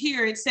see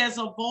here it says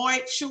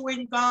avoid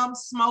chewing gum,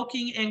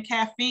 smoking, and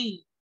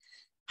caffeine.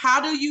 How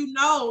do you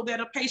know that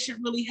a patient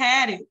really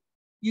had it?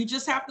 You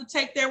just have to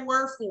take their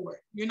word for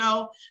it. You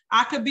know,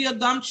 I could be a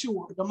gum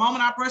chewer. The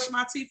moment I brush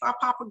my teeth, I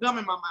pop a gum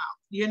in my mouth,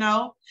 you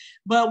know.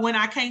 But when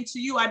I came to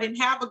you, I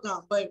didn't have a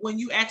gum. But when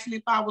you asked me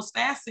if I was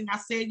fasting, I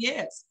said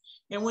yes.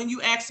 And when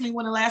you asked me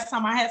when the last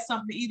time I had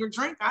something to eat or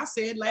drink, I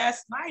said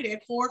last night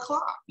at 4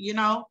 o'clock, you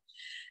know.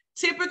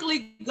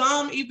 Typically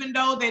gum, even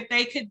though that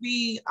they could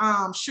be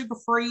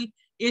sugar-free,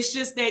 it's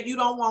just that you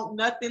don't want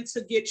nothing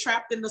to get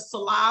trapped in the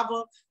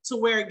saliva to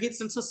where it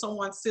gets into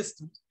someone's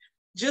system.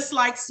 Just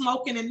like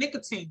smoking and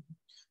nicotine.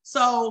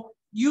 So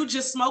you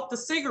just smoked a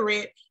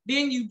cigarette,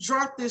 then you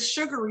drunk this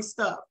sugary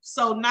stuff.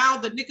 So now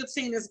the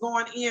nicotine is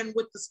going in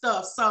with the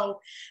stuff.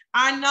 So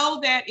I know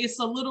that it's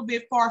a little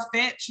bit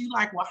far-fetched. You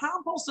like, well, how am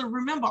I supposed to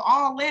remember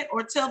all that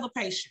or tell the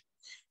patient?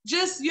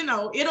 Just, you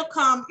know,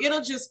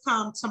 it'll just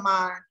come to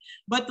mind.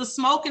 But the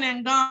smoking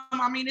and gum,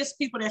 I mean, it's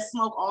people that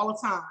smoke all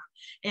the time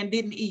and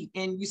didn't eat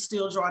and you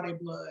still draw their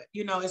blood.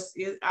 You know,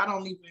 I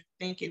don't even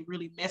think it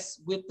really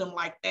messes with them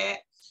like that.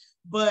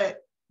 But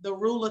the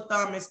rule of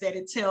thumb is that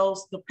it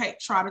tells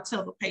try to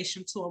tell the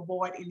patient to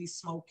avoid any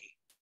smoking.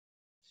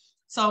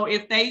 So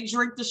if they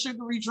drink the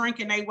sugary drink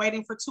and they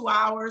waiting for 2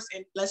 hours,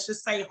 and let's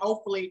just say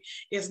hopefully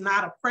it's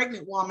not a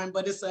pregnant woman,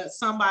 but it's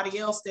somebody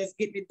else that's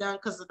getting it done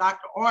because the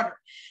doctor ordered,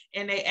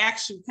 and they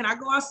ask you, can I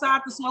go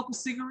outside to smoke a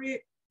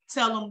cigarette?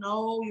 Tell them,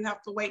 no, you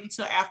have to wait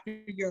until after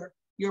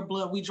your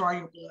blood, we draw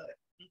your blood,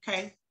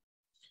 okay?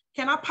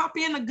 Can I pop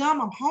in the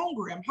gum? I'm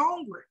hungry.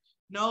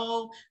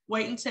 No,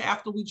 wait until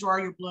after we draw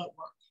your blood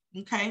work.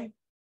 Okay.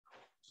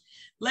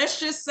 Let's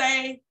just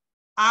say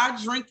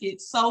I drink it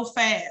so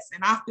fast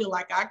and I feel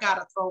like I got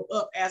to throw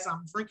up as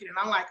I'm drinking it.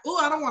 I'm like, oh,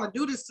 I don't want to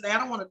do this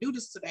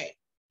today.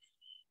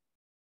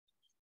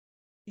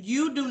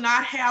 You do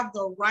not have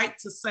the right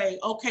to say,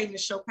 okay,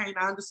 Ms. Chopin,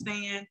 I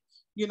understand.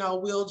 You know,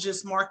 we'll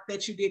just mark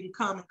that you didn't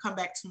come and come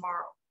back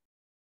tomorrow.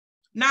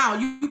 Now,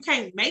 you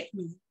can't make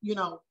me, you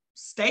know,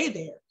 stay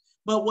there.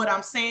 But what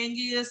I'm saying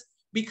is,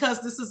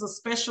 because this is a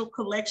special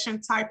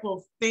collection type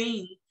of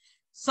thing,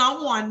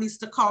 someone needs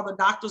to call the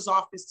doctor's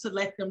office to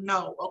let them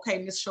know, okay,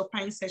 Ms.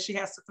 Chopin says she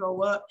has to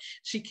throw up.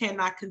 She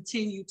cannot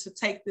continue to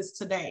take this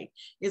today.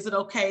 Is it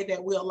okay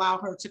that we allow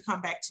her to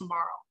come back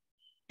tomorrow?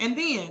 And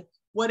then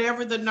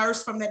whatever the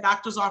nurse from that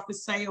doctor's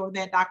office say or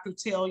that doctor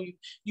tell you,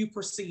 you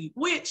proceed,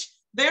 which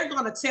they're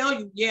going to tell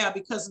you, yeah,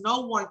 because no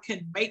one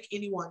can make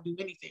anyone do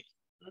anything.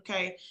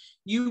 Okay,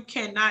 you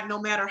cannot, no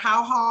matter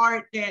how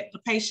hard that the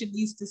patient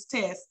needs this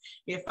test,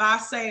 if I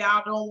say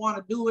I don't want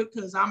to do it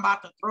because I'm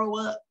about to throw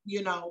up,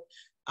 you know,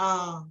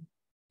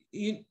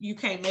 you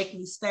can't make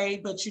me stay,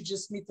 but you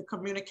just need to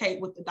communicate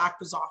with the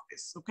doctor's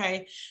office.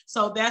 Okay,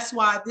 so that's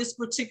why this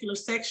particular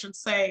section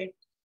say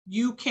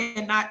you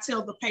cannot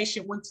tell the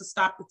patient when to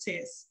stop the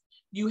test.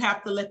 You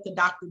have to let the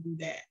doctor do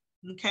that.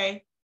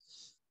 Okay,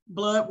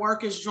 blood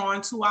work is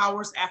drawn 2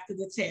 hours after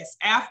the test.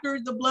 After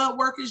the blood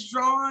work is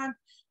drawn,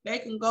 they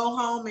can go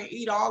home and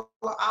eat all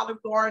the Olive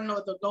Garden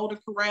or the Golden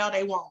Corral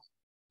they want.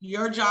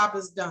 Your job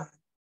is done.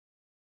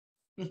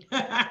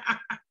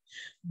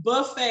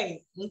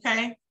 Buffet,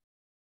 okay?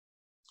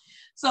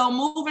 So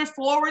moving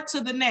forward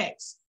to the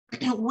next,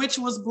 which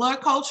was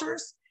blood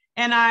cultures.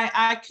 And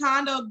I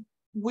kind of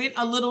went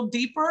a little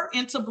deeper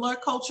into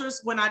blood cultures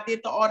when I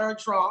did the order of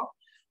draw.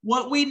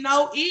 What we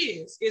know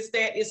is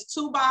that it's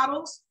 2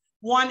 bottles.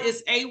 One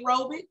is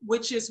aerobic,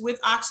 which is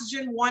with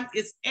oxygen. One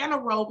is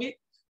anaerobic,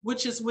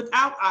 which is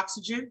without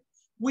oxygen.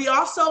 We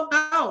also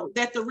know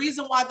that the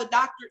reason why the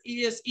doctor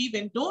is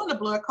even doing the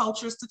blood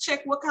culture is to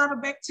check what kind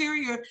of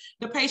bacteria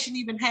the patient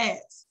even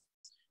has.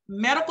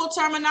 Medical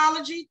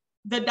terminology,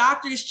 the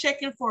doctor is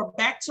checking for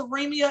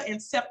bacteremia and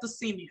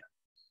septicemia.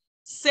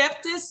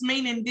 Septis,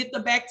 meaning did the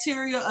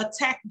bacteria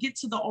get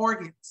to the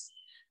organs?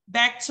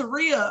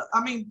 Bacteria,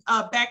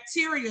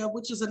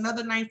 which is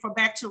another name for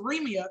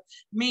bacteremia,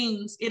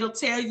 means it'll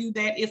tell you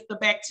that if the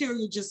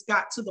bacteria just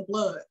got to the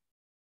blood.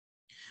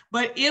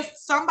 But if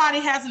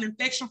somebody has an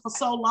infection for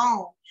so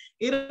long,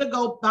 it'll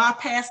go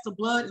bypass the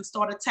blood and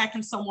start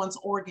attacking someone's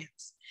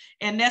organs.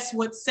 And that's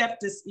what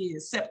septis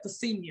is,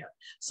 septicemia.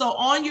 So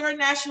on your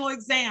national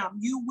exam,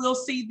 you will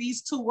see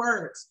these 2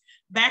 words,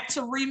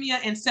 bacteremia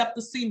and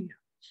septicemia.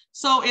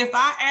 So if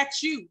I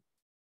ask you,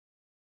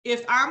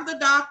 if I'm the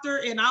doctor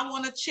and I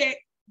want to check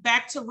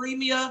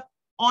bacteremia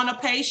on a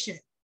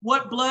patient,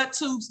 what blood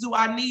tubes do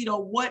I need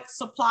or what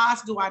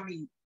supplies do I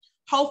need?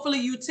 Hopefully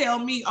you tell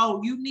me,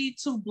 oh, you need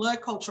 2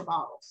 blood culture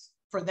bottles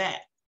for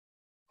that.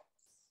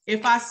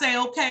 If I say,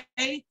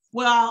 okay,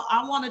 well,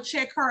 I want to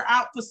check her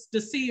out to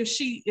see if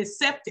she is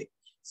septic,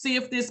 see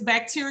if this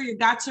bacteria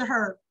got to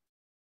her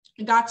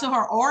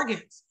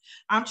organs.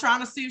 I'm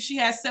trying to see if she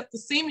has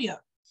septicemia.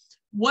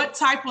 What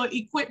type of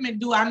equipment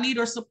do I need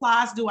or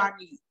supplies do I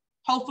need?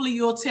 Hopefully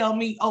you'll tell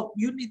me, oh,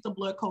 you need the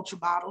blood culture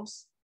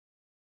bottles.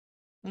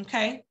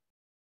 Okay.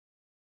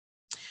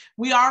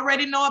 We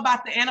already know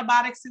about the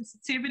antibiotic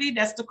sensitivity.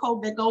 That's the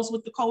code that goes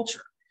with the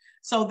culture.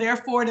 So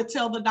therefore, to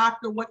tell the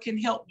doctor what can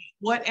help me,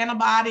 what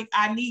antibiotic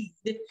I need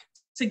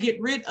to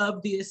get rid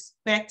of this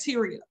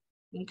bacteria,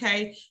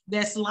 okay,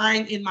 that's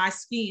lying in my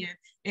skin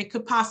and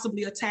could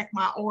possibly attack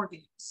my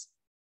organs.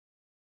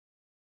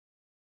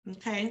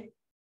 Okay.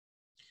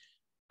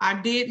 I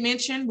did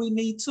mention we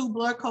need 2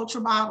 blood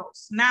culture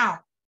bottles. Now,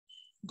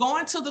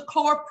 going to the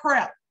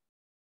ChlorPrep.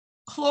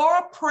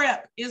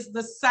 ChlorPrep is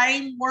the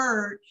same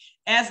word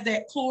as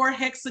that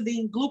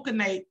chlorhexidine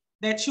gluconate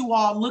that you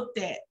all looked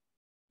at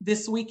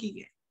this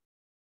weekend.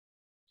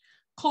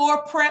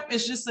 ChlorPrep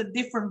is just a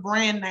different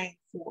brand name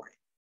for it.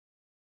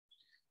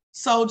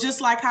 So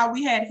just like how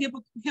we had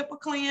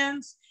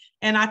HipaCleanse,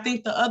 and I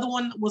think the other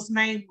one was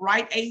named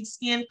Right Aid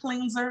Skin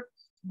Cleanser,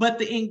 but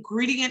the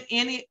ingredient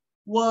in it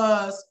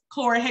was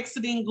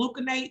chlorhexidine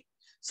gluconate.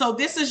 So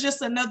this is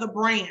just another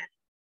brand,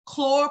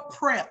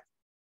 ChlorPrep,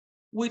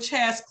 which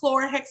has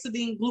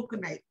chlorhexidine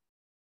gluconate.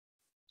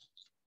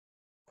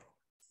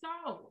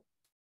 So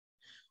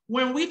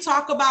when we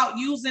talk about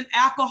using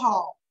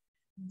alcohol,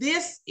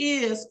 this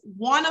is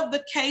one of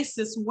the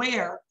cases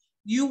where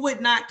you would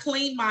not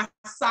clean my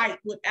site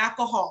with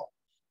alcohol.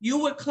 You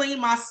would clean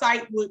my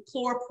site with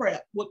ChlorPrep,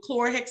 with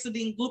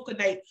chlorhexidine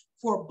gluconate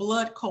for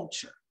blood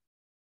culture.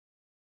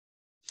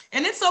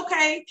 And it's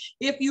okay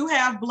if you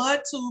have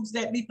blood tubes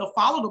that need to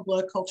follow the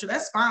blood culture,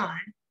 that's fine.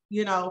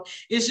 You know,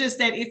 it's just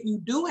that if you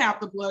do have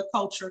the blood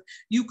culture,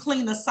 you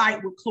clean the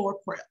site with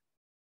ChlorPrep.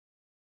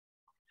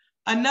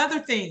 Another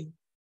thing,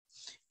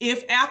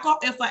 if an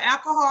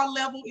alcohol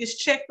level is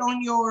checked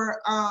on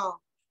your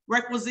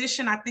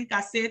requisition, I think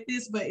I said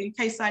this, but in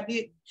case I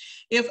didn't,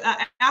 if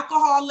an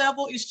alcohol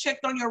level is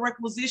checked on your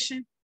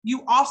requisition,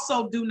 you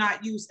also do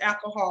not use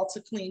alcohol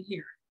to clean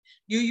here.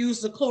 You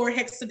use the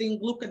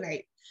chlorhexidine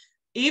gluconate.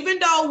 Even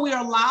though we're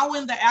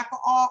allowing the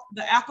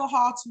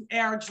alcohol to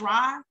air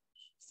dry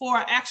for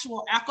an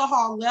actual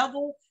alcohol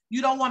level,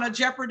 you don't want to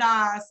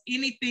jeopardize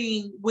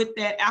anything with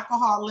that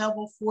alcohol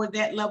level for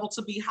that level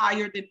to be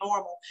higher than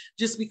normal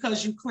just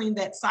because you clean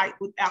that site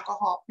with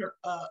alcohol pad.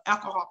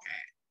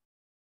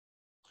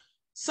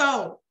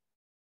 So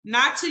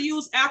not to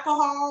use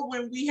alcohol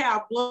when we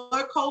have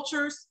blood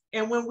cultures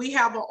and when we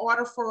have an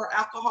order for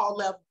alcohol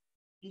level,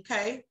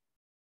 okay?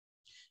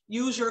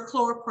 Use your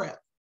ChlorPrep.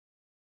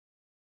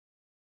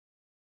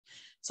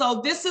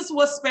 So this is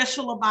what's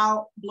special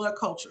about blood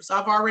cultures.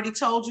 I've already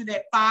told you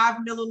that 5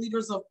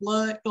 milliliters of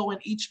blood go in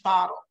each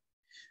bottle.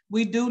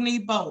 We do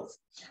need both.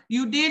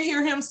 You did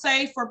hear him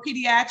say for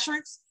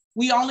pediatrics,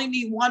 we only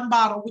need 1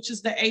 bottle, which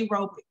is the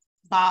aerobic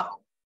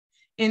bottle.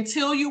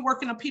 Until you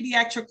work in a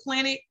pediatric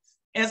clinic,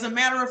 as a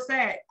matter of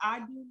fact, I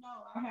do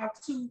know I have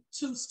two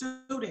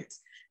students.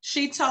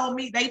 They told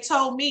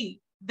me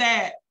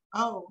that,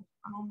 oh,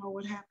 I don't know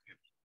what happened.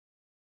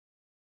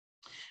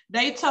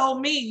 They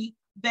told me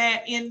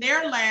that in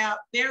their lab,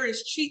 there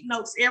is cheat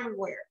notes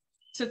everywhere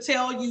to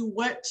tell you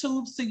what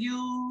tubes to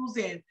use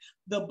and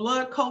the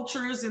blood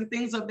cultures and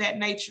things of that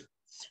nature.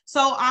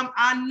 So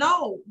I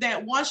know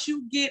that once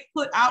you get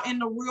put out in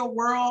the real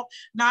world,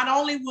 not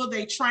only will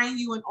they train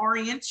you and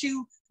orient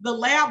you, the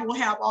lab will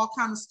have all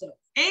kinds of stuff.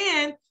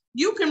 And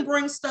you can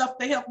bring stuff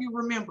to help you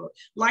remember,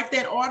 like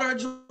that order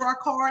draw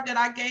card that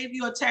I gave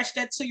you, attach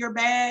that to your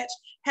badge,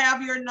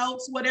 have your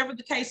notes, whatever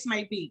the case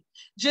may be.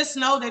 Just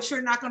know that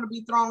you're not going to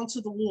be thrown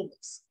to the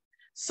wolves.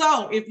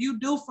 So if you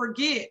do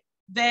forget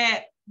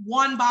that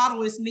 1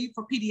 bottle is needed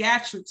for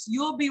pediatrics,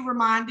 you'll be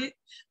reminded,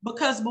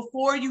 because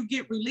before you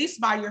get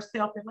released by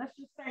yourself, and let's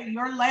just say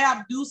your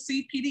lab do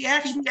see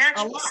pediatrics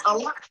a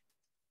lot,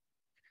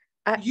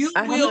 you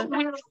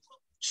will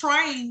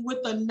train with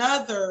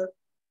another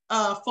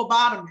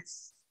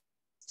phlebotomist.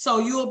 So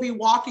you'll be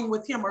walking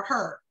with him or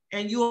her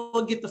and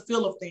you'll get the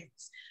feel of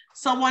things.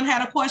 Someone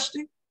had a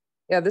question?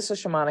 Yeah, this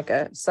is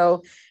Shamanika.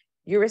 So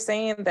you were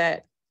saying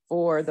that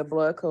for the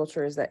blood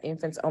cultures that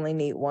infants only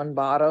need 1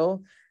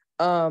 bottle,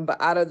 but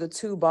out of the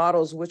 2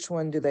 bottles, which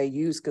one do they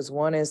use? Because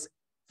one is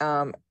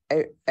aerobic,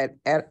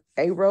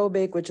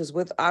 which is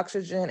with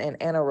oxygen, and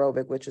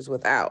anaerobic, which is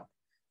without.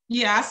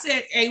 Yeah, I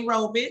said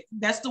aerobic.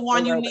 That's the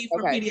one aerobic. You need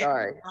for pediatrics.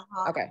 Sorry.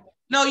 Okay.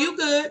 No, you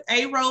good.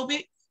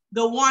 Aerobic.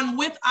 The one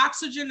with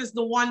oxygen is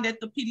the one that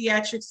the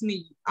pediatrics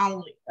need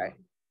only. Right.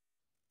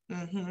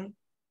 Mm-hmm.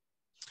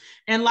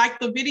 And like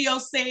the video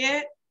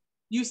said,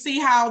 you see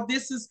how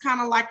this is kind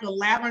of like a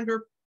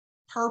lavender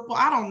purple.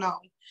 I don't know.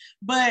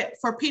 But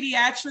for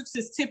pediatrics,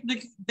 it's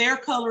typically, their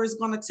color is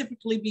going to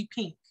typically be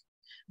pink.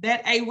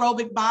 That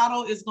aerobic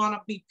bottle is going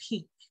to be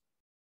pink.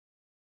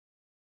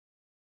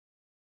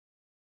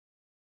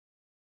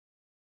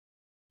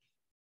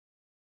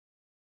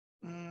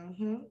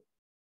 Mm-hmm.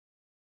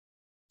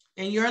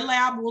 And your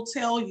lab will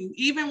tell you,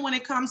 even when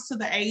it comes to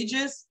the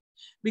ages,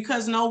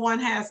 because no one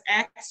has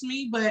asked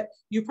me, but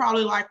you're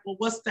probably like, well,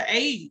 what's the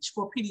age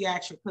for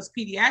pediatric? Because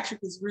pediatric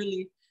is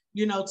really,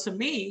 you know, to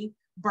me,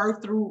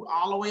 birth through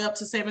all the way up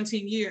to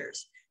 17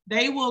 years.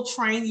 They will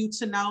train you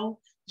to know,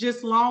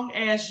 just long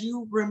as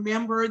you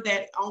remember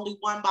that only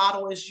 1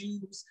 bottle is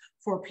used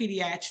for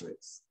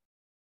pediatrics.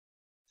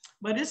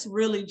 But it's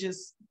really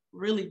just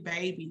really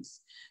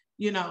babies.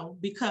 You know,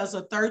 because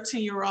a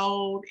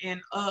 13-year-old and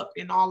up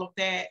and all of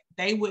that,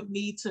 they would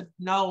need to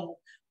know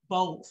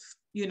both,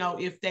 you know,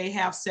 if they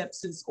have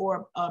sepsis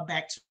or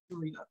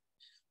bacteria.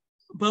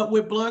 But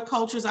with blood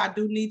cultures, I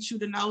do need you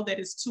to know that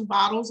it's 2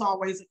 bottles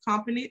always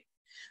accompanied.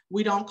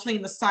 We don't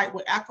clean the site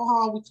with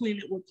alcohol. We clean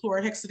it with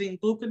chlorhexidine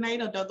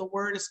gluconate. Another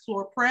word is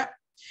chlorprep.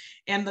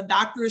 And the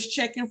doctor is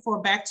checking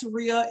for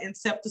bacteria and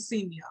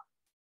septicemia.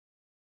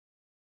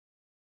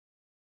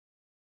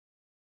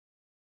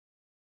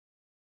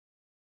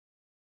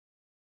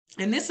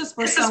 And this is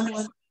for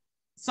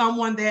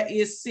someone that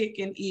is sick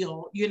and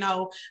ill. You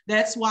know,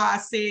 that's why I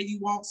said you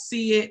won't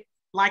see it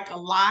like a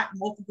lot,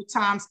 multiple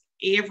times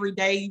every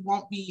day. You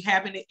won't be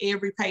having it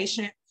every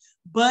patient.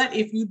 But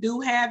if you do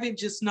have it,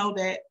 just know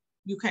that,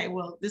 okay,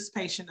 well, this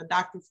patient, the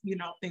doctor, you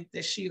know, think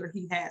that she or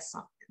he has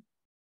something.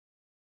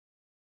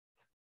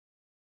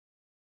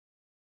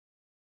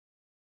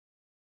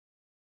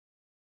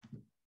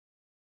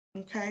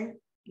 Okay,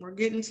 we're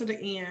getting to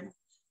the end.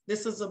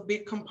 This is a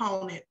big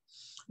component.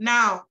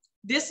 Now,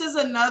 this is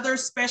another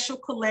special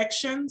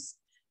collections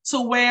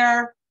to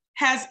where,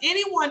 has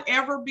anyone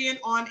ever been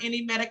on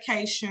any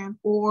medication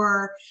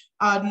or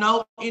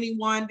know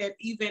anyone that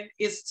even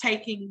is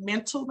taking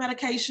mental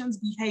medications,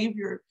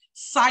 behavior,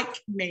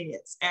 psych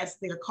meds, as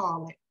they're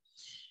calling?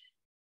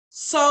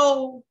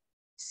 So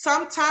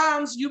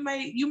sometimes you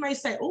may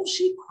say, oh,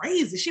 she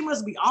crazy. She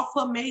must be off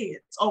her meds.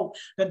 Oh,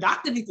 the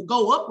doctor needs to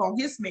go up on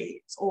his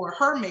meds or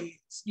her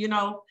meds. You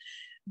know,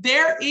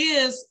 there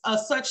is a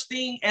such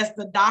thing as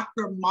the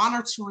doctor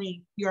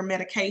monitoring your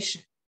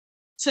medication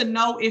to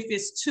know if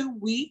it's too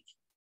weak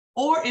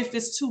or if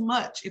it's too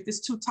much, if it's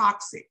too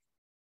toxic.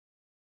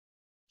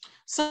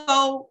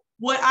 So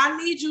what I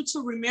need you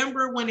to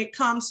remember when it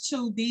comes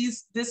to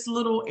this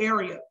little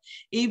area,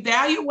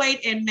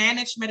 evaluate and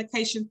manage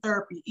medication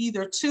therapy,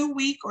 either too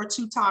weak or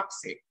too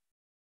toxic.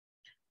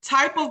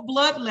 Type of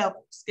blood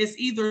levels is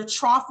either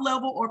trough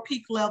level or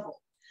peak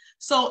level.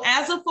 So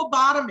as a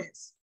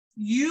phlebotomist,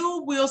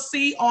 you will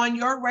see on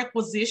your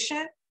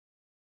requisition,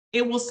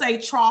 it will say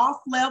trough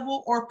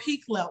level or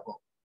peak level.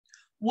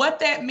 What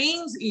that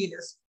means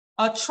is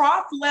a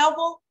trough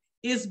level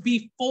is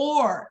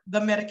before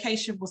the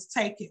medication was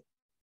taken.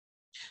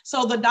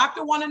 So the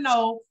doctor want to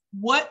know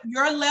what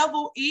your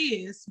level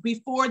is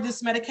before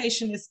this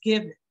medication is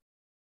given.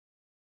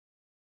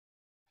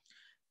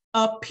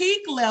 A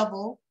peak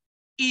level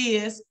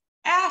is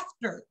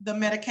after the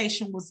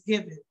medication was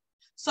given.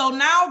 So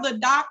now the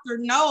doctor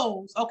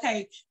knows,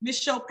 okay,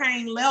 Miss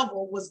Chopin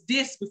level was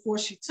this before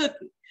she took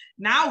it.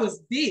 Now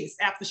it's this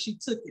after she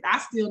took it. I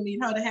still need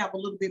her to have a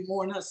little bit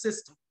more in her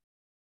system.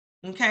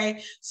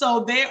 Okay,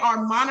 so they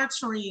are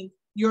monitoring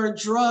your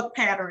drug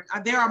pattern.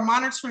 They are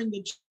monitoring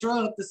the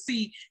drug to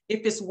see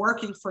if it's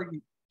working for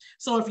you.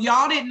 So if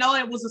y'all didn't know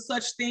it was a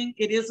such thing,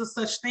 it is a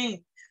such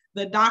thing.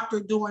 The doctor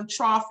doing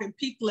trough and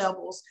peak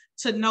levels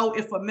to know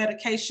if a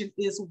medication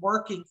is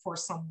working for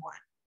someone.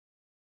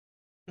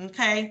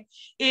 Okay,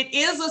 it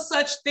is a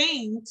such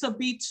thing to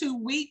be too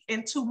weak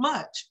and too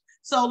much.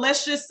 So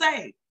let's just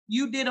say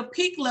you did a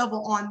peak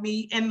level on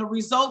me and the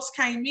results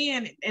came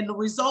in and the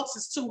results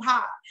is too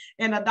high.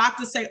 And the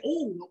doctor say,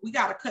 oh, we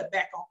got to cut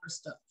back on her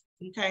stuff.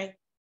 Okay.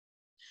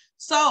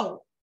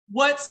 So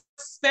what's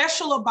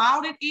special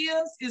about it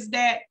is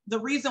that the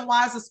reason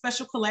why it's a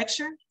special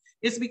collection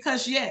is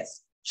because,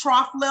 yes,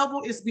 trough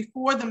level is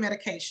before the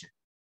medication.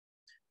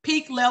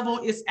 Peak level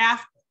is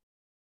after.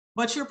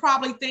 But you're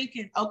probably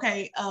thinking,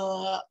 okay,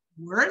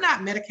 we're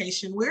not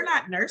medication. We're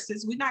not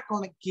nurses. We're not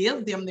going to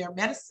give them their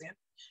medicine.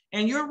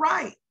 And you're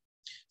right.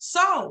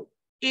 So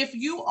if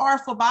you are a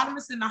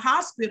phlebotomist in the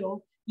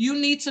hospital, you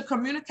need to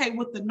communicate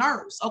with the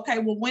nurse. Okay,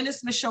 well, when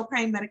is Miss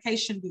Chopin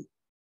medication due?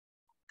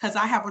 Because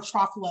I have a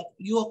trough level.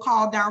 You'll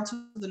call down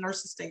to the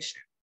nurse's station.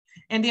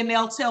 And then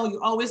they'll tell you,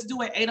 oh, it's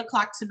due at 8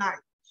 o'clock tonight.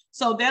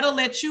 So that'll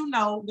let you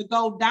know to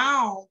go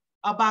down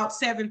about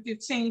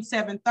 7:15,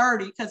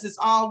 7:30, because it's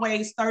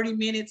always 30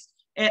 minutes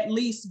at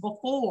least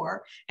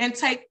before, and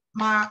take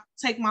my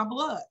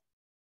blood.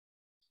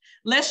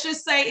 Let's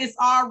just say it's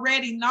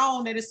already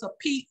known that it's a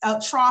peak,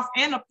 a trough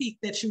and a peak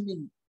that you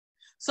need.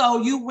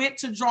 So you went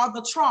to draw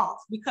the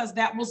trough because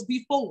that was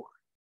before.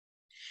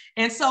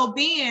 And so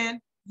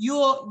then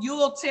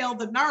you'll tell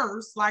the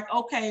nurse, like,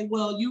 okay,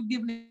 well, you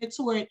give it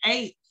to her at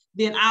 8,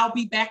 then I'll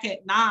be back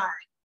at 9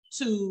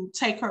 to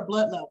take her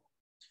blood level.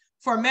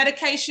 For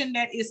medication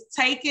that is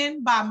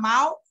taken by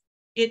mouth,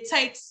 it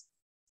takes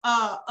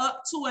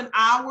up to an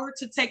hour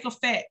to take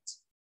effect.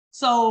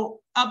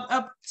 So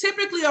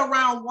typically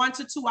around 1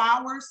 to 2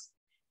 hours,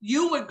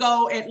 you would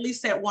go at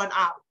least at 1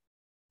 hour,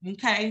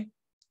 okay,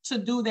 to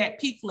do that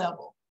peak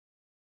level.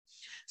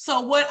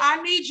 So what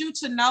I need you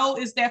to know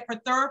is that for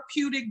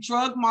therapeutic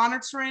drug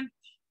monitoring,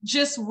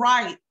 just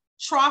write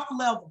trough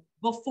level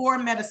before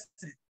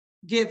medicine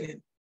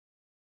given,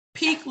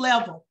 peak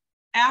level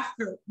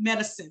after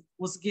medicine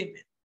was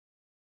given.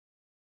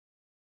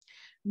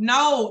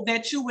 Know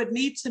that you would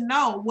need to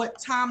know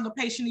what time the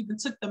patient even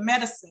took the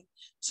medicine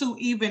to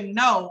even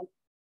know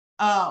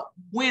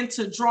when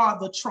to draw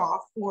the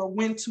trough or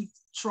when to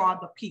draw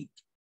the peak.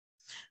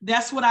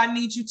 That's what I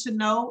need you to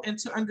know and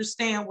to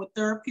understand with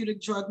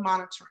therapeutic drug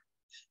monitoring.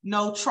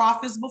 No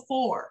trough is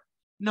before,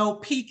 no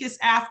peak is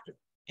after.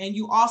 And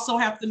you also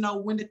have to know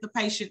when did the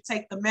patient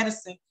take the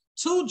medicine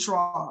to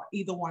draw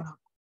either one of them.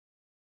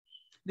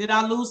 Did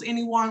I lose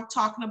anyone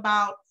talking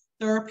about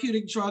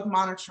therapeutic drug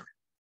monitoring?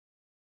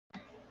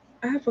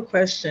 I have a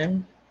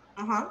question.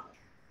 Uh-huh.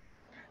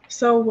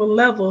 So with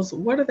levels,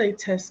 what are they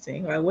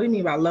testing? Like, what do you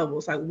mean by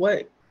levels? Like,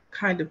 what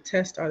kind of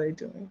test are they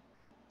doing?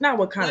 Not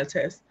what kind of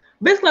test.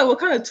 Basically, like, what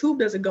kind of tube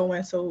does it go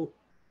in? So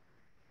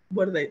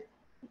what are they?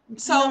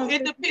 So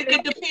it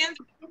depends.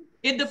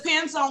 It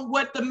depends on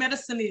what the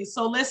medicine is.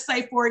 So let's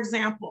say, for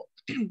example,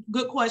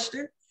 good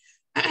question.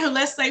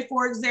 Let's say,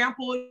 for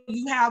example,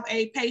 you have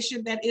a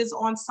patient that is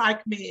on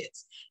psych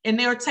meds and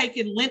they're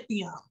taking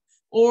lithium,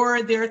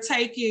 or they're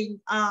taking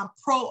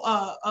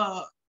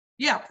Prozac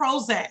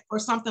or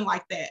something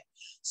like that.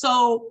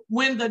 So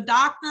when the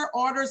doctor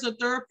orders a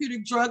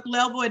therapeutic drug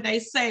level and they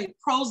say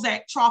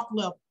Prozac trough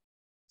level,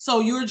 so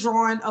you're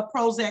drawing a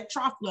Prozac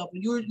trough level,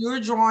 you're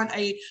drawing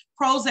a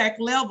Prozac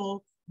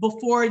level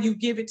before you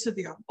give it to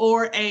them,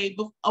 or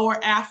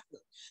after.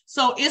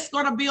 So it's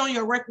going to be on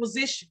your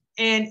requisition,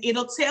 and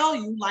it'll tell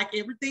you, like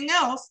everything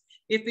else,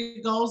 if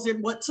it goes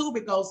in, what tube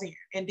it goes in,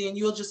 and then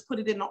you'll just put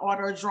it in the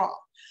order of draw.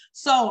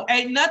 So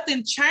ain't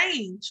nothing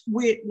changed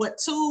with what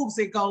tubes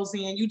it goes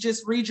in. You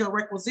just read your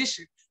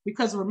requisition,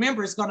 because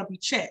remember, it's going to be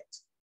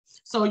checked.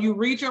 So you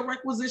read your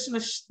requisition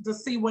to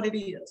see what it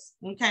is,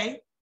 okay?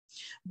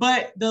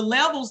 But the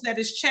levels that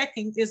it's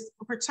checking is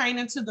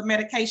pertaining to the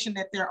medication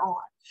that they're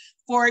on.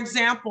 For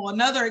example,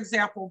 another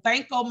example,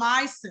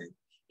 vancomycin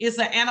is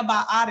an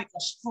antibiotic, a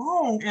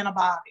strong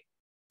antibiotic.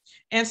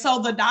 And so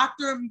the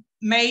doctor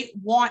may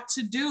want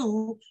to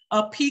do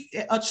a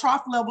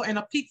trough level and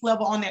a peak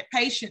level on that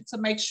patient to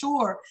make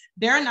sure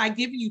they're not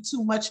giving you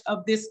too much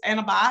of this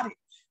antibiotic,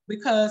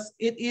 because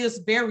it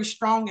is very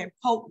strong and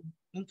potent,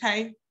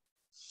 okay?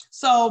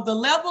 So the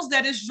levels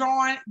that it's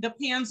drawing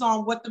depends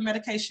on what the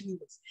medication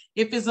is.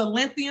 If it's a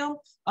lithium,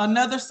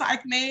 another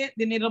psych med,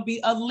 then it'll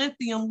be a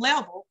lithium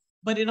level,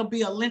 but it'll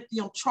be a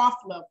lithium trough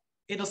level.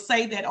 It'll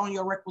say that on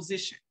your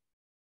requisition.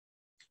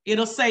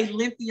 It'll say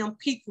lithium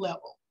peak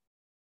level,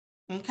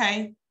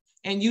 okay?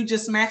 And you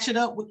just match it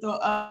up with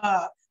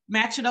the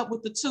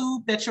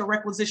tube that your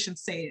requisition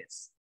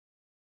says.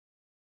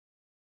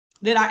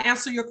 Did I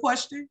answer your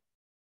question?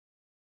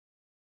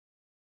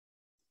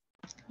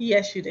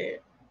 Yes, you did.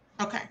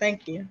 Okay.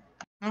 Thank you.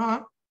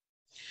 Uh-huh.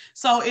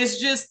 So it's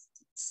just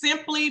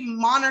simply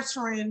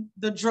monitoring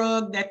the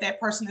drug that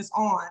person is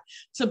on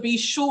to be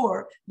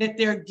sure that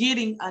they're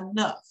getting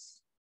enough,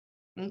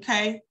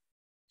 okay?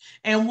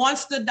 And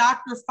once the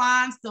doctor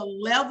finds the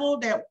level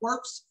that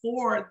works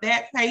for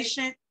that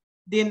patient,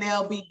 then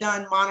they'll be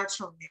done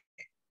monitoring it,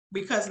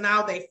 because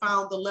now they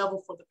found the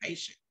level for the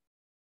patient,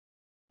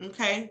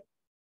 okay?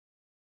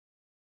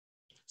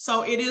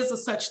 So it is a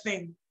such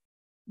thing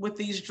with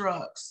these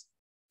drugs.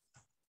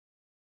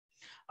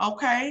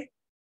 Okay.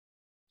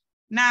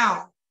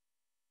 Now,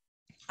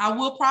 I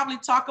will probably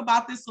talk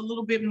about this a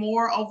little bit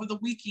more over the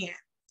weekend,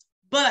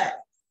 but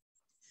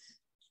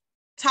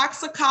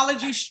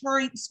toxicology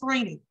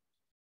screening.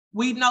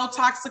 We know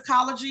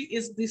toxicology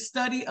is the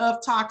study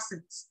of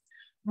toxins.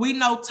 We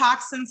know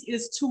toxins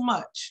is too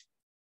much.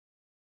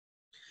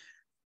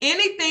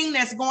 Anything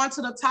that's going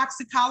to the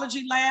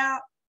toxicology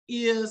lab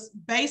is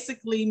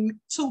basically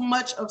too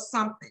much of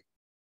something.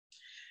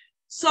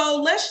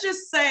 So let's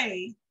just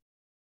say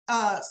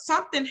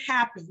something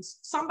happens.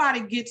 Somebody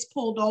gets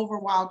pulled over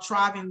while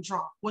driving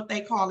drunk, what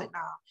they call it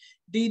now,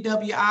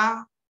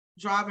 DWI,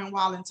 driving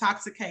while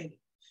intoxicated.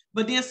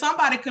 But then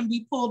somebody can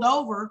be pulled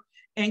over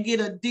and get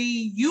a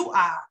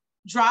DUI,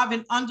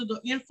 driving under the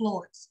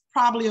influence,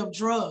 probably of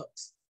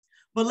drugs.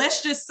 But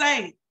let's just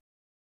say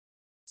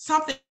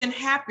something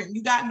happened.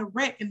 You got in a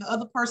wreck and the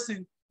other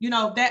person,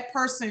 that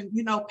person,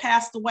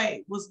 passed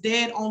away, was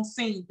dead on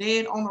scene,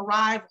 dead on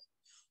arrival.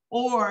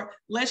 Or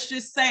let's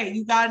just say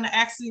you got in an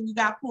accident, you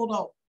got pulled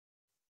over.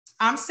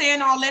 I'm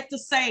saying all that to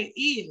say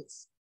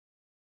is,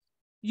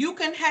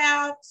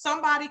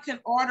 somebody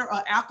can order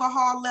an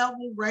alcohol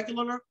level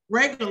regular,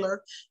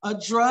 a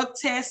drug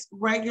test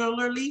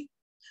regularly.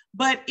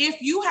 But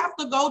if you have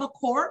to go to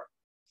court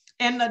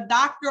and the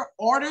doctor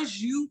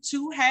orders you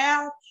to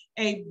have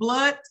an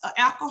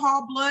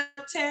alcohol blood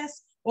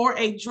test or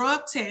a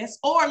drug test,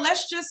 or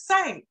let's just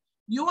say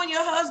you and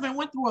your husband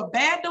went through a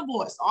bad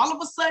divorce, all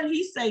of a sudden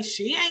he says,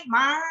 she ain't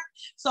mine.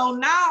 So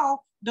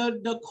now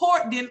the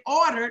court then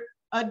ordered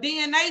a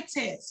DNA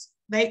test.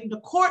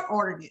 The court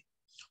ordered it.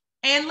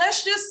 And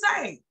let's just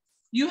say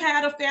you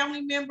had a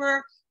family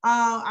member,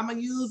 I'm gonna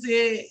use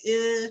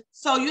it.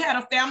 So you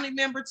had a family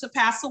member to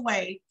pass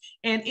away,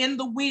 and in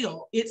the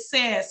will, it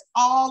says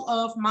all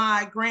of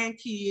my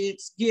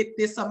grandkids get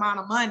this amount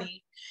of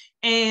money.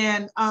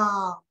 And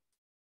all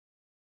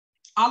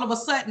of a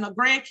sudden a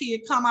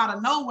grandkid come out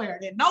of nowhere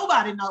that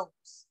nobody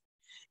knows.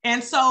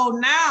 And so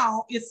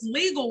now it's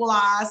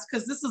legalized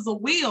because this is a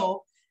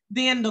will.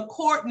 Then the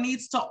court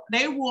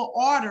they will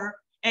order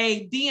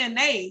a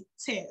DNA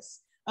test.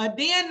 A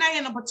DNA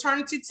and a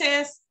paternity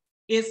test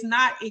is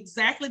not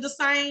exactly the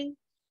same.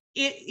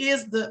 It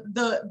is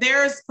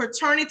there's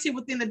paternity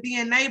within the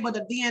DNA, but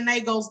the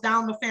DNA goes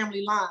down the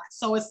family line.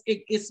 So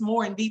it's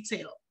more in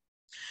detail.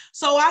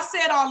 So I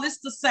said all this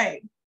to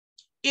say,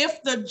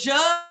 If the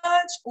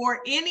judge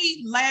or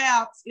any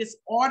labs is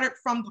ordered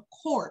from the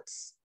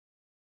courts,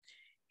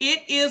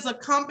 it is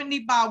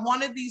accompanied by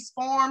one of these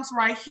forms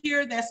right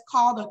here that's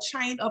called a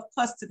chain of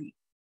custody.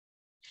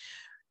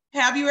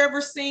 Have you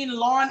ever seen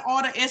Law and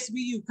Order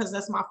SVU? Because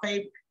that's my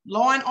favorite.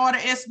 Law and Order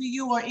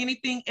SVU or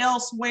anything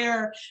else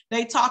where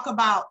they talk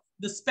about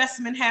the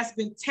specimen has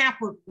been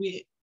tampered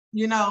with,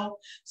 you know?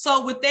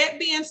 So with that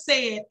being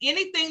said,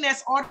 anything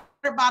that's ordered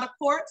by the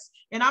courts,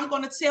 and I'm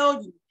going to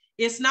tell you,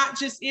 it's not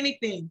just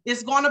anything.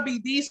 It's going to be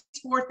these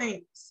 4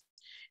 things.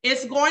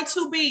 It's going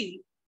to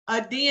be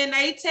a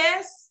DNA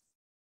test,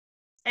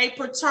 a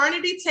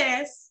paternity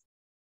test,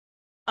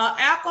 an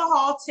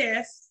alcohol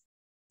test,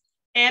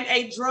 and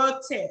a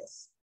drug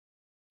test.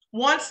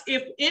 Once,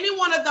 if any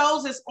one of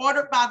those is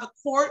ordered by the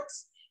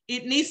courts,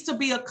 it needs to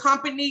be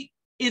accompanied.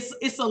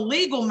 It's a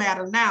legal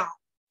matter now.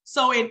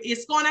 So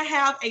it's going to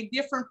have a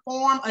different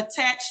form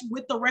attached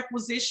with the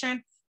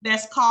requisition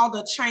that's called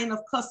a chain of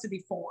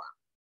custody form.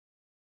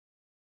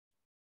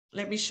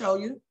 Let me show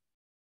you.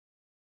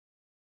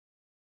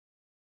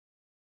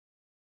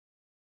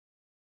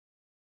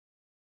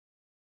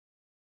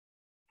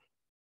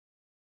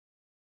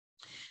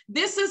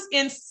 This is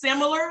in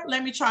similar,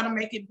 let me try to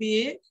make it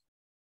big.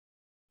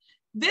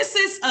 This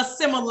is a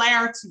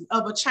similarity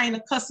of a chain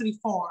of custody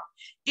form.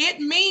 It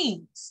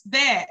means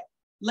that,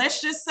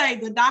 let's just say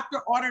the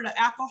doctor ordered a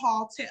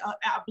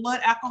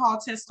blood alcohol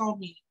test on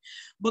me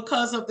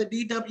because of the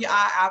DWI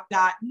I've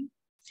gotten.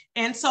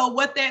 And so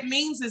what that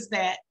means is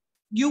that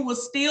you will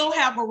still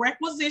have a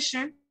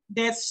requisition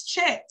that's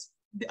checked,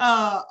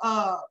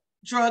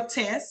 drug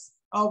test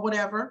or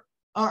whatever,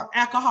 or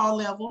alcohol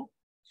level.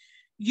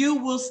 You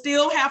will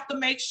still have to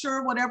make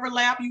sure whatever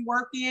lab you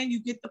work in,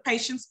 you get the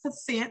patient's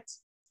consent.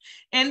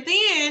 And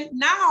then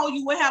now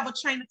you will have a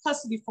chain of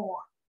custody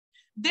form.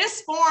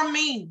 This form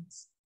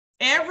means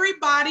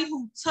everybody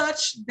who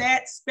touched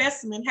that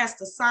specimen has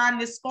to sign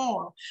this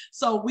form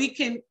so we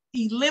can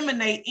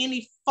eliminate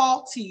any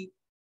faulty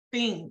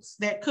things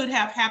that could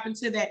have happened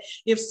to that.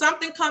 If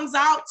something comes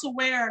out to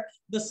where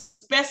the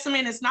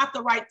specimen is not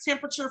the right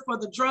temperature for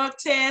the drug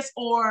test,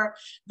 or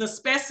the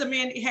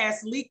specimen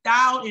has leaked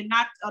out and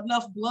not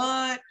enough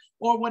blood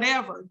or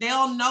whatever,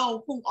 they'll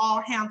know who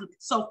all handled it.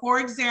 So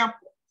for example,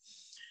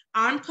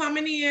 I'm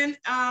coming in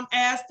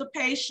as the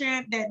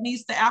patient that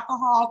needs the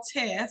alcohol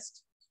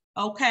test,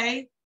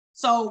 okay?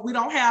 So we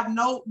don't have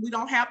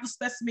the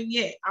specimen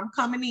yet. I'm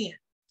coming in.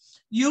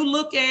 You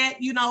look at,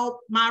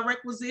 my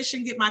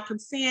requisition, get my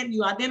consent,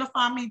 you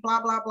identify me,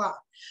 blah, blah, blah.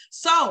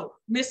 So,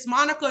 Miss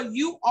Monica,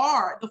 you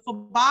are the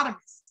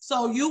phlebotomist.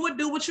 So you would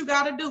do what you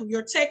got to do.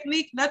 Your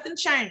technique, nothing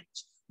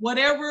changed.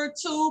 Whatever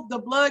tube the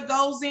blood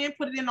goes in,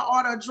 put it in the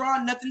order of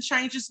draw, nothing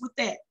changes with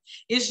that.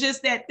 It's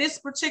just that this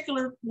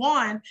particular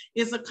one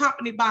is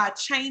accompanied by a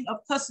chain of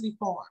custody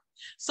form.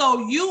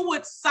 So you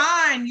would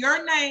sign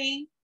your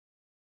name,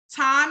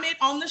 time it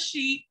on the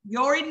sheet,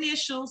 your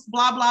initials,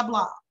 blah, blah,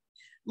 blah.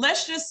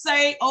 Let's just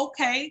say,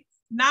 okay,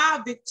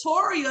 now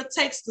Victoria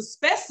takes the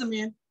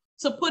specimen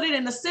to put it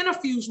in the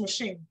centrifuge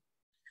machine.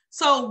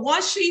 So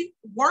once she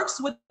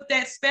works with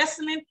that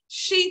specimen,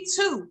 she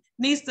too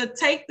needs to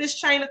take this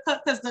chain of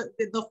cut, because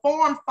the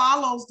form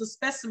follows the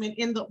specimen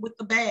with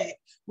the bag,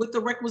 with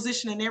the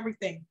requisition and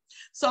everything.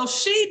 So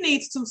she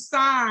needs to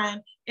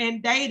sign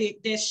and date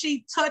it that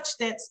she touched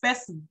that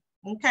specimen,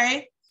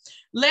 okay?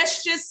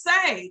 Let's just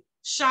say,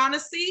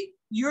 Shaughnessy,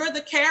 you're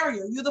the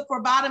carrier, you're the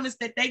phlebotomist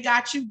that they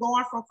got you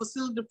going from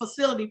facility to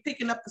facility,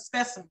 picking up the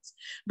specimens.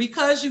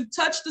 Because you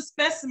touched the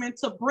specimen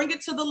to bring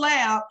it to the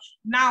lab,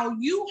 now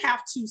you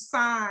have to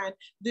sign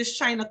this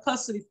chain of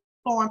custody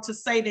form to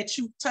say that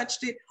you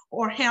touched it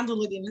or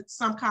handled it in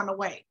some kind of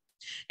way.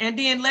 And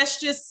then let's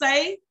just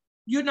say,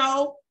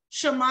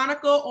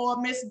 Shamonica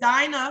or Miss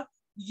Dinah,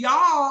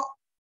 y'all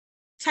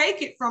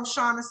take it from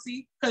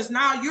Shaughnessy, because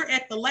now you're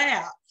at the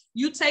lab.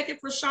 You take it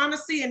for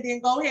Shaughnessy and then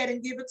go ahead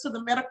and give it to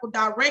the medical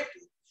director.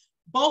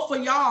 Both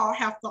of y'all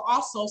have to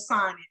also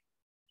sign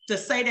it to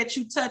say that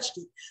you touched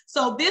it.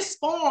 So this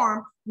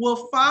form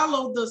will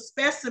follow the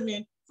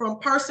specimen from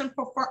person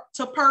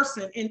to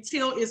person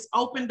until it's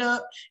opened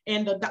up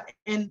and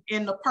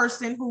the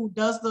person who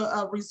does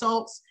the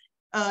results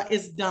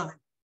is done.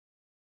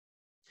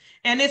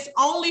 And it's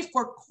only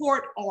for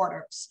court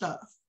order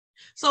stuff.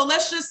 So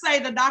let's just say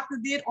the doctor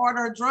did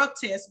order a drug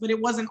test, but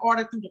it wasn't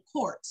ordered through the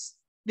courts.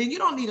 Then you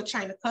don't need a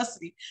chain of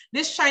custody.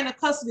 This chain of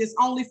custody is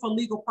only for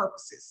legal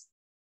purposes.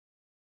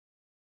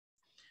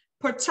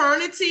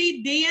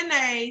 Paternity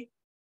DNA,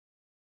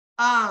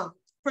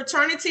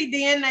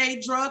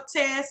 drug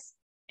test,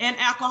 and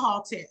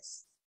alcohol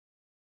test.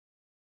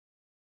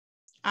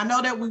 I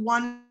know that we're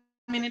 1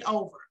 minute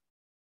over.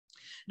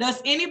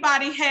 Does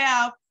anybody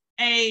have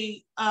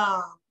a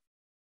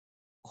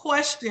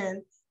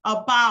question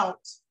about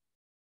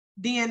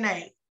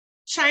DNA?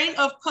 Chain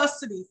of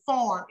custody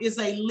form is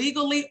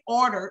legally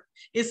ordered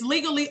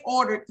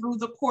through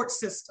the court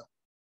system.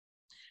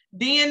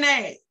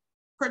 DNA,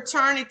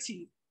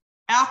 paternity,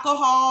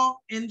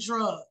 alcohol, and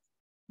drug.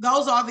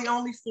 Those are the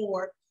only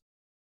 4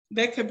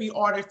 that could be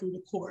ordered through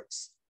the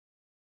courts.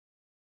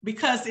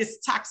 because it's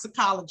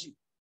toxicology,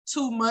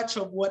 too much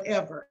of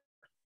whatever.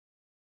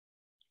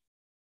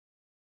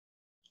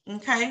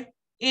 Okay,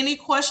 any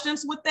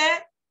questions with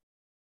that?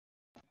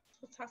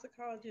 So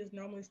toxicology is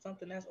normally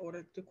something that's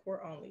ordered to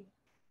court only.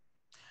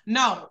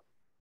 No.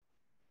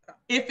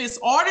 If it's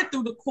ordered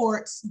through the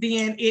courts,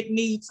 then it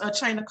needs a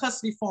chain of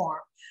custody form.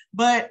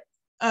 But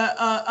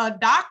a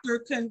doctor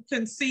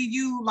can see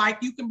you, like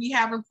you can be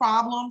having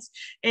problems,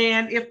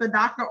 and if the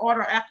doctor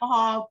order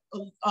alcohol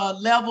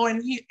level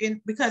and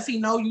because he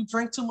know you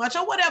drink too much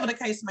or whatever the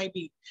case may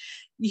be,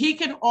 he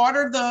can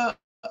order the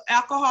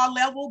alcohol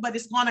level, but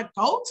it's going to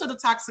go to the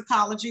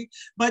toxicology.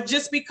 But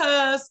just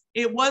because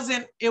it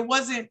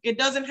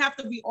doesn't have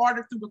to be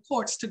ordered through the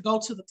courts to go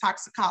to the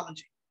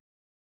toxicology.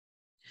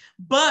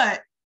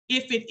 But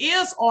if it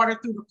is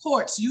ordered through the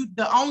courts,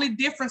 the only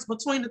difference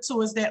between the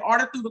two is that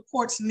ordered through the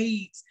courts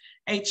needs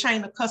a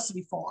chain of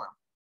custody form.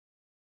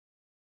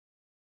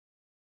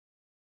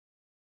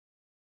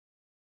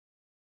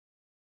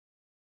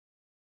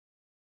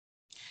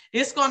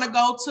 It's going to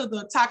go to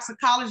the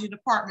toxicology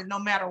department no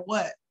matter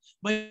what.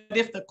 But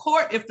if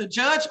the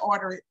judge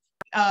order it,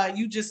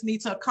 you just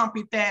need to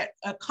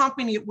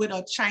accompany it with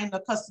a chain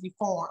of custody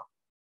form.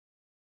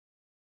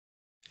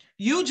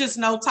 You just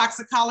know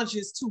toxicology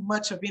is too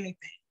much of anything.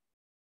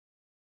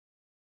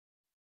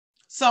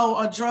 So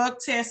a drug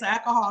test,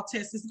 alcohol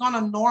test is going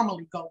to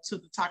normally go to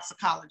the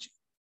toxicology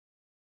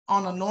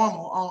on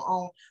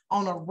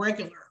a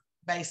regular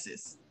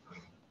basis.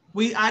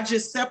 I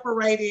just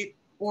separated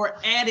or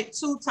added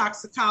to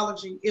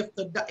toxicology if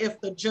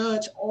the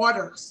judge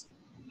orders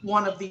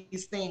one of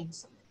these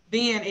things,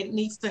 then it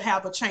needs to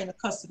have a chain of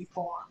custody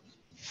form.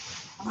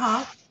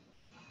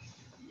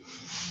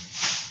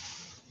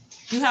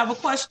 You have a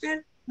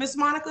question, Miss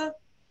Monica?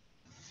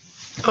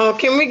 Oh,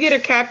 can we get a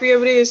copy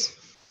of this?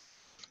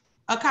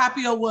 A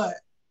copy of what?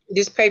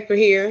 This paper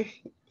here.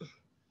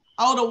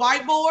 Oh, the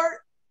whiteboard?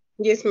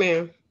 Yes,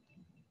 ma'am.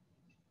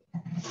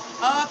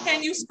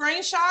 Can you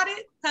screenshot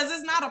it? Because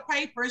it's not a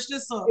paper, it's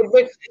just a...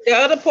 But the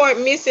other part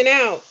missing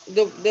out,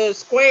 the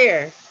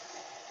square.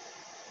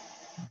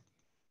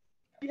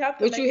 You have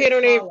to What make you it hit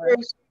on it smaller.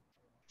 first.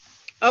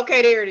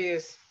 Okay, there it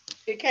is.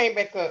 It came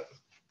back up.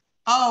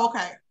 Oh,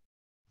 okay.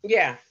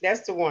 Yeah,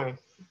 that's the one.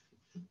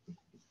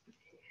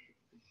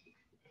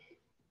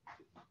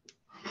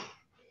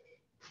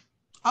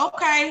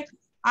 Okay,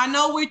 I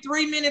know we're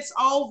 3 minutes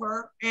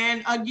over,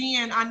 and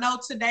again, I know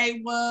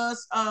today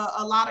was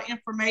a lot of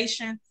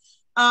information.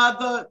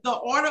 The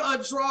order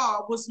of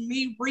draw was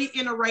me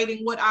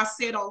reiterating what I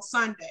said on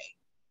Sunday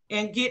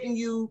and getting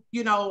you,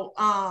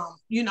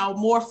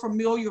 more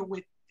familiar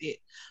with it.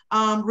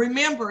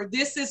 Remember,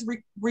 this is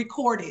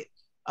recorded,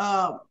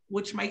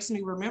 which makes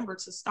me remember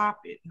to stop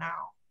it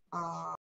now.